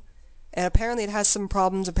know. And apparently it has some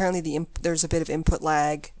problems. Apparently there's a bit of input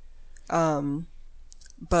lag.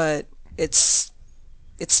 But it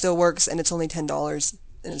still works, and it's only $10,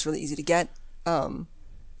 and it's really easy to get.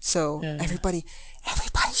 So everybody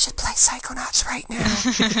should play Psychonauts right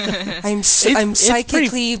now. I'm It's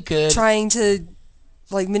psychically pretty good. trying to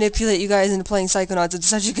like manipulate you guys into playing Psychonauts. It's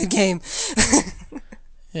such a good game.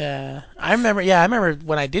 Yeah, I remember. Yeah, I remember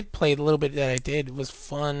when I did play the little bit that I did. It was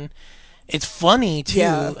fun. It's funny too.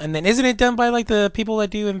 Yeah. And then isn't it done by like the people that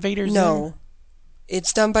do Invader Zim? No,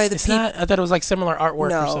 it's done by the It's people. not. I thought it was like similar artwork. or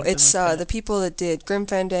No, something it's like that. the people that did Grim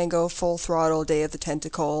Fandango, Full Throttle, Day of the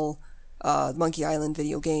Tentacle, Monkey Island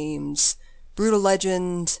video games, Brutal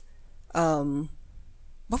Legend.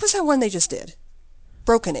 What was that one they just did?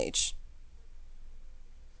 Broken Age.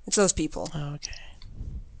 It's those people. Oh, okay.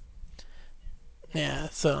 Yeah,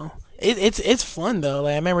 so it's fun though.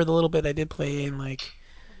 Like I remember the little bit I did play, and like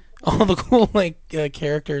all the cool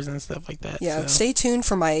characters and stuff like that. Yeah, So. stay tuned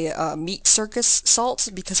for my meat circus salts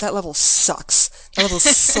because that level sucks. That level's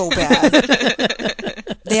so bad.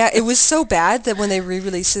 It was so bad that when they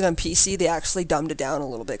re-released it on PC, they actually dumbed it down a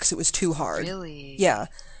little bit because it was too hard. Really? Yeah,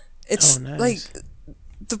 it's Oh, nice. like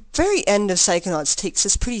the very end of Psychonauts takes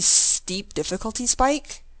this pretty steep difficulty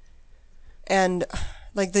spike, and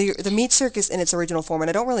like the meat circus in its original form, and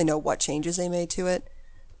I don't really know what changes they made to it,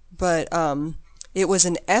 but it was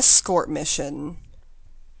an escort mission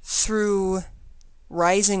through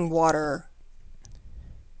rising water,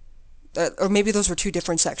 or maybe those were two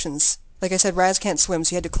different sections. Like I said, Raz can't swim,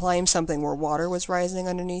 so you had to climb something where water was rising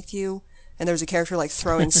underneath you, and there was a character like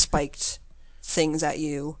throwing spiked things at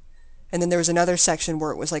you. And then there was another section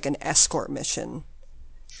where it was like an escort mission,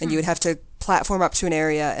 and you would have to platform up to an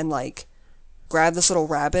area and like grab this little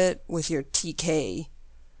rabbit with your TK,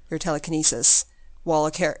 your telekinesis, while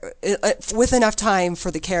with enough time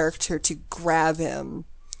for the character to grab him.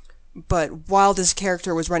 But while this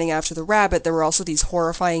character was running after the rabbit, there were also these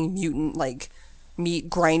horrifying mutant, like, meat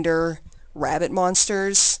grinder rabbit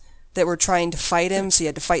monsters that were trying to fight him, so you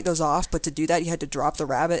had to fight those off, but to do that you had to drop the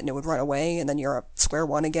rabbit and it would run away, and then you're at square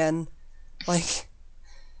one again. Like,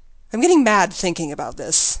 I'm getting mad thinking about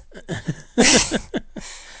this.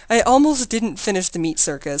 I almost didn't finish the meat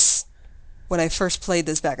circus when I first played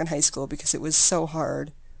this back in high school because it was so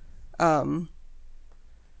hard. And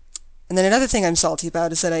then another thing I'm salty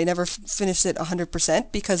about is that I never finished it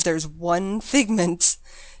 100% because there's one figment.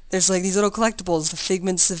 There's like these little collectibles, the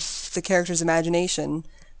figments of the character's imagination.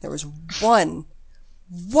 There was one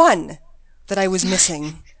that I was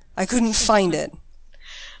missing. I couldn't find it.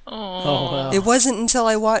 Oh, wow. It wasn't until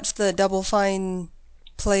I watched the Double Fine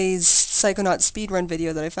Plays Psychonauts speedrun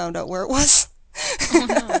video that I found out where it was. Oh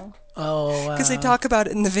no. Oh, wow. Because they talk about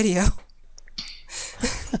it in the video.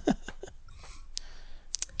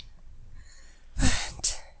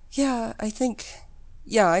 Yeah,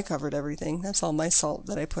 I covered everything. That's all my salt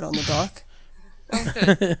that I put on the dock.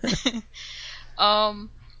 Oh, good.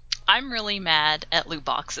 I'm really mad at loot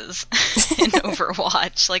boxes in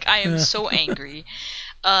Overwatch. Like, I am so angry.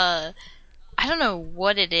 I don't know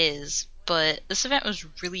what it is, but this event was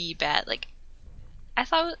really bad. Like, I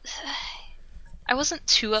thought I wasn't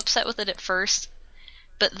too upset with it at first,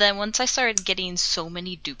 but then once I started getting so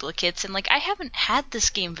many duplicates, and like I haven't had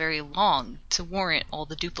this game very long to warrant all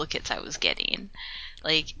the duplicates I was getting.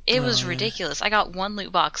 Like, it was ridiculous. I got one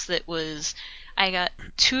loot box I got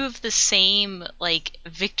two of the same, like,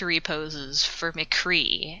 victory poses for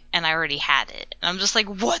McCree, and I already had it. And I'm just like,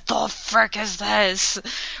 what the frick is this?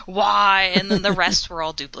 Why? And then the rest were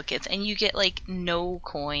all duplicates. And you get, like, no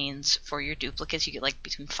coins for your duplicates. You get, like,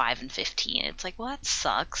 between 5 and 15. It's like, well, that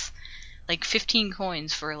sucks. Like, 15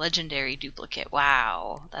 coins for a legendary duplicate.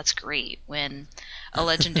 Wow, that's great. When a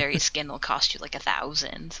legendary skin will cost you, like,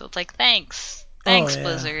 1,000. So it's like, thanks. Thanks, yeah.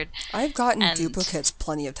 Blizzard. I've gotten And- duplicates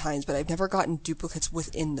plenty of times, but I've never gotten duplicates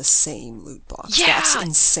within the same loot box. Yeah, That's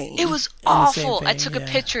insane. It was And the same awful. I thing, took yeah. a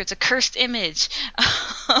picture. It's a cursed image.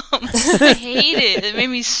 I hate it. It made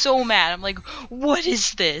me so mad. I'm like, what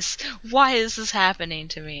is this? Why is this happening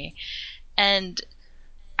to me? And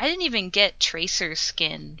I didn't even get Tracer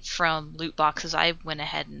skin from loot boxes. I went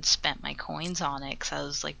ahead and spent my coins on it because I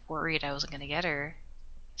was like worried I wasn't going to get her.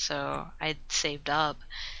 So I saved up.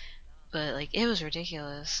 But like, it was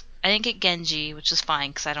ridiculous. I didn't get Genji, which is fine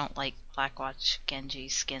because I don't like Blackwatch Genji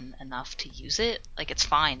skin enough to use it. Like, it's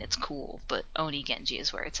fine, it's cool, but Oni Genji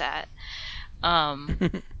is where it's at.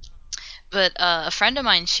 But a friend of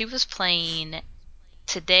mine, she was playing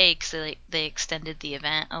today because they extended the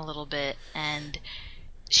event a little bit, and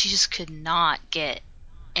she just could not get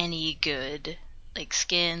any good like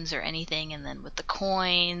skins or anything. And then with the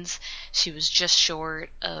coins, she was just short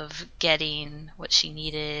of getting what she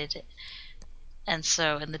needed. And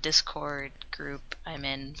so in the Discord group I'm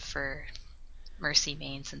in for Mercy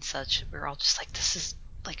mains and such, we're all just like, this is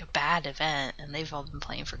like a bad event, and they've all been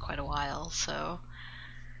playing for quite a while, so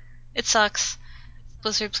it sucks.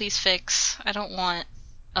 Blizzard, please fix. I don't want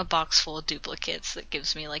a box full of duplicates that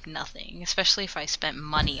gives me like nothing, especially if I spent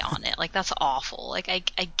money on it. Like, that's awful. Like, I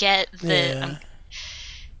get that Yeah.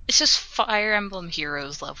 it's just Fire Emblem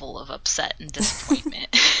Heroes level of upset and disappointment.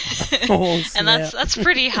 Oh, And snap. that's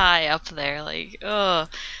pretty high up there. Like, ugh.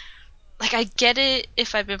 Like, I get it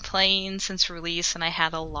if I've been playing since release and I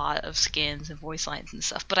had a lot of skins and voice lines and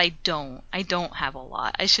stuff, but I don't. I don't have a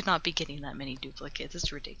lot. I should not be getting that many duplicates.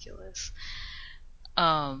 It's ridiculous.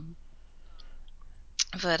 But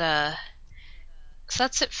So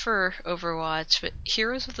that's it for Overwatch, but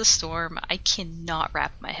Heroes of the Storm, I cannot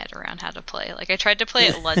wrap my head around how to play. Like, I tried to play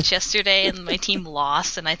at lunch yesterday, and my team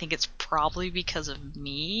lost, and I think it's probably because of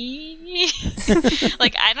me.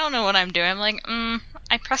 Like, I don't know what I'm doing. I'm like,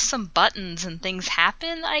 I press some buttons and things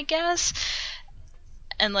happen, I guess.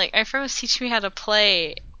 And, like, my friend was teaching me how to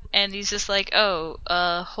play, and he's just like,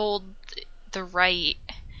 hold the right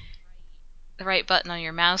button on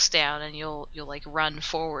your mouse down and you'll like run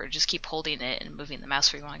forward. Just keep holding it and moving the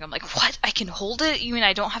mouse where you want. I'm like, what? I can hold it? You mean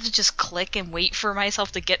I don't have to just click and wait for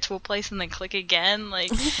myself to get to a place and then click again?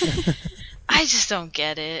 Like, I just don't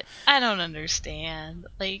get it. I don't understand.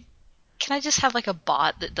 Like, can I just have like a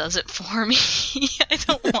bot that does it for me? I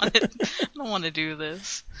don't want it. I don't want to do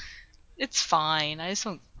this. It's fine. I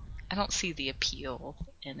don't see the appeal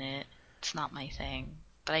in it. It's not my thing.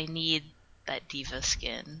 But I need that diva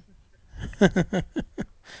skin.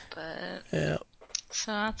 But Yeah.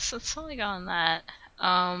 so that's all I got on that.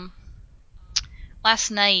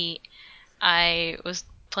 Last night I was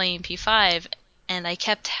playing P5 and I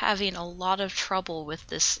kept having a lot of trouble with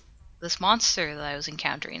this monster that I was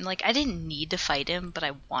encountering. Like, I didn't need to fight him, but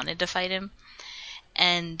I wanted to fight him.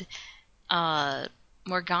 And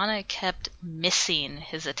Morgana kept missing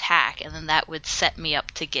his attack, and then that would set me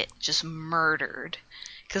up to get just murdered.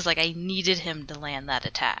 Because, like, I needed him to land that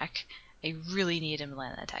attack. I really needed him to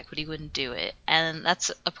land that attack, but he wouldn't do it. And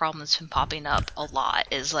that's a problem that's been popping up a lot,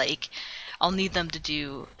 is, like, I'll need them to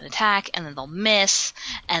do an attack, and then they'll miss,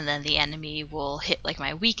 and then the enemy will hit, like,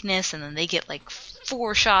 my weakness, and then they get, like,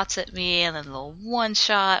 4 shots at me, and then they'll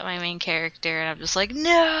one-shot my main character, and I'm just like,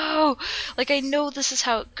 no! Like, I know this is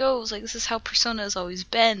how it goes, like, this is how Persona has always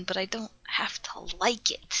been, but I don't have to like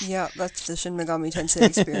it. Yeah, that's the Shin Megami Tensei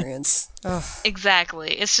experience. Ugh.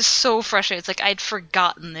 Exactly. It's just so frustrating. It's like I'd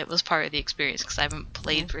forgotten it was part of the experience because I haven't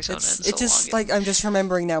played Persona in so long. It's just like, I'm just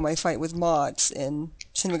remembering now my fight with Mods in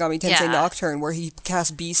Shin Megami Tensei Nocturne, where he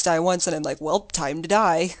cast Beast Eye once, and I'm like, well, time to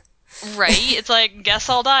die. Right? It's like, guess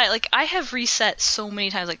I'll die. Like, I have reset so many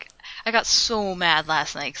times. Like, I got so mad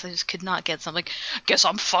last night because I just could not get something. Like, guess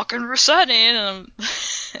I'm fucking resetting. And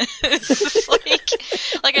it's just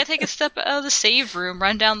like I take a step out of the save room,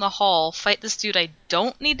 run down the hall, fight this dude I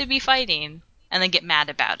don't need to be fighting, and then get mad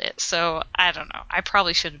about it. So, I don't know. I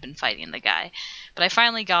probably should have been fighting the guy. But I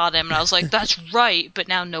finally got him, and I was like, that's right, but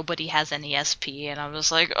now nobody has any SP, and I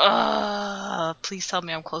was like, please tell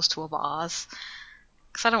me I'm close to a boss.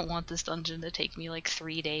 Because I don't want this dungeon to take me like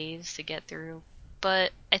 3 days to get through.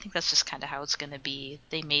 But I think that's just kind of how it's going to be.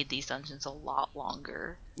 They made these dungeons a lot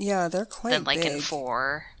longer. Yeah, they're quite than like big. in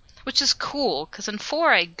 4. Which is cool, because in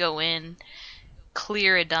 4 I go in,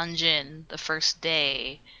 clear a dungeon the first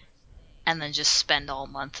day, and then just spend all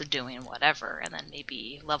month doing whatever, and then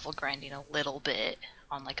maybe level grinding a little bit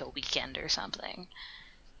on like a weekend or something.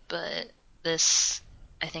 But this,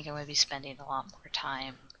 I think I'm going to be spending a lot more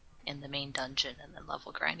time in the main dungeon and then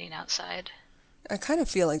level grinding outside. I kind of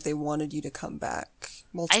feel like they wanted you to come back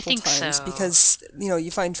multiple think times so. because,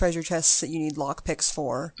 you find treasure chests that you need lockpicks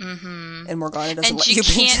for, and Morgana doesn't And let you you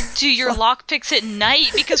can't do your lockpicks at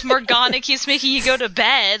night because Morgana keeps making you go to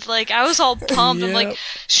bed. Like, I was all pumped. I'm like,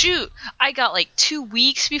 shoot, I got like 2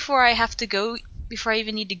 weeks before I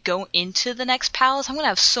even need to go into the next palace. I'm going to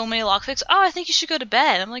have so many lockpicks. Oh, I think you should go to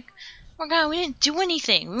bed. I'm like, Morgana, we didn't do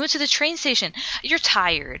anything. We went to the train station. You're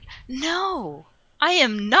tired. No, I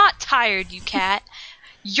am not tired, you cat.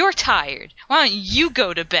 You're tired. Why don't you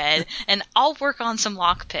go to bed and I'll work on some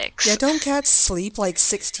lockpicks? Yeah, don't cats sleep like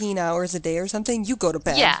 16 hours a day or something? You go to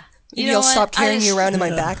bed. Yeah. Maybe I'll stop carrying you around in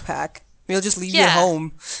my backpack. Maybe I'll just leave you at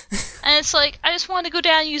home. And it's like, I just want to go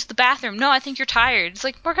down and use the bathroom. No, I think you're tired. It's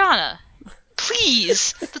like, Morgana,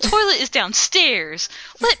 please. The toilet is downstairs.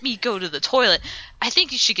 Let me go to the toilet. I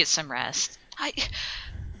think you should get some rest.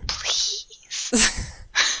 Please.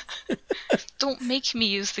 Don't make me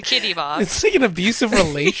use the kitty box. It's like an abusive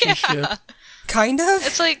relationship. Yeah. Kind of?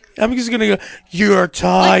 It's like, I'm just gonna go, you're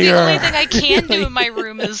tired. like, the only thing I can do in my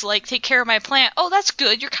room is, like, take care of my plant. Oh, that's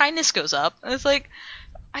good. Your kindness goes up. And it's like,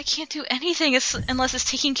 I can't do anything unless it's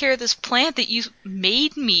taking care of this plant that you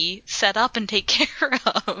made me set up and take care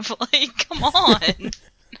of. Like, come on.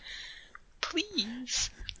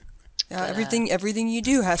 Please. Yeah, everything you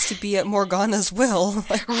do has to be at Morgana's will.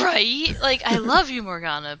 Right? Like, I love you,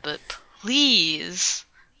 Morgana, but please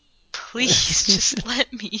just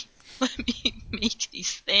let me make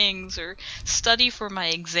these things or study for my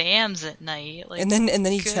exams at night. Like, and then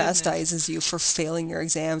he goodness. chastises you for failing your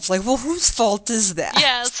exams. Like, well, whose fault is that?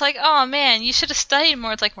 Yeah, it's like, oh man, you should have studied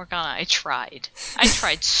more. It's like, Morgana, I tried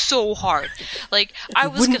so hard. Like, I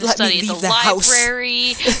was going to study at the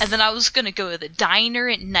library, and then I was going to go to the diner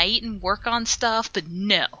at night and work on stuff, but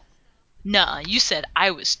no. Nah, you said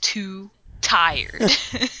I was too tired.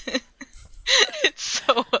 It's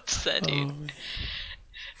so upsetting.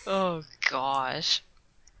 Oh gosh.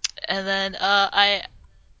 And then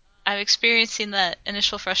I'm experiencing that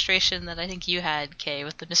initial frustration that I think you had, Kay,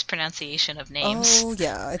 with the mispronunciation of names. Oh,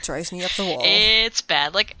 yeah, it drives me up the wall. It's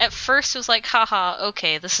bad. Like, at first it was like, haha,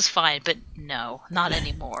 okay, this is fine, but no, not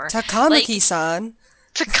anymore. Takamaki-san.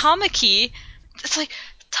 Takamaki, it's like,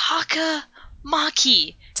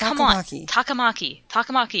 Takamaki. Come on, Takamaki.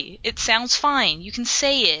 Takamaki. It sounds fine. You can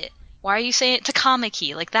say it. Why are you saying it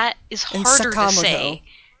Takamaki? Like, that is And harder to Sakamoto. say.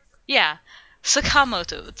 Yeah,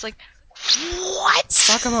 Sakamoto. It's like, what?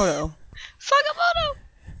 Sakamoto. Sakamoto.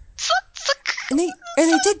 And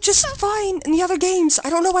they did just fine in the other games. I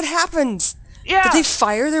don't know what happened. Yeah. Did they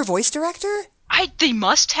fire their voice director? They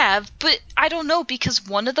must have, but I don't know, because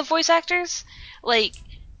one of the voice actors, like,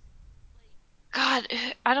 God,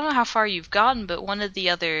 I don't know how far you've gotten, but one of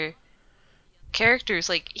the other characters,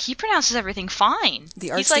 like, he pronounces everything fine.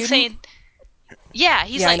 The art He's like student? saying, yeah,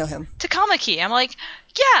 he's Yeah, like, I know him. Takamaki. I'm like,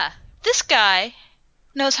 yeah, this guy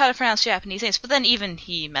knows how to pronounce Japanese names, but then even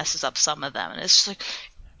he messes up some of them, and it's just like,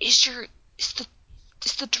 is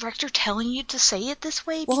the director telling you to say it this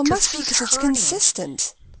way? Well, it must be this is because it's hurting.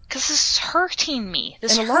 consistent. Because this is hurting me.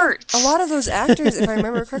 This And hurts. a lot of those actors, if I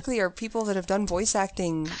remember correctly, are people that have done voice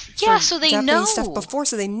acting Yeah, for so they Japanese know. stuff before,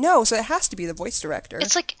 so they know. So it has to be the voice director.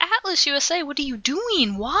 It's like, Atlas USA, what are you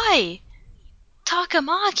doing? Why?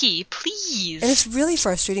 Takamaki, please. And it's really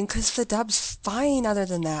frustrating because the dub's fine other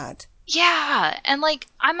than that. Yeah, and like,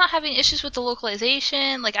 I'm not having issues with the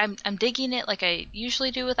localization. Like, I'm digging it like I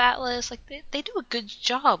usually do with Atlas. Like, they do a good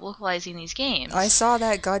job localizing these games. I saw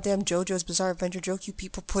that goddamn JoJo's Bizarre Adventure joke you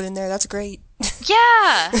people put in there. That's great.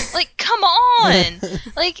 Yeah, like, come on.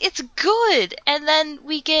 Like, it's good. And then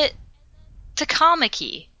we get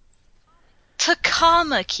Takamaki.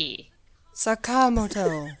 Sakamoto.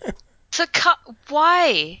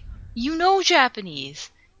 Why? You know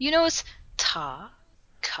Japanese. You know it's ta-ka-ma-ki.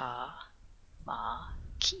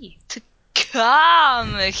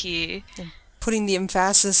 Takamaki. Putting the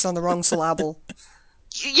emphasis on the wrong syllable.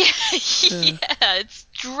 Yeah, it's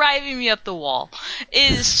driving me up the wall.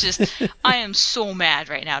 It is just, I am so mad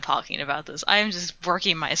right now talking about this. I am just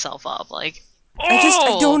working myself up. Like,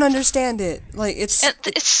 I don't understand it. Like, it's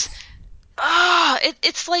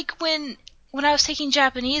like when I was taking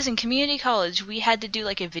Japanese in community college, we had to do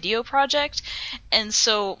like a video project, and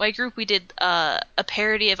so my group, we did a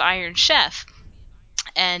parody of Iron Chef,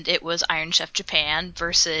 and it was Iron Chef Japan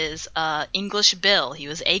versus English Bill. He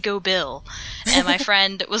was Ego Bill, and my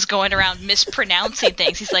friend was going around mispronouncing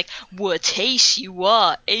things. He's like, "Watashi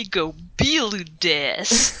wa Ego Bill des."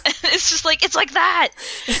 It's just like, it's like that.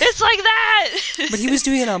 It's like that. But he was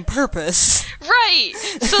doing it on purpose. Right.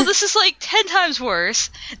 So this is like 10 times worse.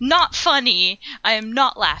 Not funny. I am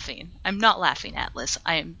not laughing. I'm not laughing, Atlas.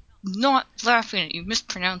 I am not laughing at you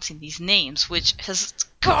mispronouncing these names, which has,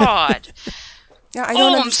 God. Yeah, I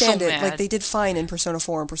don't I'm understand so it. mad. Like, they did fine in Persona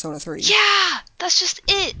 4 and Persona 3. Yeah, that's just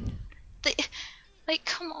it. They, like,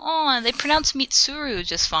 come on. They pronounce Mitsuru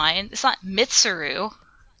just fine. It's not Mitsuru.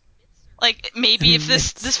 Like, maybe if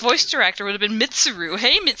this voice director would have been Mitsuru.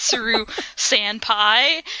 Hey, Mitsuru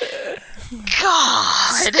Senpai.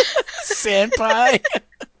 God. Senpai.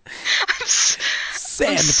 I'm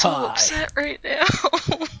Senpai. so upset right now.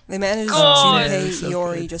 They managed God. Junpei Yeah, so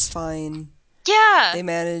Iori good. just fine. Yeah. They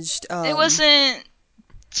managed It wasn't...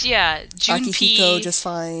 Yeah, Akihiko Junpei... just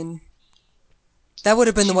fine. That would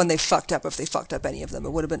have been the one they fucked up if they fucked up any of them.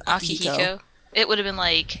 It would have been Akihiko. It would have been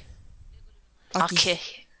like...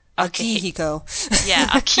 Akihiko. Yeah,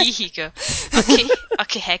 Akihiko.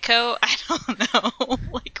 Akiheko? I don't know.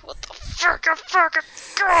 Like, what the fuck?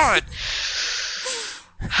 God!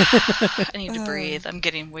 I need to breathe. I'm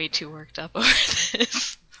getting way too worked up over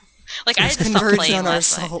this. Like, I had to stop Converged playing on our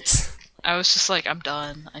last night. assault. I was just like, I'm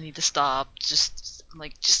done. I need to stop. Just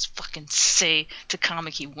fucking say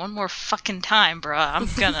Takamaki one more fucking time, bruh. I'm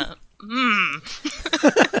gonna...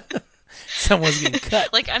 Someone's getting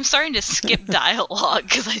cut. Like, I'm starting to skip dialogue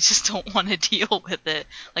because I just don't want to deal with it.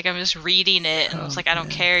 Like, I'm just reading it, and it's like, I don't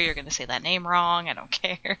care. You're gonna say that name wrong. I don't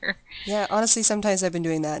care. Yeah, honestly, sometimes I've been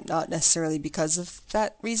doing that, not necessarily because of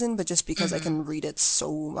that reason, but just because I can read it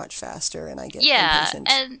so much faster and I get impatient.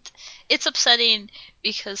 And it's upsetting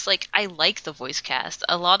because, like, I like the voice cast.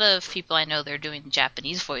 A lot of people I know, they're doing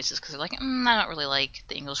Japanese voices because they're like, I don't really like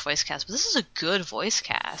the English voice cast, but this is a good voice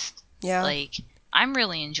cast. Yeah. Like, I'm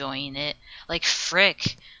really enjoying it. Like,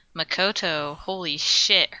 frick, Makoto, holy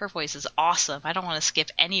shit, her voice is awesome. I don't want to skip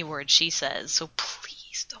any word she says, so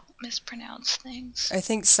please don't mispronounce things. I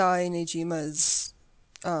think Sai Nejima's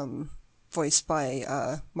voiced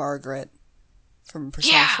by Margaret from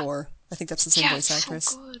Persona 4. I think that's the same voice actress.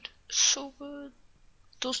 So good. So good.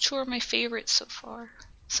 Those two are my favorites so far.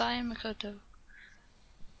 Sai and Makoto.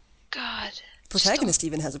 God. Protagonist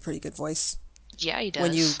even has a pretty good voice. Yeah, he does.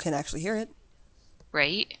 When you can actually hear it.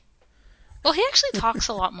 Right? Well, he actually talks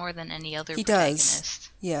a lot more than any other protagonist. Does.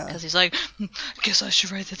 Yeah. Because he's like, guess I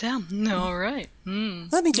should write that down. All right.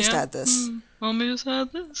 Let me just add this. Let me just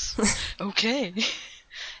add this. Okay.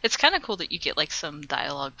 It's kind of cool that you get like some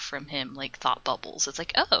dialogue from him, like thought bubbles. It's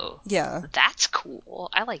like, oh, yeah, that's cool.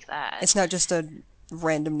 I like that. It's not just a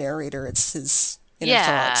random narrator. It's his inner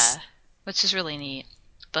thoughts. Which is really neat.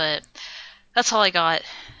 But that's all I got.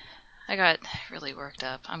 I got really worked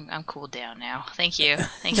up. I'm cooled down now. Thank you.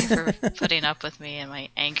 Thank you for putting up with me and my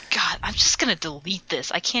anger. God, I'm just going to delete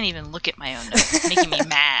this. I can't even look at my own notes. It's making me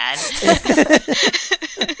mad.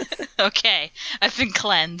 Okay, I've been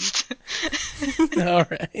cleansed. All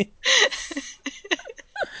right.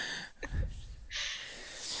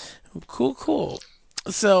 Cool.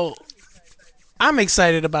 So, I'm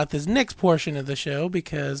excited about this next portion of the show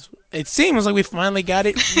because it seems like we finally got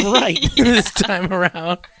it right this time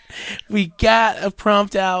around. We got a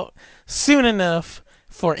prompt out soon enough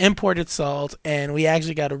for imported salt, and we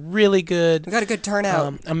actually got a really good... We got a good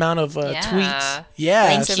turnout. Amount of tweets. Yeah,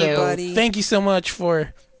 Thanks, everybody. Thank you so much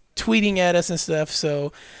for tweeting at us and stuff.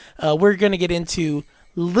 So, we're going to get into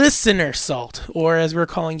listener salt, or as we're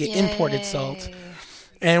calling it, imported salt.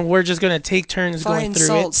 And we're just going to take turns going through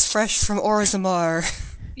salts, fresh from Orzammar.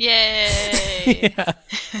 Yay!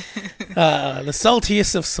 The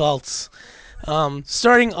saltiest of salts.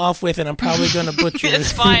 Starting off with, and I'm probably going to butcher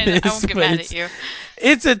It's fine. this, I won't get mad at you.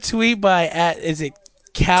 It's a tweet by is it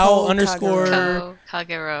cow underscore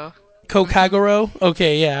Kagero. Kokagoro?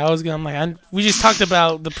 Okay, yeah. I'm like, we just talked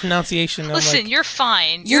about the pronunciation. Listen, you're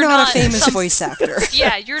fine. You're not a famous voice actor.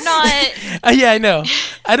 Yeah, you're not. Yeah, I know.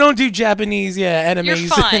 I don't do Japanese, animes. You're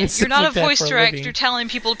fine. You're not like a voice director telling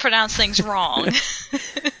people to pronounce things wrong.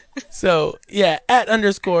 So, yeah, @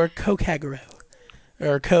 underscore Kokagoro.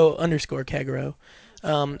 Or co underscore Kagero.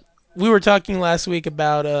 We were talking last week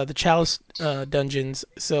about the Chalice dungeons,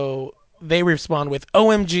 so they respond with,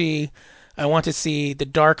 OMG, I want to see the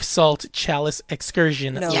Dark Salt Chalice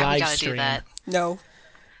Excursion live we gotta stream. Do that. No.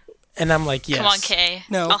 And I'm like, yes. Come on, Kay.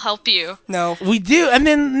 No. I'll help you. No. We do. And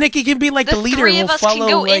then Nikki can be like the leader. The three of us can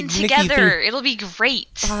go in Nikki together. It'll be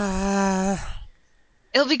great.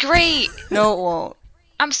 It'll be great. No, it won't.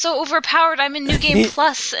 I'm so overpowered. I'm in New Game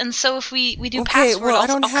Plus, and so if we do password, I'll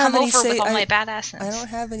come over with all my badassness. I don't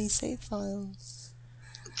have any save files.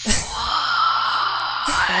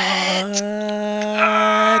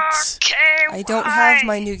 I don't have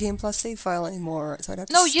my New Game Plus save file anymore, so I'd have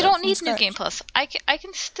to No, you don't need scratch. New Game Plus. I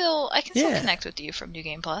can still connect with you from New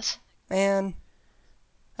Game Plus. Man,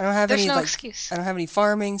 I don't have There's any. no like, excuse. I don't have any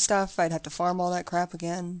farming stuff. I'd have to farm all that crap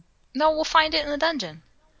again. No, we'll find it in the dungeon.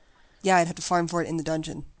 Yeah, I'd have to farm for it in the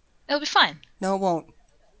dungeon. It'll be fine. No, it won't.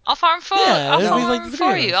 I'll farm for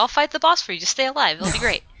for you. I'll fight the boss for you. Just stay alive. It'll be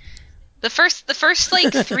great. The first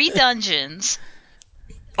like 3 dungeons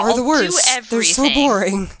are the worst. They're so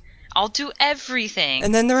boring. I'll do everything.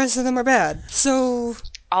 And then the rest of them are bad. So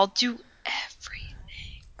I'll do everything.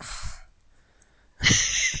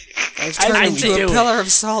 I've turned into a pillar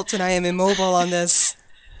of salt, and I am immobile on this.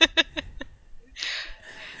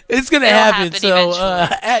 It's gonna happen. So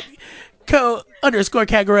at co underscore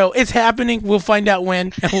Kagero, it's happening. We'll find out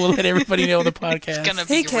when, and we'll let everybody know on the podcast. It's gonna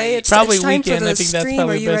be Kay, it's probably time weekend. for the I think that's stream.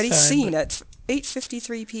 probably Are you the ready? best time. Scene at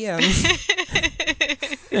 8:53 p.m.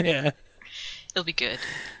 Yeah. It'll be good.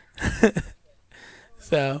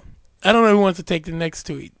 So I don't know who wants to take the next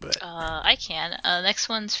tweet, but I can. Next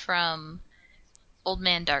one's from Old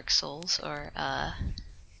Man Dark Souls, or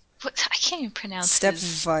what? I can't even pronounce Step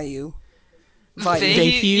his... Vayu.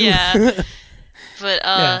 Yeah.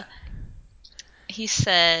 But he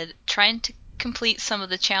said, trying to complete some of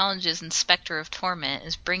the challenges in Spectre of Torment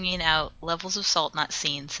is bringing out levels of salt not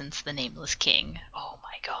seen since the Nameless King. Oh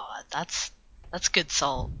my god, that's good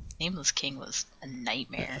salt. Nameless King was a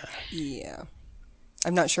nightmare. Yeah.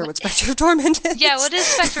 I'm not sure what Spectre of Torment is. Yeah, what is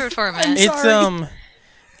Spectre of Torment?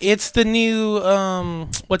 It's the new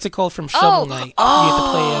what's it called from Shovel Knight. You have to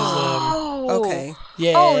play as Okay.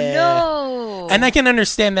 Yeah. Oh no. And I can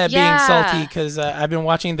understand that being salty because I've been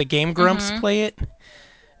watching the Game Grumps play it,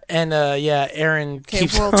 and Aaron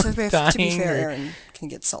keeps on dying. To be fair, Aaron can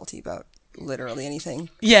get salty about literally anything.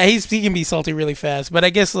 Yeah, he can be salty really fast, but I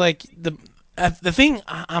guess like the thing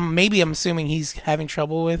I'm assuming he's having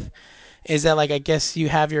trouble with is that like I guess you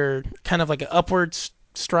have your kind of like an upward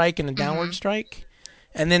strike and a downward strike,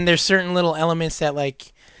 and then there's certain little elements that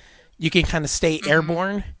like you can kind of stay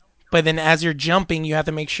airborne. but then as you're jumping, you have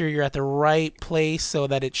to make sure you're at the right place so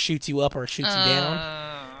that it shoots you up or shoots you down.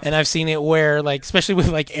 And I've seen it where, like, especially with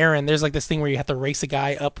like Aaron, there's like this thing where you have to race a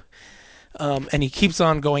guy up, and he keeps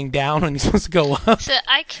on going down when he's supposed to go up. So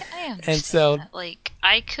I understand And so, that. Like,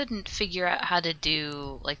 I couldn't figure out how to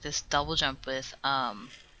do like this double jump with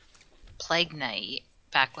Plague Knight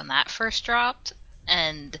back when that first dropped,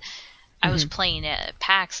 and I was playing it at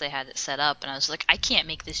PAX. They had it set up, and I was like, I can't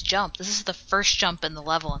make this jump. This is the first jump in the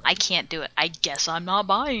level, and I can't do it. I guess I'm not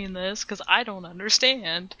buying this because I don't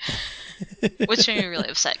understand. Which made me really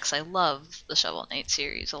upset because I love the Shovel Knight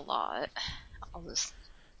series a lot. I'll just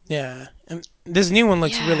yeah, and this new one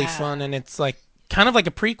looks really Yeah. fun, and it's like kind of like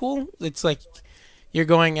a prequel. It's like you're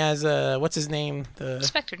going as what's his name, the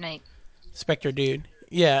Spectre Knight. Spectre dude.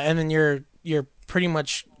 Yeah, and then you're pretty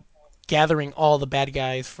much gathering all the bad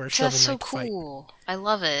guys for a Shovel That's so Knight fight. cool. I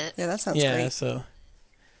love it. Yeah, that sounds Yeah, great. so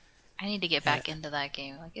I need to get back into that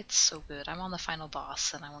game. Like, it's so good. I'm on the final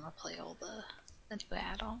boss, and I want to play all the new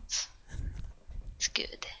add-ons. It's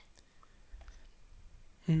good.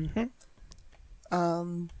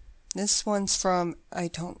 This one's from I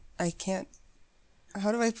can't.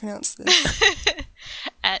 How do I pronounce this?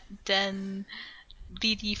 At Den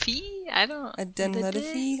BDF? I don't.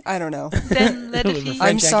 Adenletifi? I don't know. Den With the Ledifi? I'm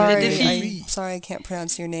French sorry. accent. I'm sorry I can't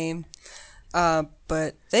pronounce your name.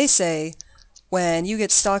 But they say when you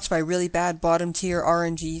get stalked by really bad bottom tier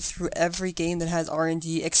RNG through every game that has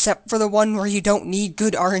RNG except for the one where you don't need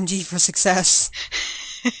good RNG for success.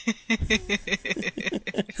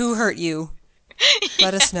 Who hurt you?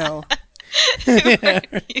 Let us know.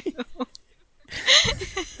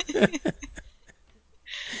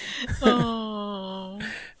 Oh.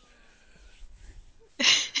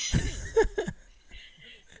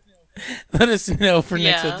 Let us know for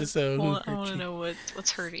next Yeah. episode. Well, Who I hurt want to you. know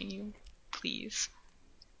what's hurting you. Please.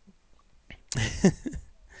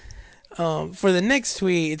 For the next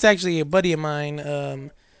tweet, it's actually a buddy of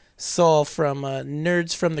mine, Saul from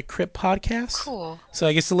Nerds from the Crypt podcast. Cool. So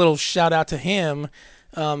I guess a little shout out to him.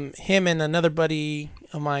 Him and another buddy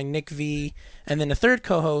of mine, Nick V, and then a third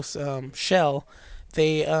co-host, Shell.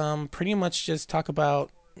 They pretty much just talk about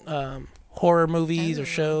horror movies or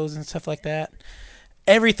shows and stuff like that.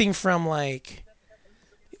 Everything from like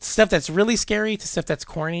stuff that's really scary to stuff that's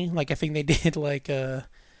corny. Like I think they did like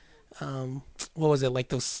what was it, like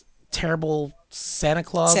those terrible Santa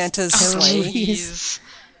Claus Santa's horror sleigh. movies? Jeez.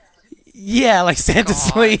 Yeah, like Santa God.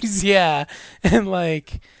 sleighs. Yeah, and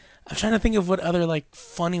like I'm trying to think of what other like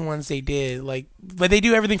funny ones they did. Like, but they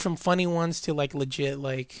do everything from funny ones to like legit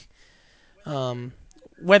like,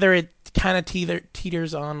 whether it kind of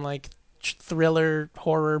teeters on like thriller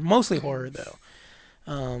horror, mostly horror though.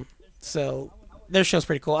 So their show's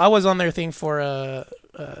pretty cool. I was on their thing for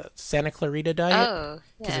Santa Clarita Diet Oh,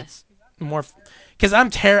 because yeah. it's more. Because I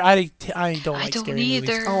don't I like don't scary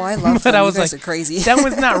either. movies. Oh, I love But them. I You was guys like, are crazy. that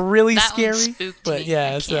one's not really That one scary. spooked But me. yeah, I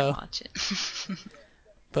can't so watch it.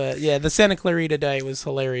 but yeah, the Santa Clarita Diet was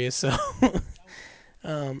hilarious. So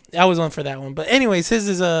I was on for that one. But anyways, his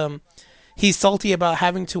is he's salty about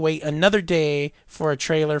having to wait another day for a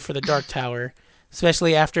trailer for the Dark Tower,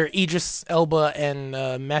 especially after Idris Elba and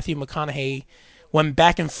Matthew McConaughey went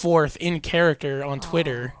back and forth in character on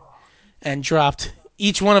Twitter and dropped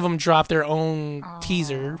each one of them dropped their own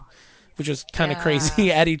teaser, which was kind of crazy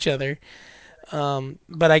Yeah. at each other.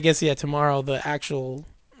 But I guess yeah, tomorrow the actual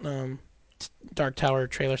Dark Tower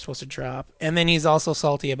trailer is supposed to drop, and then he's also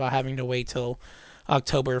salty about having to wait till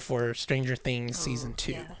October for Stranger Things season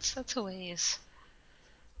 2. Yeah, that's a ways.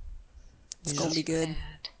 It's gonna be good.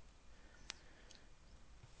 Bad.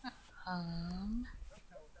 Um,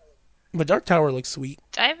 But Dark Tower looks sweet.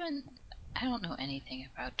 I don't know anything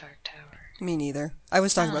about Dark Tower. Me neither. I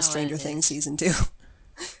was I talking don't about know what Stranger it Things is. season 2.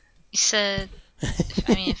 You said,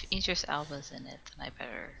 if Idris Elba's in it, then I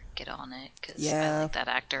better get on it because I Yeah. like that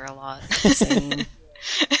actor a lot. Same.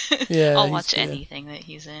 Yeah, I'll he's watch good. anything that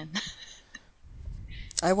he's in.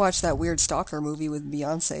 I watched that weird stalker movie with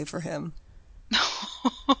Beyonce for him.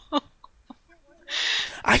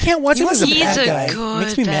 I can't watch He him as a wasn't a bad bad guy. guy. good It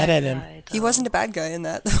makes me mad bad at him. guy, He though. wasn't a bad guy in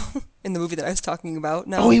that, though. In the movie that I was talking about.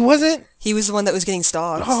 No. Oh, he wasn't? He was the one that was getting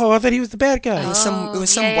stalked. Oh, I thought he was the bad guy. It was some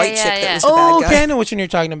yeah, white yeah, chick that yeah. was the bad Oh, guy. okay, I know which one you're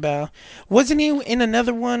talking about. Wasn't he in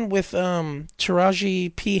another one with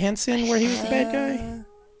Taraji P. Henson where he was the bad guy?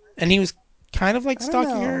 And he was kind of like I don't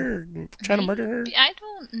stalking know. her, or trying to murder her? I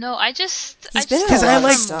don't know. I just He's been in a lot know of him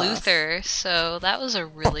from stuff. Luther, so that was a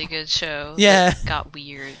really good show. Yeah. that got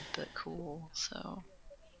weird but cool. So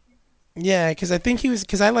Yeah, because I think he was,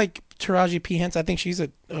 because I like Taraji P. Henson. I think she's a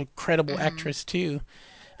credible actress too.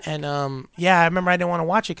 And yeah, I remember I didn't want to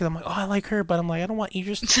watch it because I'm like, oh, I like her, but I'm like, I don't want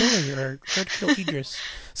Idris to kill her or her to kill Idris,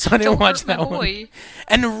 so I didn't Don't watch hurt my that one. boy.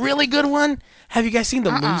 And the really good one, have you guys seen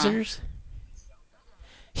The Uh-uh. Losers?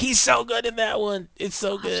 He's so good in that one. It's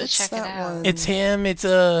so I'll have to good. What's check it that out. one? It's him. It's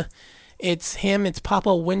him. It's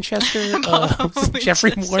Papa Winchester. Papa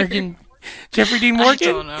Jeffrey Winchester. Morgan. Jeffrey Dean I Morgan.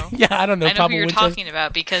 don't know. Yeah, I don't know. I know who Papa you're Winchester. talking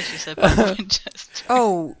about because you said Papa Winchester.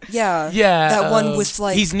 Oh, yeah. Yeah, That one with,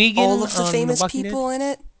 like, he's Negan all of the on The famous Walking Dead. people in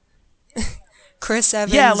it. Chris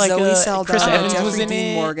Evans, Yeah, like Zoe Chris Saldana, Evans was Jeffrey in Dean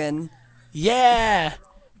it. Morgan. Yeah,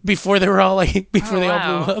 before they were all like, before Oh, they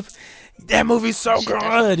all blew wow. up. That movie's I so should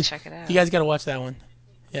definitely good. check it out. You guys gotta watch that one.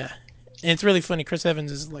 Yeah, and it's really funny. Chris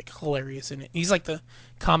Evans is like hilarious in it. He's like the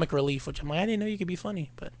comic relief, which I'm like, I didn't know you could be funny,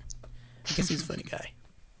 but I guess he's a funny guy.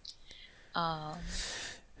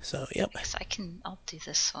 So, yep, Guess I'll do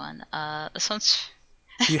this one. This one's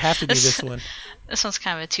you have to do this, this one. this one's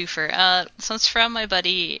kind of a twofer. This one's from my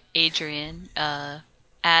buddy Adrian, at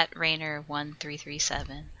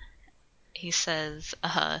Rainer1337. He says,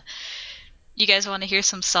 you guys want to hear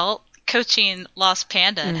some salt? Coaching Lost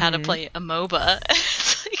Panda and how to play a MOBA.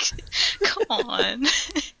 It's like, come on.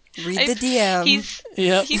 Read the DM.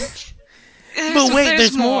 Yep. There's, wait, there's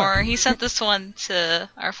there's more. He sent this one to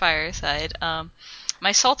our fireside.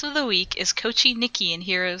 My salt of the week is coaching Nikki in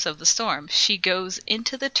Heroes of the Storm. She goes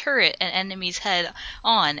into the turret and enemy's head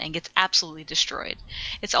on and gets absolutely destroyed.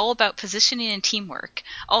 It's all about positioning and teamwork.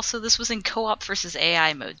 Also, this was in co-op versus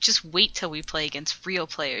AI mode. Just wait till we play against real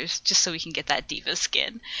players just so we can get that diva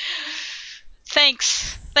skin.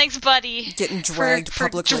 Thanks, buddy. Getting dragged for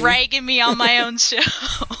publicly. dragging me on my own show.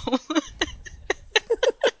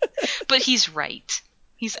 But he's right.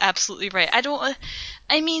 He's absolutely right.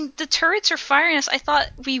 I mean, the turrets are firing us. I thought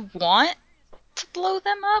we want to blow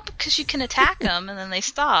them up because you can attack them and then they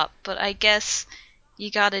stop. But I guess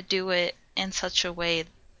you gotta do it in such a way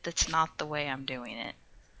that's not the way I'm doing it.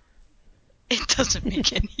 It doesn't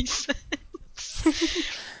make any sense.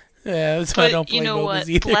 Yeah, that's why I don't But you play know MOBAs what?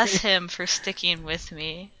 either. Bless him for sticking with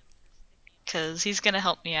me. Because he's gonna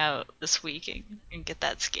help me out this week and get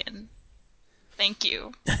that skin. Thank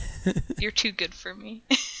you. You're too good for me.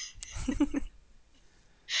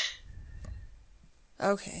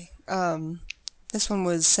 Okay. This one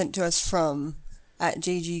was sent to us from at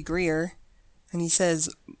JG Greer, and he says,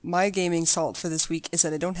 my gaming salt for this week is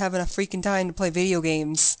that I don't have enough freaking time to play video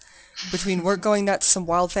games. Between work going nuts, some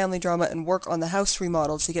wild family drama, and work on the house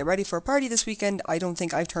remodel to get ready for a party this weekend, I don't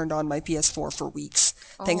think I've turned on my PS4 for weeks.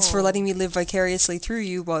 Thanks for letting me live vicariously through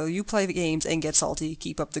you while you play the games and get salty.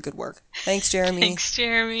 Keep up the good work. Thanks, Jeremy. Thanks,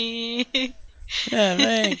 Jeremy. Yeah,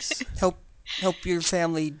 thanks. Hope your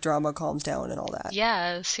family drama calms down and all that.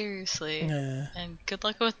 Yeah, seriously. Yeah. And good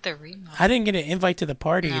luck with the remodel. I didn't get an invite to the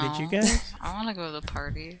party. No, Did you guys? I want to go to the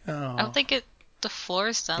party. Oh. I don't think the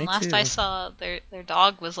floor's done. Me Last too. I saw, their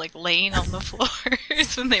dog was like laying on the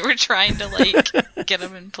floors when they were trying to like get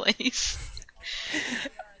him in place.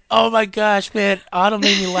 Oh my gosh, man! Autumn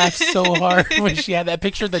made me laugh so hard when she had that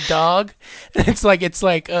picture of the dog, and it's like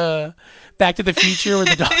Back to the Future where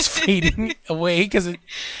the dog's fading away because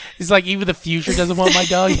it's like even the future doesn't want my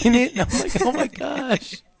dog in it. And I'm like, oh my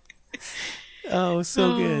gosh! Oh,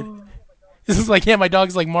 so good. This is like, yeah, my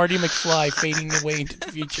dog's like Marty McFly fading away into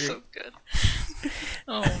the future. So good.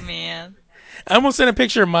 Oh man. I almost sent a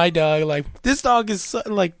picture of my dog. Like, this dog is so,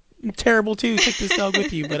 like terrible too. Take this dog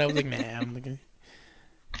with you, but I was like, nah. I'm like,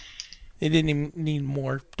 it didn't even need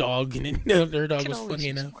more dog in it. Their dog was funny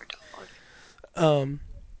enough.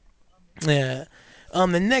 Yeah.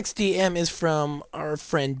 The next DM is from our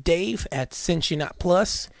friend Dave at Cincinat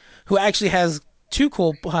Plus, who actually has two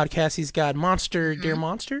cool podcasts. He's got Monster Dear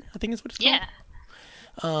Monster, I think is what it's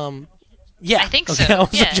called. Yeah. I think okay. so. I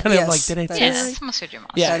was Yeah. trying to, Yes, like, did I that say is- it right? It's Monster Dear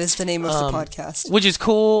Monster. Yeah. That is the name of the podcast. Which is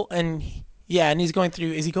cool, and yeah, and he's going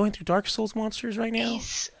through. Is he going through Dark Souls monsters right now?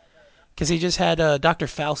 Because he just had Dr.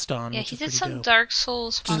 Faust on. Yeah, which he is did pretty some dope. Dark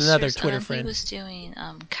Souls Just monsters, another Twitter and then friend. he was doing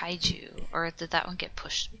Kaiju, or did that one get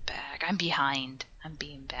pushed back? I'm behind. I'm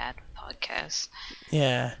being bad with podcasts.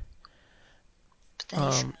 Yeah. But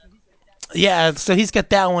then Yeah, so he's got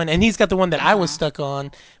that one, and he's got the one that I was stuck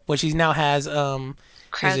on, which he now has.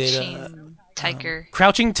 Crouching Tiger.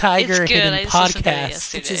 Crouching Tiger It's good. Hidden I just listened to it Podcast.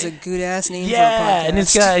 yesterday. Which is a good ass name for a Yeah, podcast.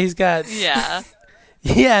 and he's got Yeah.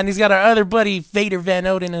 yeah, and he's got our other buddy Vader Van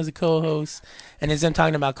Oden as a co-host, and it's them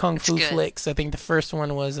talking about kung fu good. flicks. I think the first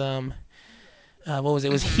one was what was it?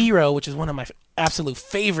 It was Hero, which is one of my absolute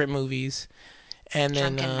favorite movies, and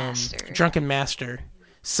then Drunken Master.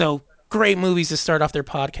 So great movies to start off their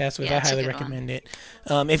podcast with. Yeah, I it's a highly good recommend it.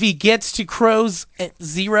 If he gets to Crows at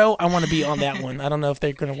Zero, I want to be on that one. I don't know if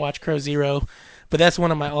they're going to watch Crow Zero, But that's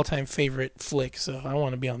one of my all-time favorite flicks, so I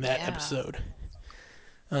want to be on that Yeah. episode.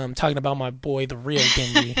 Talking about my boy, the real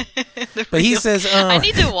Genji. The But he real- says, I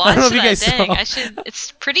need to I watch don't know if you that. guys Dang, saw. I should.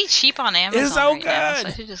 It's pretty cheap on Amazon It's so right now, so I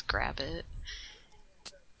good. should just grab it.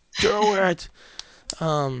 Do it.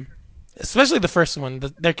 Especially the first one,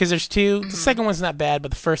 because there's two. The second one's not bad,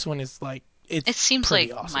 but the first one is like it's It seems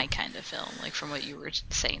pretty like awesome. my kind of film, like from what you were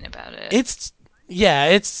saying about it. It's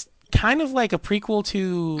kind of like a prequel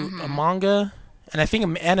to a manga, and I think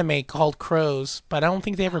an anime called Crows, but I don't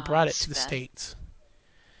think they ever brought it to the Sped. States.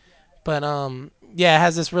 But yeah,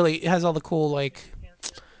 it has all the cool like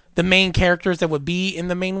the main characters that would be in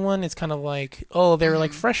the main one. It's kind of like they're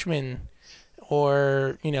like freshmen,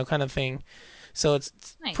 or kind of thing. So it's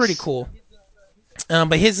Nice. pretty cool.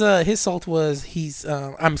 But his salt was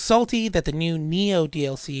I'm salty that the new Neo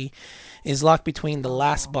DLC is locked between the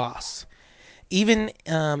last boss. Even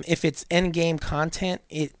if it's end game content,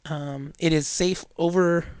 it is safe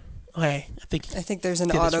over. Okay, I think there's an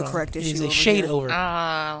did this wrong. autocorrect It is issue a over shade here. over.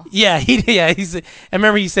 Oh. Yeah, I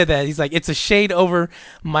remember he said that. He's like, it's a shade over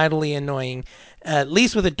mightily annoying. At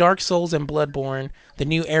least with the Dark Souls and Bloodborne, the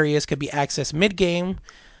new areas could be accessed mid-game,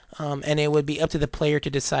 and it would be up to the player to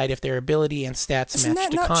decide if their ability and stats Isn't match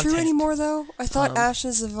that the not content. true anymore, though? I thought not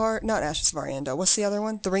Ashes of Arianda. What's the other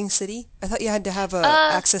one? The Ring City? I thought you had to have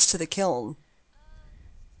access to the kiln.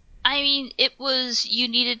 I mean, it was you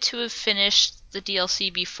needed to have finished the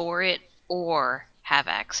DLC before it, or have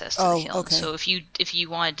access to the kiln. Okay. So if you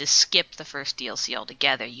wanted to skip the first DLC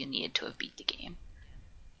altogether, you needed to have beat the game.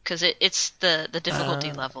 Because it's the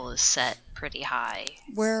difficulty level is set pretty high.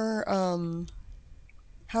 Where,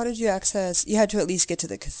 how did you access... You had to at least get to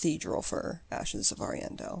the cathedral for Ashes of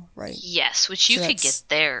Ariando, right? Yes, which you So could get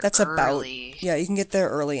there that's early. Yeah, you can get there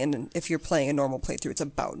early, and if you're playing a normal playthrough, it's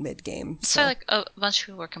about mid-game. So like a bunch of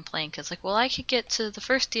people were complaining because like, well, I could get to the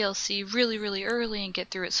first DLC really, really early and get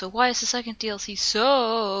through it. So why is the second DLC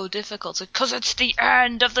so difficult? It's like, because it's the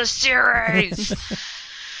end of the series.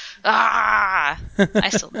 I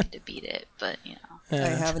still need to beat it, but I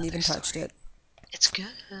haven't even touched it. It's good.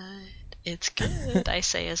 It's good. I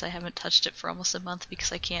say as I haven't touched it for almost a month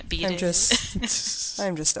because I can't beat it.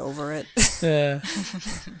 I'm just over it.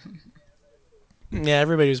 Yeah,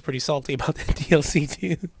 everybody was pretty salty about that DLC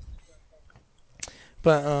too.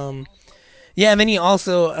 But yeah, and then he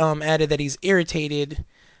also added that he's irritated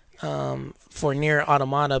for Nier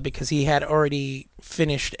Automata because he had already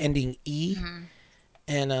finished ending E,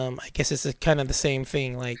 and I guess it's kind of the same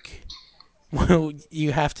thing. Like,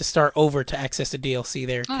 you have to start over to access the DLC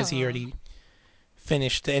there because he already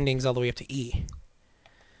finished the endings all the way up to E.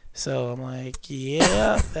 So I'm like,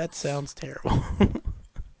 yeah, that sounds terrible.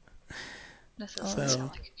 That doesn't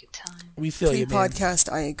sound like a good time. We feel you, man.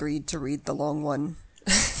 Pre-podcast, I agreed to read the long one.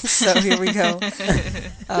 So here we go.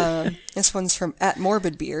 This one's from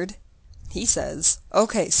 @morbidbeard. He says,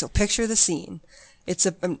 okay, so picture the scene.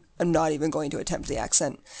 I'm not even going to attempt the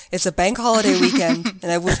accent. It's a bank holiday weekend,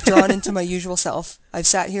 and I've withdrawn into my usual self. I've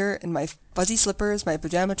sat here in my fuzzy slippers, my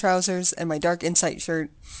pajama trousers, and my dark insight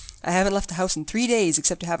shirt. I haven't left the house in 3 days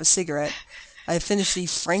except to have a cigarette. I have finished the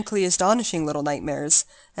frankly astonishing Little Nightmares,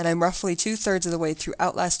 and I'm roughly 2/3 of the way through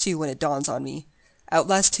Outlast 2 when it dawns on me.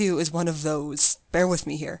 Outlast 2 is one of those. Bear with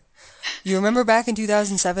me here. You remember back in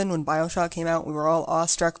 2007 when BioShock came out, we were all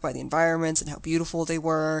awestruck by the environments and how beautiful they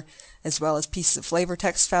were, as well as pieces of flavor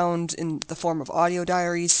text found in the form of audio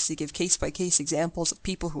diaries to give case-by-case examples of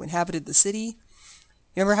people who inhabited the city?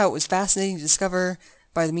 Remember how it was fascinating to discover,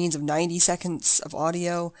 by the means of 90 seconds of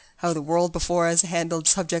audio, how the world before us handled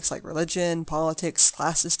subjects like religion, politics,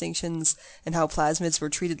 class distinctions, and how plasmids were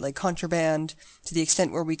treated like contraband, to the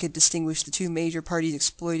extent where we could distinguish the two major parties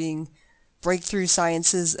exploiting breakthrough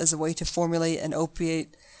sciences as a way to formulate an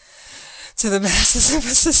opiate to the masses of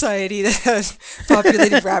a society that had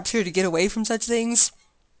populated Rapture to get away from such things?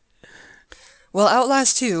 Well,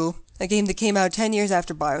 Outlast 2, a game that came out 10 years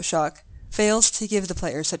after BioShock, fails to give the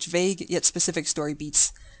player such vague yet specific story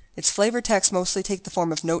beats. Its flavor texts mostly take the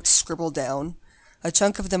form of notes scribbled down. A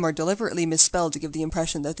chunk of them are deliberately misspelled to give the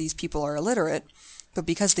impression that these people are illiterate, but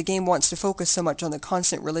because the game wants to focus so much on the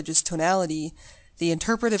constant religious tonality, the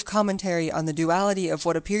interpretive commentary on the duality of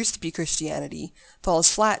what appears to be Christianity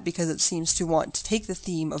falls flat because it seems to want to take the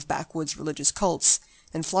theme of backwoods religious cults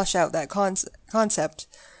and flush out that concept,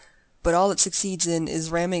 but all it succeeds in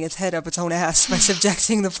is ramming its head up its own ass by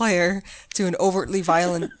subjecting the player to an overtly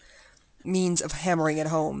violent means of hammering it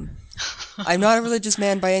home. I'm not a religious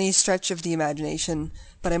man by any stretch of the imagination,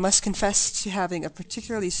 but I must confess to having a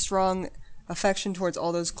particularly strong affection towards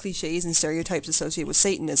all those cliches and stereotypes associated with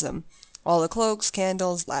Satanism. All the cloaks,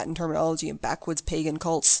 candles, Latin terminology, and backwoods pagan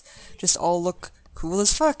cults just all look cool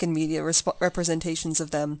as fuck in media representations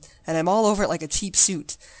of them, and I'm all over it like a cheap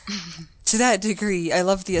suit. To that degree, I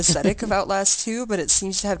love the aesthetic of Outlast 2, but it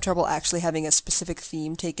seems to have trouble actually having a specific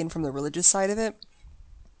theme taken from the religious side of it,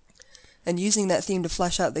 and using that theme to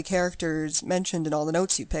flesh out the characters mentioned in all the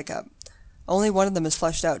notes you pick up. Only one of them is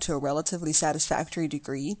fleshed out to a relatively satisfactory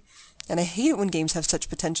degree, and I hate it when games have such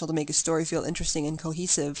potential to make a story feel interesting and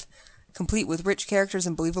cohesive, complete with rich characters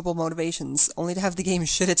and believable motivations, only to have the game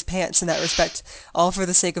shit its pants in that respect, all for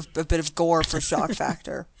the sake of a bit of gore for shock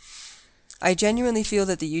factor. I genuinely feel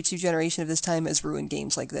that the YouTube generation of this time has ruined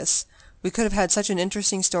games like this. We could have had such an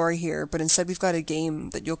interesting story here, but instead we've got a game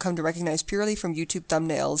that you'll come to recognize purely from YouTube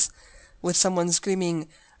thumbnails, with someone screaming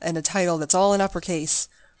and a title that's all in uppercase.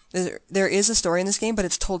 There is a story in this game, but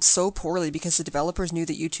it's told so poorly because the developers knew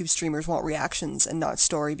that YouTube streamers want reactions and not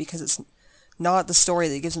story, because it's not the story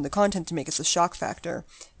that gives them the content to make it the shock factor.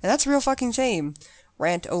 And that's a real fucking shame.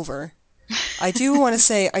 Rant over. I do want to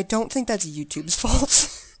say, I don't think that's YouTube's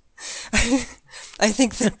fault. I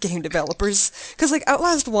think the game developers... Because, like,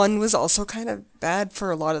 Outlast 1 was also kind of bad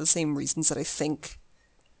for a lot of the same reasons that I think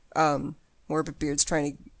Morbid Beard's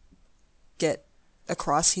trying to get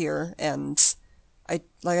across here, and I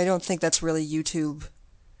don't think that's really YouTube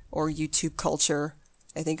or YouTube culture.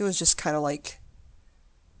 I think it was just kind of like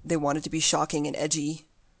they wanted to be shocking and edgy,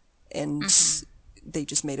 and they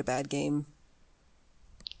just made a bad game.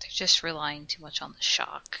 They're just relying too much on the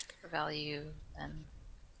shock value and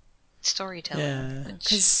storytelling. Yeah.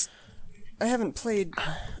 Because I haven't played...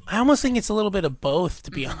 I almost think it's a little bit of both,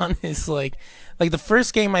 to be honest. Like the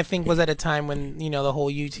first game, I think, was at a time when, the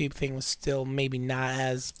whole YouTube thing was still maybe not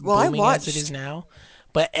as booming as it is now.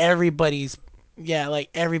 But everybody's,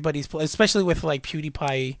 especially with, like,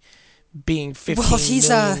 PewDiePie being 15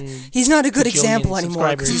 million he's not a good example anymore,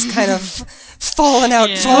 because he's kind of fallen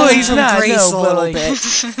from grace a little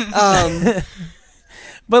bit.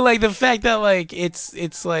 But, like, the fact that, like,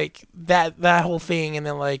 it's like that whole thing, and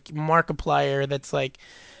then, like, Markiplier, that's, like,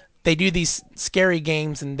 they do these scary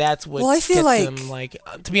games, and that's what I feel gets them, like,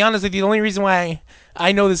 to be honest with you, the only reason why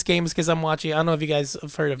I know this game is because I'm watching, I don't know if you guys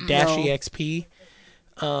have heard of Dash EXP,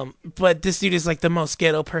 but this dude is, like, the most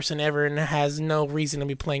ghetto person ever, and has no reason to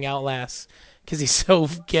be playing Outlast, because he's so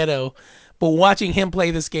ghetto. But watching him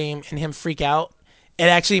play this game, and him freak out, it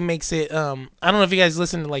actually makes it, I don't know if you guys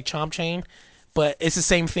listen to, like, Chomp Chain, but it's the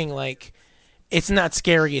same thing. Like, it's not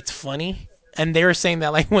scary, it's funny. And they were saying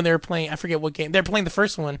that, like, when they were playing, I forget what game, they were playing the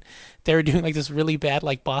first one, they were doing, like, this really bad,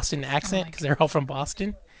 like, Boston accent, because they're all from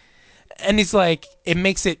Boston. And it's like, it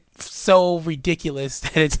makes it so ridiculous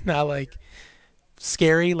that it's not, like,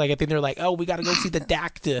 scary. Like, I think they're like, oh, we gotta go see the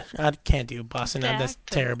doctor. I can't do Boston. That's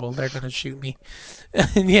terrible. They're gonna shoot me.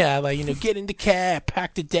 Yeah, like, get in the cab,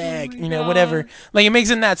 pack the dag, whatever. Like, it makes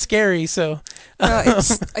it not scary, so...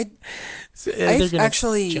 I've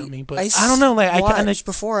actually, me, but I don't know. Like, I kind of,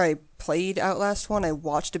 before I played Outlast 1, I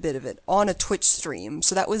watched a bit of it on a Twitch stream,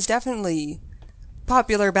 so that was definitely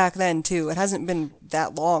popular back then too. It hasn't been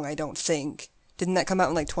that long, I don't think. Didn't that come out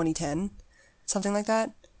in like 2010, something like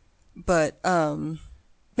that? But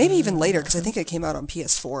maybe even later, because I think it came out on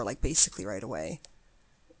PS4 like basically right away.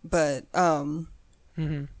 But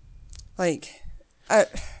like, I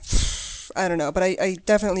don't know, but I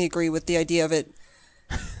definitely agree with the idea of it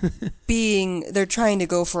being, they're trying to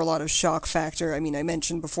go for a lot of shock factor. I mean, I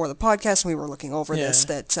mentioned before the podcast when we were looking over this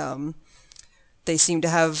that they seem to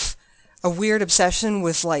have a weird obsession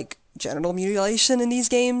with, like, genital mutilation in these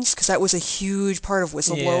games, because that was a huge part of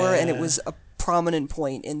Whistleblower, and it was a prominent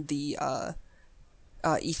point in the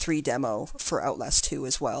E3 demo for Outlast 2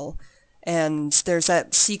 as well. And there's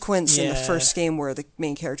that sequence in the first game where the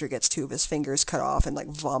main character gets 2 of his fingers cut off and, like,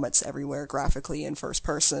 vomits everywhere graphically in first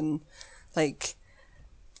person. Like,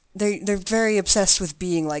 they're very obsessed with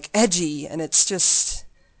being, like, edgy, and it's just,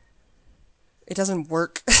 it doesn't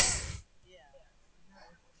work.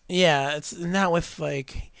 Yeah, it's not with,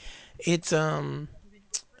 like, it's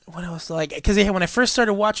what else, like, because when I first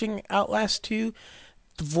started watching Outlast 2,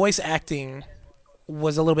 the voice acting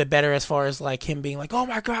was a little bit better, as far as, like, him being like, oh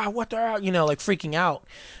my god, what the hell, like, freaking out.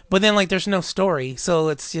 But then, like, there's no story, so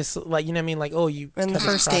it's just like, you know what I mean, like, oh, you and the cut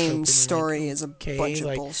his first crotch game's open, story like, is a okay, bunch of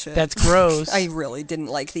like, bullshit. that's gross. I really didn't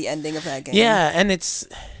like the ending of that game. Yeah, and it's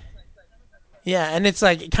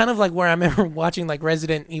like kind of like where I remember watching, like,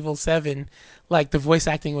 Resident Evil 7, like, the voice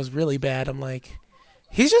acting was really bad. I'm like,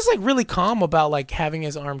 he's just, like, really calm about, like, having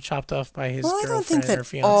his arm chopped off by his girlfriend I don't think or that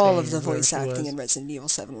fiance, all of the or voice whoever she acting was. in Resident Evil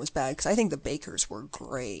 7 was bad, because I think the Bakers were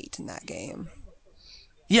great in that game.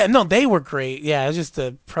 Yeah, no, they were great. Yeah, it was just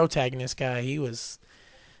the protagonist guy. He was...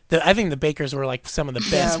 I think the Bakers were, like, some of the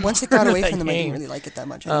best. Yeah, once it got away from them, game. I didn't really like it that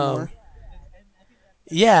much anymore.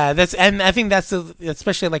 Yeah, and I think that's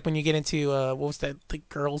especially like when you get into what was that, the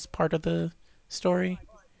girls part of the story.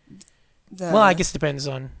 Well, I The guess it depends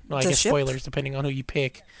on, well, I the guess ship? spoilers depending on who you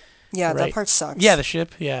pick, Yeah, that right? part Yeah, sucks. the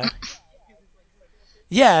ship. Yeah,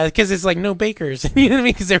 yeah, because it's like no bakers. You know what I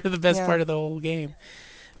mean? Because they were the best Yeah. part of the whole game.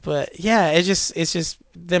 But yeah, it's just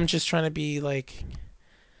them just trying to be like,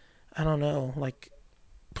 I don't know, like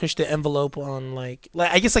push the envelope on like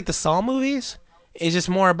I guess like the Saw movies. It's just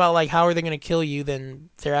more about like how are they gonna kill you than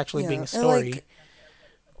there actually being Yeah. a And story. like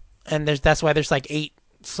And that's why there's like 8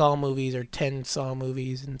 Saw movies or 10 Saw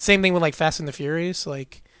movies, and same thing with like Fast and the Furious.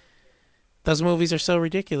 Like those movies are so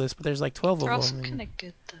ridiculous, but there's like 12 They're of also them, kind and of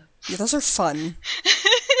good though. yeah, those are fun.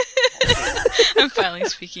 I'm finally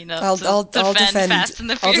speaking up I'll to I'll I'll defend defend Fast and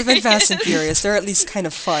the I'll defend Fast and Furious. Furious. They're at least kind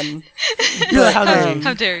of fun. you're like, But how dare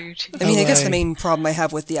How you? dare you two? I mean, I I'm guess the like, main problem I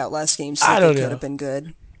have with the Outlast games is I that they don't could know. have been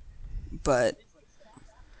good. But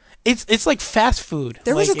It's like fast food.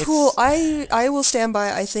 there was a Like cool. it's I will stand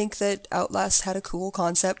by. I think that Outlast had a cool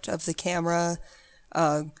concept of the camera.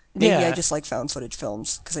 Uh, Maybe I yeah, just like found footage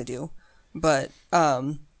films because I do. But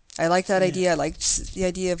I like that yeah. idea. I liked the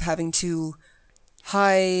idea of having to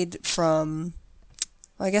hide from.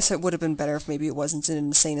 Well, I guess it would have been better if maybe it wasn't in an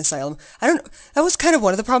insane asylum. I don't. That was kind of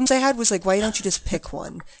one of the problems I had was like, why don't you just pick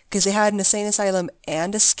one? Because they had an insane asylum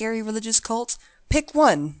and a scary religious cult. Pick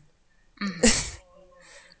one.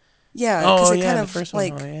 Yeah, because Oh it yeah, kind in the of first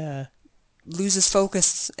one. Oh like yeah, loses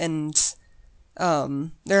focus, and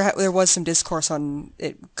there was some discourse on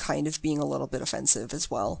it kind of being a little bit offensive as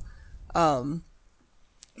well. Um,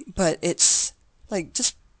 but it's like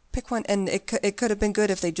just pick one, and it could have been good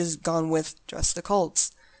if they just gone with just the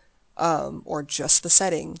cults, or just the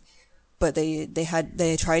setting. But they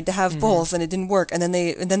tried to have hmm, both, and it didn't work. And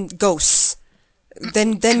then ghosts,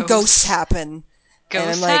 then ghosts Ghosts. happen, and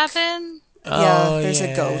I'm Ghosts like, happen? yeah, oh there's a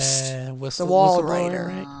ghost, yeah, the wall whistleblower, rider.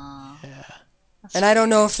 right? Uh, Yeah, And that's I don't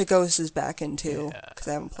know if weird. the ghost is back in too, yeah. because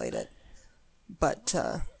I haven't played it. But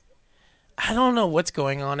I don't know what's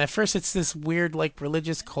going on. At first, it's this weird like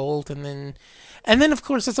religious cult, and then of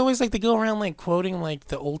course it's always like they go around like quoting like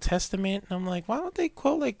the Old Testament, and I'm like, why don't they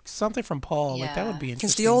quote like something from Paul? Like that would Yeah. be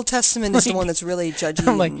because the interesting. Old Testament is the one Like that's really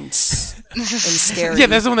I'm judgy like, and yeah,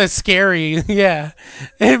 that's scary. the one that's scary. Yeah,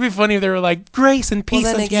 it'd be funny if they were like, grace and Well, peace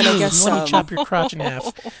then unto again, I you, and guess let me chop your crotch in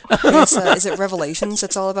half. is it Revelations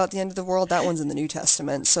that's all about the end of the world? That one's in the New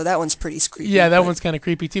Testament, so that one's pretty creepy. Yeah, that But one's kind of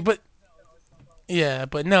creepy too. But yeah,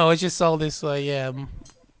 but no, it's just all this like yeah,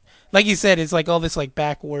 like you said, it's like all this like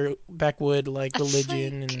backwood like It's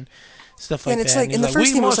religion like and stuff yeah, like and it's that. And like he's in the like,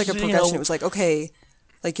 first we game, it was like must, a progression. It was like, okay,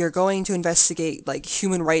 like you're going to investigate like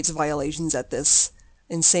human rights violations at this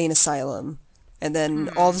insane asylum, and then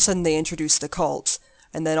all of a sudden they introduce the cult,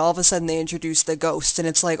 and then all of a sudden they introduce the ghost, and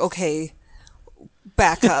it's like, okay,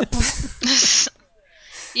 back up.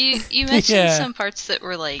 you mentioned yeah, some parts that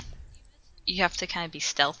were like you have to kind of be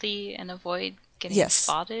stealthy and avoid getting Yes.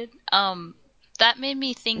 spotted. That made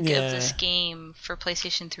me think of this yeah. game for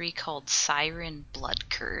PlayStation 3 called Siren Blood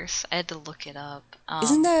Curse. I had to look it up.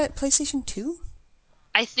 Isn't that PlayStation 2?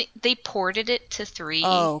 I think they ported it to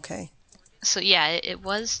Oh, 3. okay. So yeah, it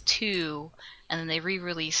was 2 and then they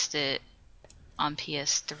re-released it on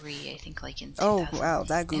PS3, I think like in Oh, wow, 2008.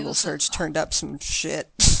 that It Google was a search turned up some shit.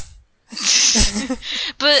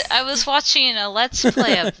 But I was watching a Let's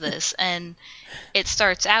Play of this, and it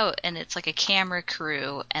starts out, and it's like a camera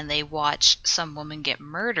crew, and they watch some woman get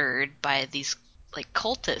murdered by these like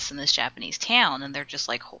cultists in this Japanese town, and they're just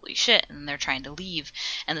like, holy shit, and they're trying to leave,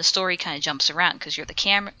 and the story kind of jumps around because you're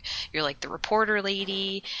like the reporter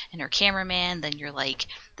lady and her cameraman, then you're like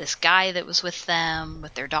this guy that was with them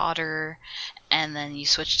with their daughter, and then you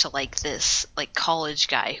switch to like this like college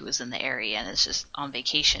guy who was in the area and is just on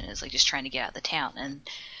vacation, is like just trying to get out of the town, and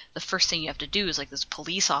the first thing you have to do is like this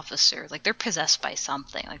police officer, like they're possessed by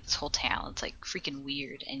something, like this whole town, it's like freaking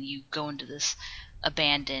weird, and you go into this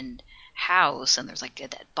abandoned house and there's like a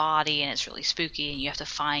dead body and it's really spooky, and you have to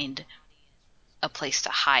find a place to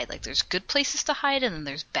hide. Like there's good places to hide and then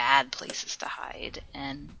there's bad places to hide,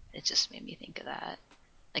 and it just made me think of that.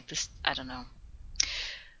 Like this, I don't know,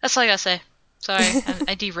 that's all I gotta say. Sorry,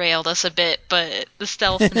 I derailed us a bit, but the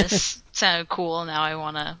stealthiness sounded cool. Now I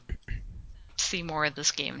want to see more of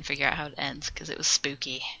this game and figure out how it ends because it was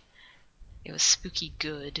spooky. It was spooky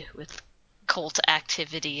good with cult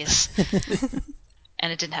activities,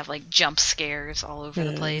 and it didn't have like jump scares all over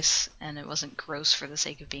the Yeah. place, and it wasn't gross for the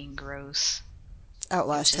sake of being gross.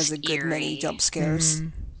 It was Outlast has just a good many eerie. jump scares. Hmm.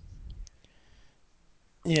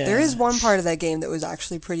 There is Yeah. one part of that game that was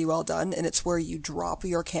actually pretty well done, and it's where you drop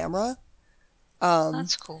your camera.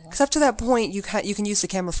 That's cool. Because up to that point, you can use the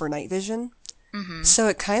camera for night vision, Mm-hmm. So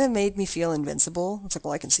it kind of made me feel invincible. It's like,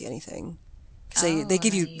 well, I can see anything. Because they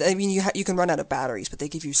give you, Right. I mean, you can run out of batteries, but they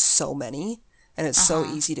give you so many, and it's so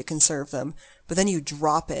Uh-huh. easy to conserve them. But then you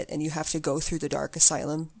drop it, and you have to go through the Dark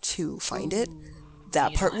Asylum to find it. Ooh,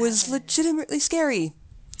 That you don't part have was it. legitimately scary.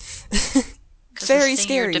 Because this Very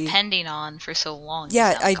thing you're scary. depending on for so long is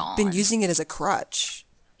Yeah, now I'd been gone. using it as a crutch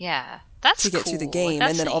Yeah. That's to get through the cool. Like, game, and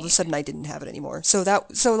that's then all of a neat. sudden I didn't have it anymore. So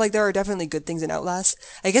like there are definitely good things in Outlast.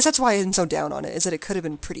 I guess that's why I'm so down on it, is that it could have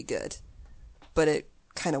been pretty good, but it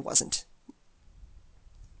kind of wasn't.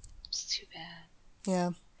 It's too bad.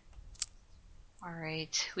 Yeah.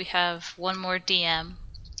 Alright. We have one more DM.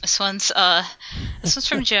 This one's, this one's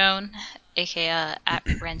from Joan, aka at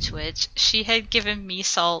Wrenchwitch. She had given me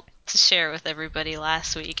salt to share with everybody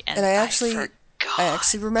last week, And and I I actually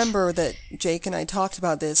forgot. remember that Jake and I talked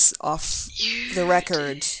about this off the You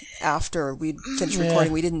record after we'd finished Yeah.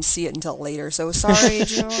 recording. We didn't see it until later, so sorry,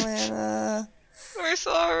 Joanna. We're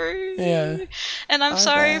sorry. Yeah. And I'm Our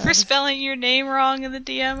sorry for bad. spelling your name wrong in the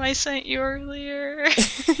DM I sent you earlier.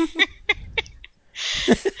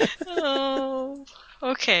 Oh.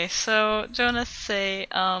 Okay, so Jonas say,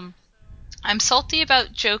 I'm salty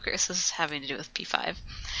about Joker. This is having to do with P5.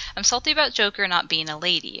 I'm salty about Joker not being a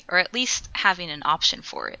lady, or at least having an option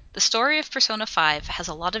for it. The story of Persona 5 has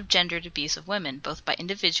a lot of gendered abuse of women, both by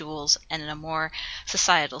individuals and in a more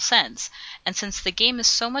societal sense. And since the game is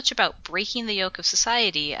so much about breaking the yoke of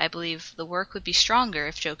society, I believe the work would be stronger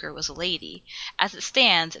if Joker was a lady. As it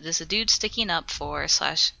stands, it is a dude sticking up for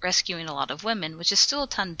 / rescuing a lot of women, which is still a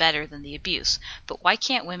ton better than the abuse. But why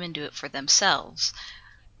can't women do it for themselves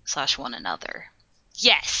 / one another?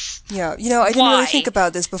 Yes! Yeah, I didn't really think Why?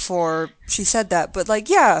 about this before she said that, but like,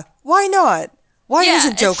 yeah, why not? Why Yeah,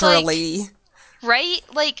 isn't it's Joker a like, lady? right?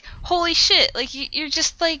 Like, holy shit. Like, you're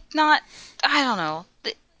just, like, not. I don't know.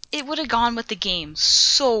 It would have gone with the game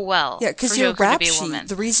so Yeah, well for because your Joker to rap be a sheet, woman.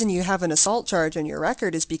 the reason you have an assault charge on your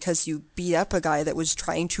record is because you beat up a guy that was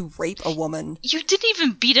trying to rape a woman. You didn't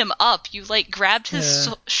even beat him up. You, like, grabbed his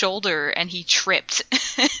Yeah. shoulder and he tripped.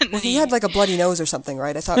 And Well, then he had like a bloody nose or something,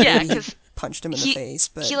 right? I thought Yeah, maybe he because punched him in the he. face,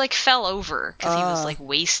 He but like fell over because he was ah, like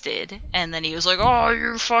wasted, and then he was like, "Oh,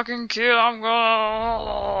 you fucking kid, I'm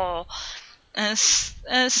gonna." And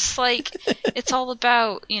it's like it's all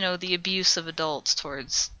about the abuse of adults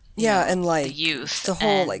towards yeah, and the like youth. the whole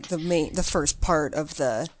And like the first part of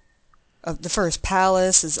the first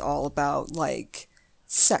palace is all about like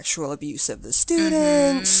sexual abuse of the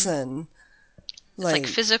students and it's like like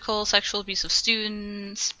physical sexual abuse of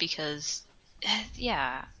students because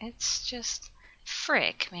yeah, it's just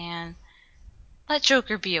frick, man. Let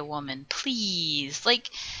Joker be a woman, please. Like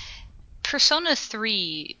Persona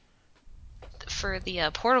 3 for the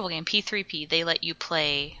portable game P3P, they let you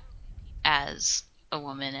play as a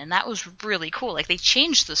woman, and that was really cool. Like they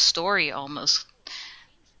changed the story almost,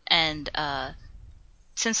 and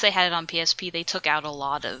since they had it on PSP, they took out a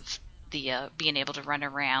lot of the being able to run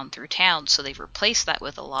around through town, so they replaced that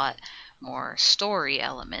with a lot more story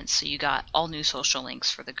elements. So you got all new social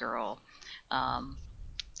links for the girl. Um,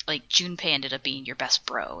 like Junpei ended up being your best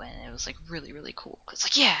bro, and it was like really really cool. Cause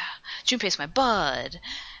like yeah, Junpei's my bud,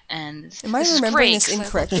 and am I this is remembering great this because I love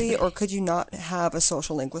incorrectly, Junpei. or could you not have a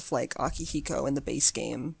social link with like Akihiko in the base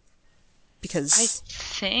game? I Because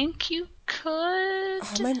think you could,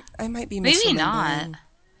 I might be maybe not. misremembering.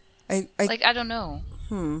 I Like I don't know.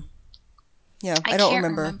 yeah, I I don't can't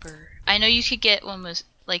remember. remember. I know you could get one with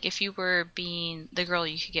like if you were being the girl,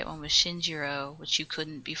 you could get one with Shinjiro, which you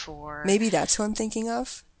couldn't before. Maybe that's who I'm thinking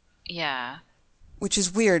of. Yeah. Which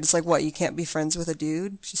is weird. It's like, what, you can't be friends with a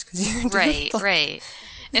dude just because you're a dude? Right, Like, right.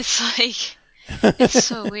 It's like it's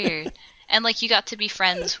so weird. And like you got to be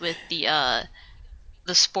friends with the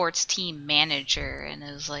sports team manager, and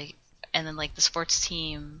it was like, and then like the sports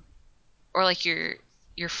team, or like your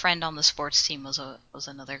friend on the sports team was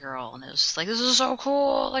another girl, and it was just like, this is so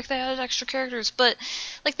cool. Like they had extra characters, but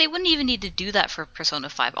like they wouldn't even need to do that for Persona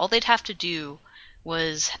 5. All they'd have to do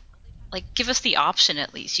was like give us the option.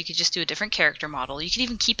 At least you could just do a different character model. You could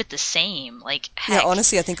even keep it the same. Like yeah, heck,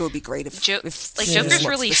 honestly, I think it would be great if Like she just Yeah. Joker's looked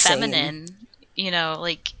really the same. feminine.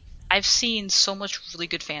 Like I've seen so much really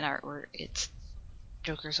good fan art where it's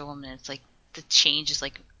Joker's a woman. It's like the change is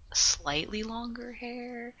like slightly longer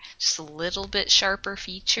hair, just a little bit sharper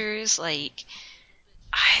features. Like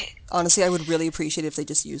I Honestly, I would really appreciate if they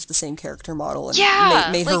just used the same character model and yeah,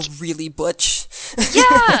 made her like really butch.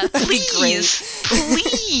 yeah, That'd be great.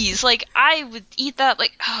 please. Like I would eat that.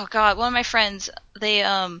 Like oh god, one of my friends they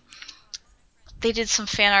did some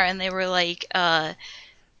fan art and they were like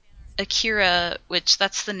Akira, which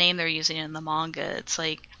that's the name they're using in the manga. It's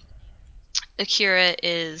like Akira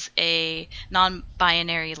is a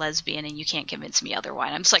non-binary lesbian and you can't convince me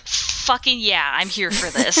otherwise. I'm just like, fucking yeah, I'm here for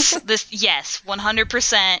this. Yes,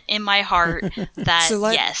 100% in my heart that So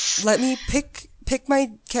yes. let me pick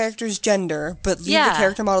my character's gender, but leave the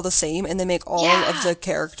character model the same, and then make all of the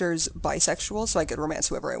characters bisexual, so I could romance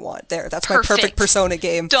whoever I want. That's my perfect Persona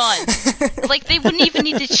game. Done. Like, they wouldn't even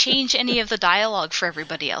need to change any of the dialogue for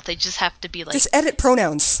everybody else. They just have to be like... Just edit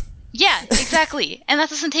pronouns. Yeah, exactly. And that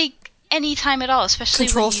doesn't take any time at all, especially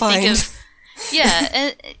Control when you find. think of... Yeah,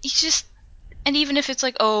 and you just... And even if it's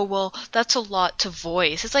like, oh, well, that's a lot to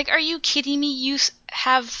voice. It's like, are you kidding me? You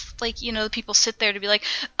have, like, you know, people sit there to be like,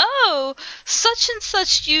 oh, such and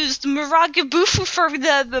such used Maragabufu for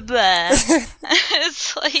blah, blah, blah.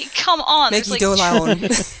 It's like, come on. Maggie like, Dolaon.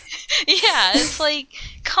 Yeah, it's like,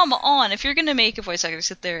 come on. If you're going to make a voice actor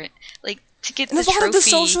sit there, like, to get And the a lot trophy... of the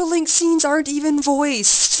social link scenes aren't even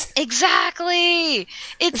voiced. Exactly!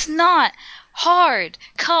 It's not hard.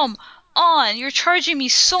 Come on. You're charging me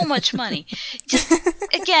so much money. Just,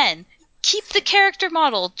 again, keep the character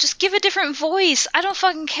model. Just give a different voice. I don't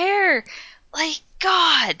fucking care. Like,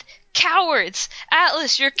 God. Cowards.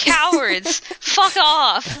 Atlas, you're cowards. Fuck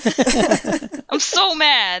off. I'm so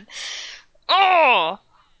mad. Oh!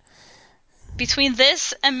 Between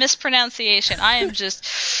this and mispronunciation, I am just...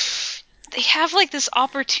 They have, like, this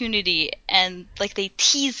opportunity, and, like, they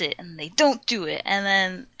tease it, and they don't do it. And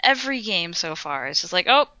then every game so far is just like,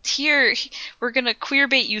 oh, here, we're gonna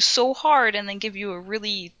queerbait you so hard, and then give you a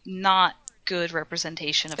really not good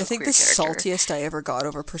representation of a queer character. I think the saltiest I ever got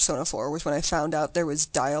over Persona 4 was when I found out there was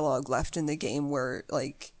dialogue left in the game where,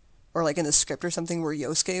 like, or, like, in the script or something where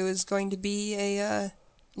Yosuke was going to be a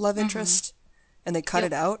love interest, and they cut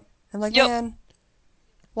it out. I'm like, man,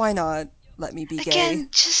 why not let me be gay? Again,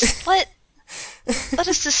 just let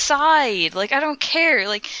us decide. Like, I don't care.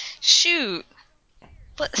 Like, shoot.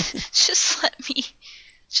 Just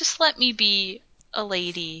let me be a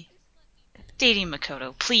lady dating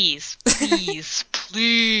Makoto. Please. Please.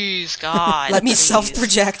 Please, God. Let me please.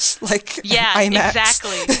 self-project, like, yeah, IMAX.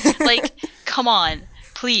 Exactly. Like, come on.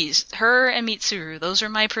 Please. Her and Mitsuru, those are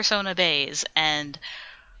my Persona bays, and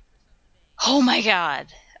oh my God.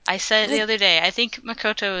 I said it the other day, I think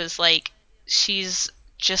Makoto is like, she's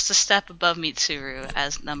just a step above Mitsuru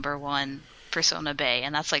as number one Persona Bay,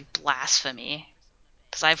 and that's like blasphemy.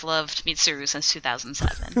 Because I've loved Mitsuru since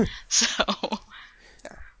 2007. So...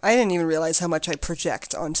 I didn't even realize how much I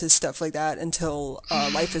project onto stuff like that until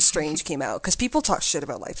Life is Strange came out. Because people talk shit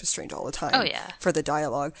about Life is Strange all the time. Oh, yeah. For the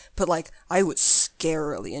dialogue. But, like, I was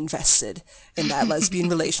scarily invested in that lesbian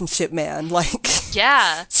relationship, man. Like,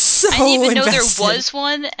 yeah. So I didn't even invested. know there was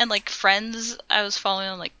one, and, like, friends I was following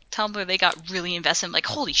on, like, Tumblr, they got really invested. I'm like,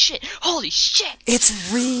 holy shit.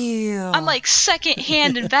 It's real. I'm, like,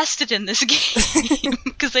 second-hand invested in this game.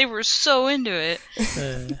 Because they were so into it.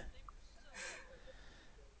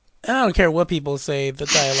 I don't care what people say. The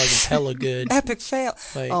dialogue is hella good. Epic fail.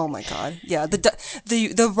 Like, oh my god. Yeah,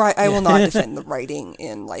 I will not defend the writing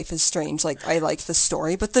in Life is Strange. Like, I like the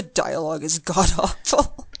story, but the dialogue is god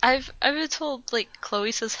awful. I've been told, like,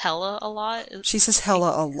 Chloe says hella a lot. She says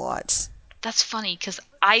hella a lot. That's funny, because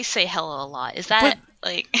I say hella a lot. Is that,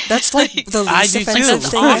 like... That's, like, the least offensive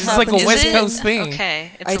thing that It's like a happens. West Coast thing.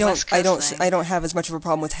 Okay, it's a West Coast thing. I don't have as much of a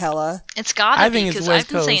problem with hella. It's gotta be, it's because West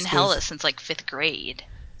I've been saying Coast hella since, like, 5th grade.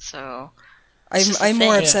 So... I'm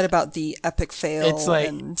more upset about the epic fail it's like,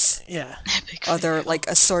 and epic other fail. like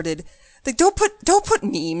assorted. Like, don't put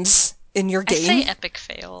memes in your game. I say epic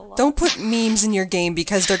fail a lot. Don't put memes in your game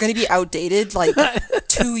because they're going to be outdated like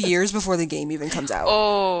 2 years before the game even comes out.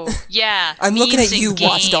 Oh yeah, I'm looking at you, games.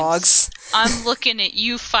 Watch Dogs. I'm looking at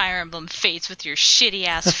you, Fire Emblem Fates, with your shitty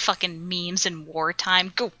ass fucking memes in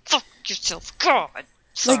wartime. Go fuck yourself, God.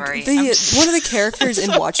 Sorry. Like one of the characters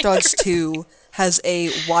in Watch Dogs 2 has a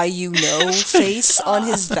why you know face on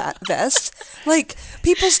his vest. Like,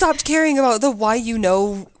 people stopped caring about the why you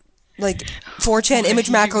know, like, 4chan image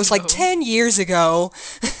macros like 10 years ago,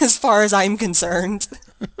 as far as I'm concerned.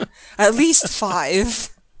 At least 5.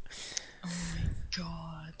 Oh my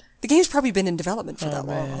god. The game's probably been in development for that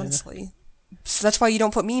long, honestly. So that's why you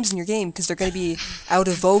don't put memes in your game, because they're going to be out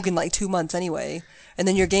of vogue in like 2 months anyway. And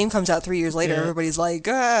then your game comes out 3 years later, everybody's like,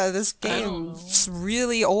 this game's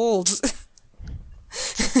really old.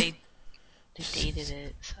 They dated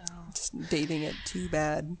it, so... Just dating it too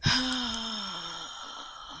bad.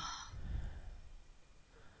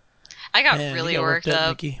 I got really worked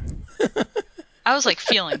up. Nikki. I was like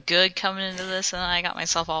feeling good coming into this, and then I got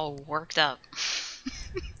myself all worked up.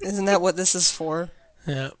 Isn't that what this is for?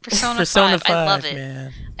 Yeah. Persona 5, I love it.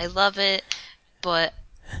 Man. I love it, but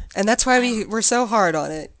And that's why we're so hard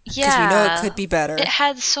on it. Because we know it could be better. It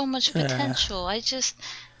had so much potential. I just...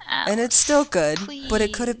 and it's still good, please. But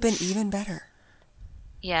it could have been even better.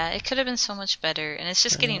 Yeah, it could have been so much better, and it's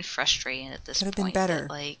just getting frustrating at this point. Could have been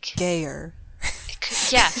better. Gayer.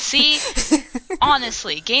 Yeah, see?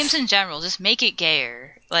 Honestly, games in general, just make it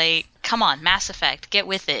gayer. Like, come on, Mass Effect, get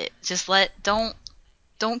with it. Just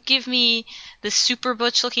don't give me this super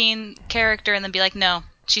butch-looking character and then be like, no,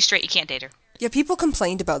 she's straight, you can't date her. Yeah, people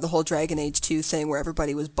complained about the whole Dragon Age 2 thing where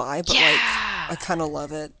everybody was bi, but I kind of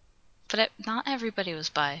love it. But not everybody was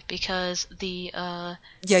bi, because the you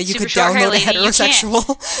could download a heterosexual.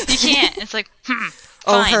 You can't. It's like,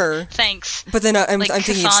 fine, her. Thanks. But then I'm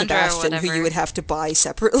thinking Cassandra of Sebastian, who you would have to buy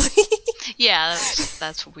separately. Yeah,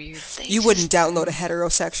 that's weird. You wouldn't download a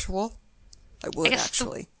heterosexual. I would,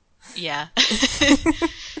 actually. Yeah.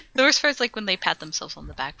 The worst part is like when they pat themselves on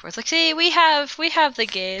the back for it. It's like, see, we have the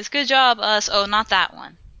gays. Good job, us. Oh, not that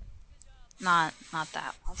one. Not that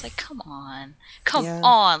one. I was like, come on.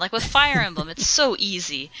 Like with Fire Emblem, it's so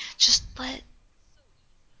easy. Just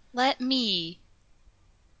let me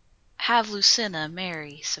have Lucina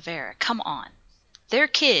marry Severa. Come on. Their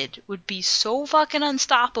kid would be so fucking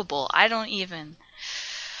unstoppable. I don't even...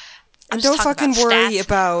 And don't fucking worry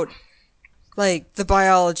about like the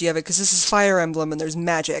biology of it, because this is Fire Emblem and there's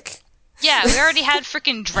magic. Yeah, we already had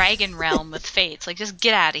freaking Dragon Realm with Fates. Like, just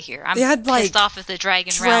get out of here. I'm pissed off at the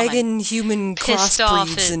Dragon Realm. Dragon-human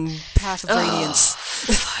crossbreeds and Path of Radiance.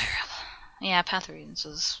 Fire Emblem. Yeah, Path of Radiance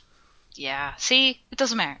was... Yeah. See? It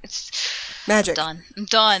doesn't matter. It's... Magic. I'm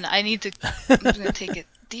done. I'm going to take a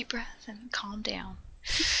deep breath and calm down.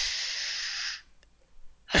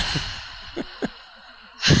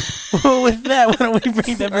 Well, with that, why don't we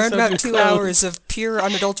bring the episode about to 2 close? hours of pure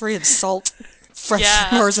unadulterated salt, fresh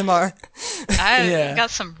from Orzammar. I got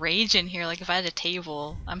some rage in here. Like, if I had a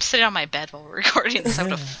table, I'm sitting on my bed while we're recording this. I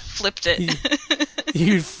would have flipped it.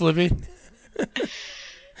 You'd flip it.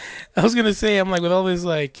 I was gonna say, I'm like, with all this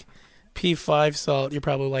like P5 salt, you're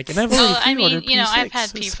probably like, and I've already pre-ordered P6. I've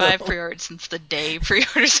had P5 pre-ordered since the day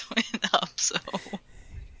pre-orders went up. So.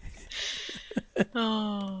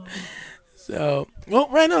 So, well,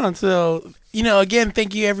 right on. So, again,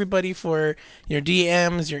 thank you everybody for your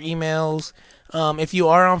DMs, your emails. If you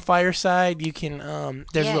are on Fireside, you can,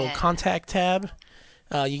 there's a little contact tab.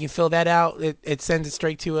 You can fill that out. It sends it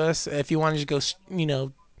straight to us. If you want to just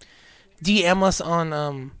go, DM us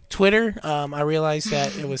on Twitter. I realized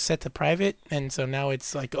that it was set to private, and so now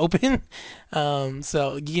it's like open.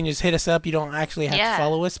 So you can just hit us up. You don't actually have to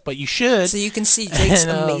follow us, but you should. So you can see Jake's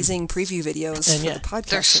amazing preview videos for the podcast.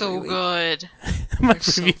 They're so good. My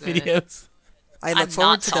preview videos. I look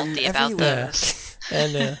forward to them every week.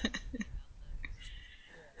 And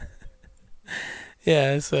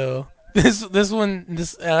yeah, so this one,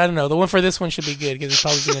 I don't know. The one for this one should be good because it's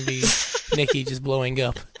probably going to be Nikki just blowing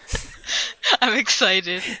up. I'm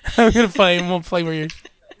excited. I'm gonna won't play where you're.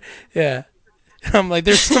 Yeah, I'm like,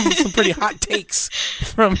 there's some pretty hot takes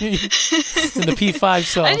from me in the P5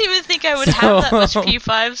 salt. I didn't even think I would have that much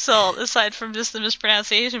P5 salt aside from just the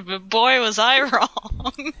mispronunciation, but boy, was I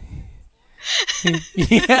wrong.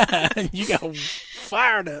 Yeah, you got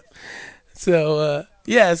fired up. So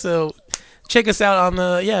so check us out on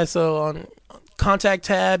on contact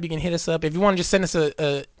tab. You can hit us up if you want to just send us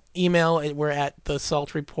a email. We're at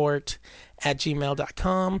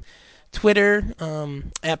thesaltreport@gmail.com. Twitter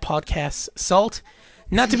at podcast salt,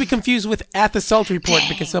 not to be confused with at the salt report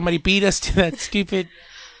because somebody beat us to that stupid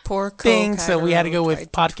thing, so we had to go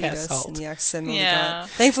with podcast salt.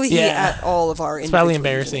 Thankfully he at all of our it's probably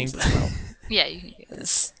embarrassing as well. Yeah, you can get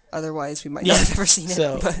it. Otherwise we might not have ever seen it.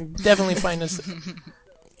 So definitely find us.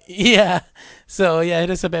 So hit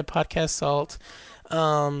us up at podcast salt,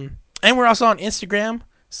 and we're also on Instagram.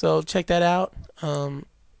 So check that out.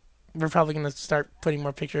 We're probably going to start putting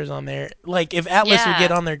more pictures on there. Like, if Atlas would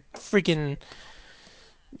get on their freaking...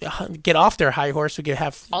 get off their high horse, we could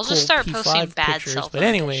have I'll cool just start P5 posting bad pictures. cell phone But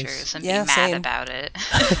anyways, pictures and be mad about it.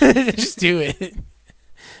 Just do it.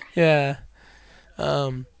 Yeah.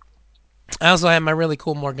 I also have my really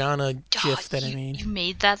cool Morgana GIF that I made. You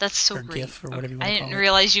made that? That's so or great. GIF, or whatever you want I to didn't call it.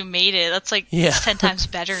 realize you made it. That's like 10 times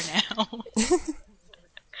better now.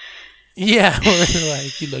 Yeah, we're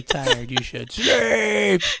like, you look tired, you should sleep.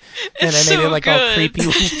 And I made it like all creepy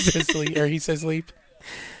when she says sleep, or he says sleep.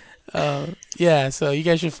 So you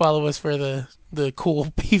guys should follow us for the cool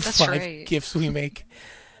P5 gifts we make.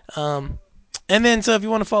 And then, so if you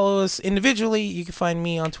want to follow us individually, you can find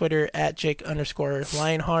me on Twitter at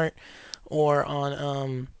Jake_Lionheart, or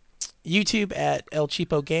on YouTube at El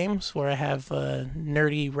Cheapo Games, where I have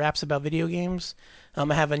nerdy raps about video games.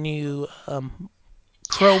 I have a new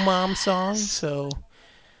Crow Mom song, so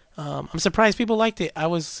I'm surprised people liked it. I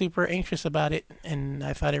was super anxious about it, and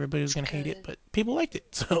I thought everybody was It's gonna hate it, good. but people liked it.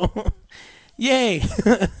 So, yay!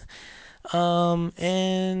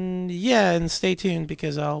 And yeah, and stay tuned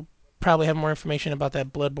because I'll probably have more information about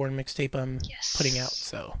that Bloodborne mixtape I'm putting out. Yes.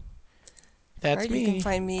 So All that's right, you can me.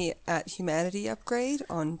 find me at Humanity Upgrade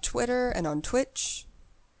on Twitter and on Twitch.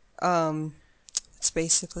 Um, that's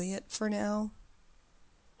basically it for now.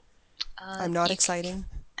 I'm not You exciting.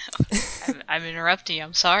 I'm interrupting you.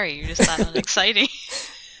 I'm sorry. You just sound unexciting.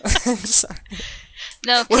 I'm sorry.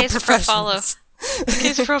 No, We're case of pro follow. professionals.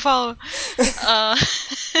 Case of pro follow. I'm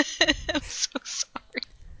so sorry.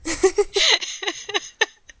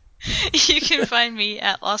 You can find me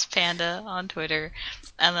at Lost Panda on Twitter,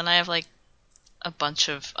 and then I have like a bunch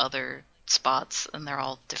of other spots, and they're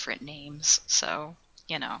all different names. So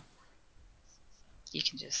you know, you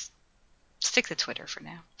can just stick to Twitter for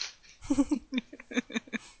now.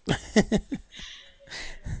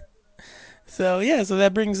 So yeah, so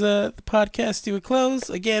that brings the podcast to a close.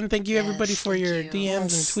 Again, thank you everybody Yes, for thank your you. DMs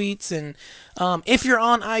and Yes. tweets, and if you're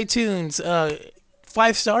on iTunes,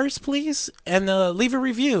 5 stars please, and leave a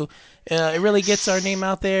review. It really gets our name Yes.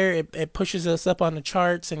 out there. It pushes us up on the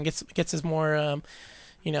charts and gets us more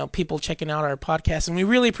people checking out our podcast, and we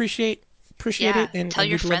really appreciate Yeah, it, tell and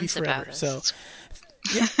your we'd love you friends forever. about So us.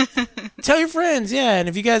 yeah, tell your friends, yeah, and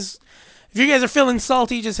if you guys are feeling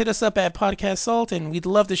salty, just hit us up at Podcast Salt, and we'd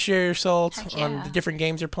love to share your salt Heck on the yeah. different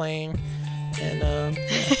games you're playing. And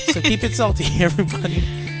yeah, so keep it salty, everybody,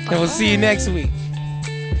 and we'll see you next Bye. week.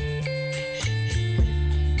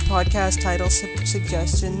 Podcast title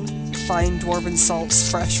suggestion: Fine Dwarven Salts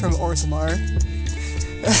Fresh from Orzammar.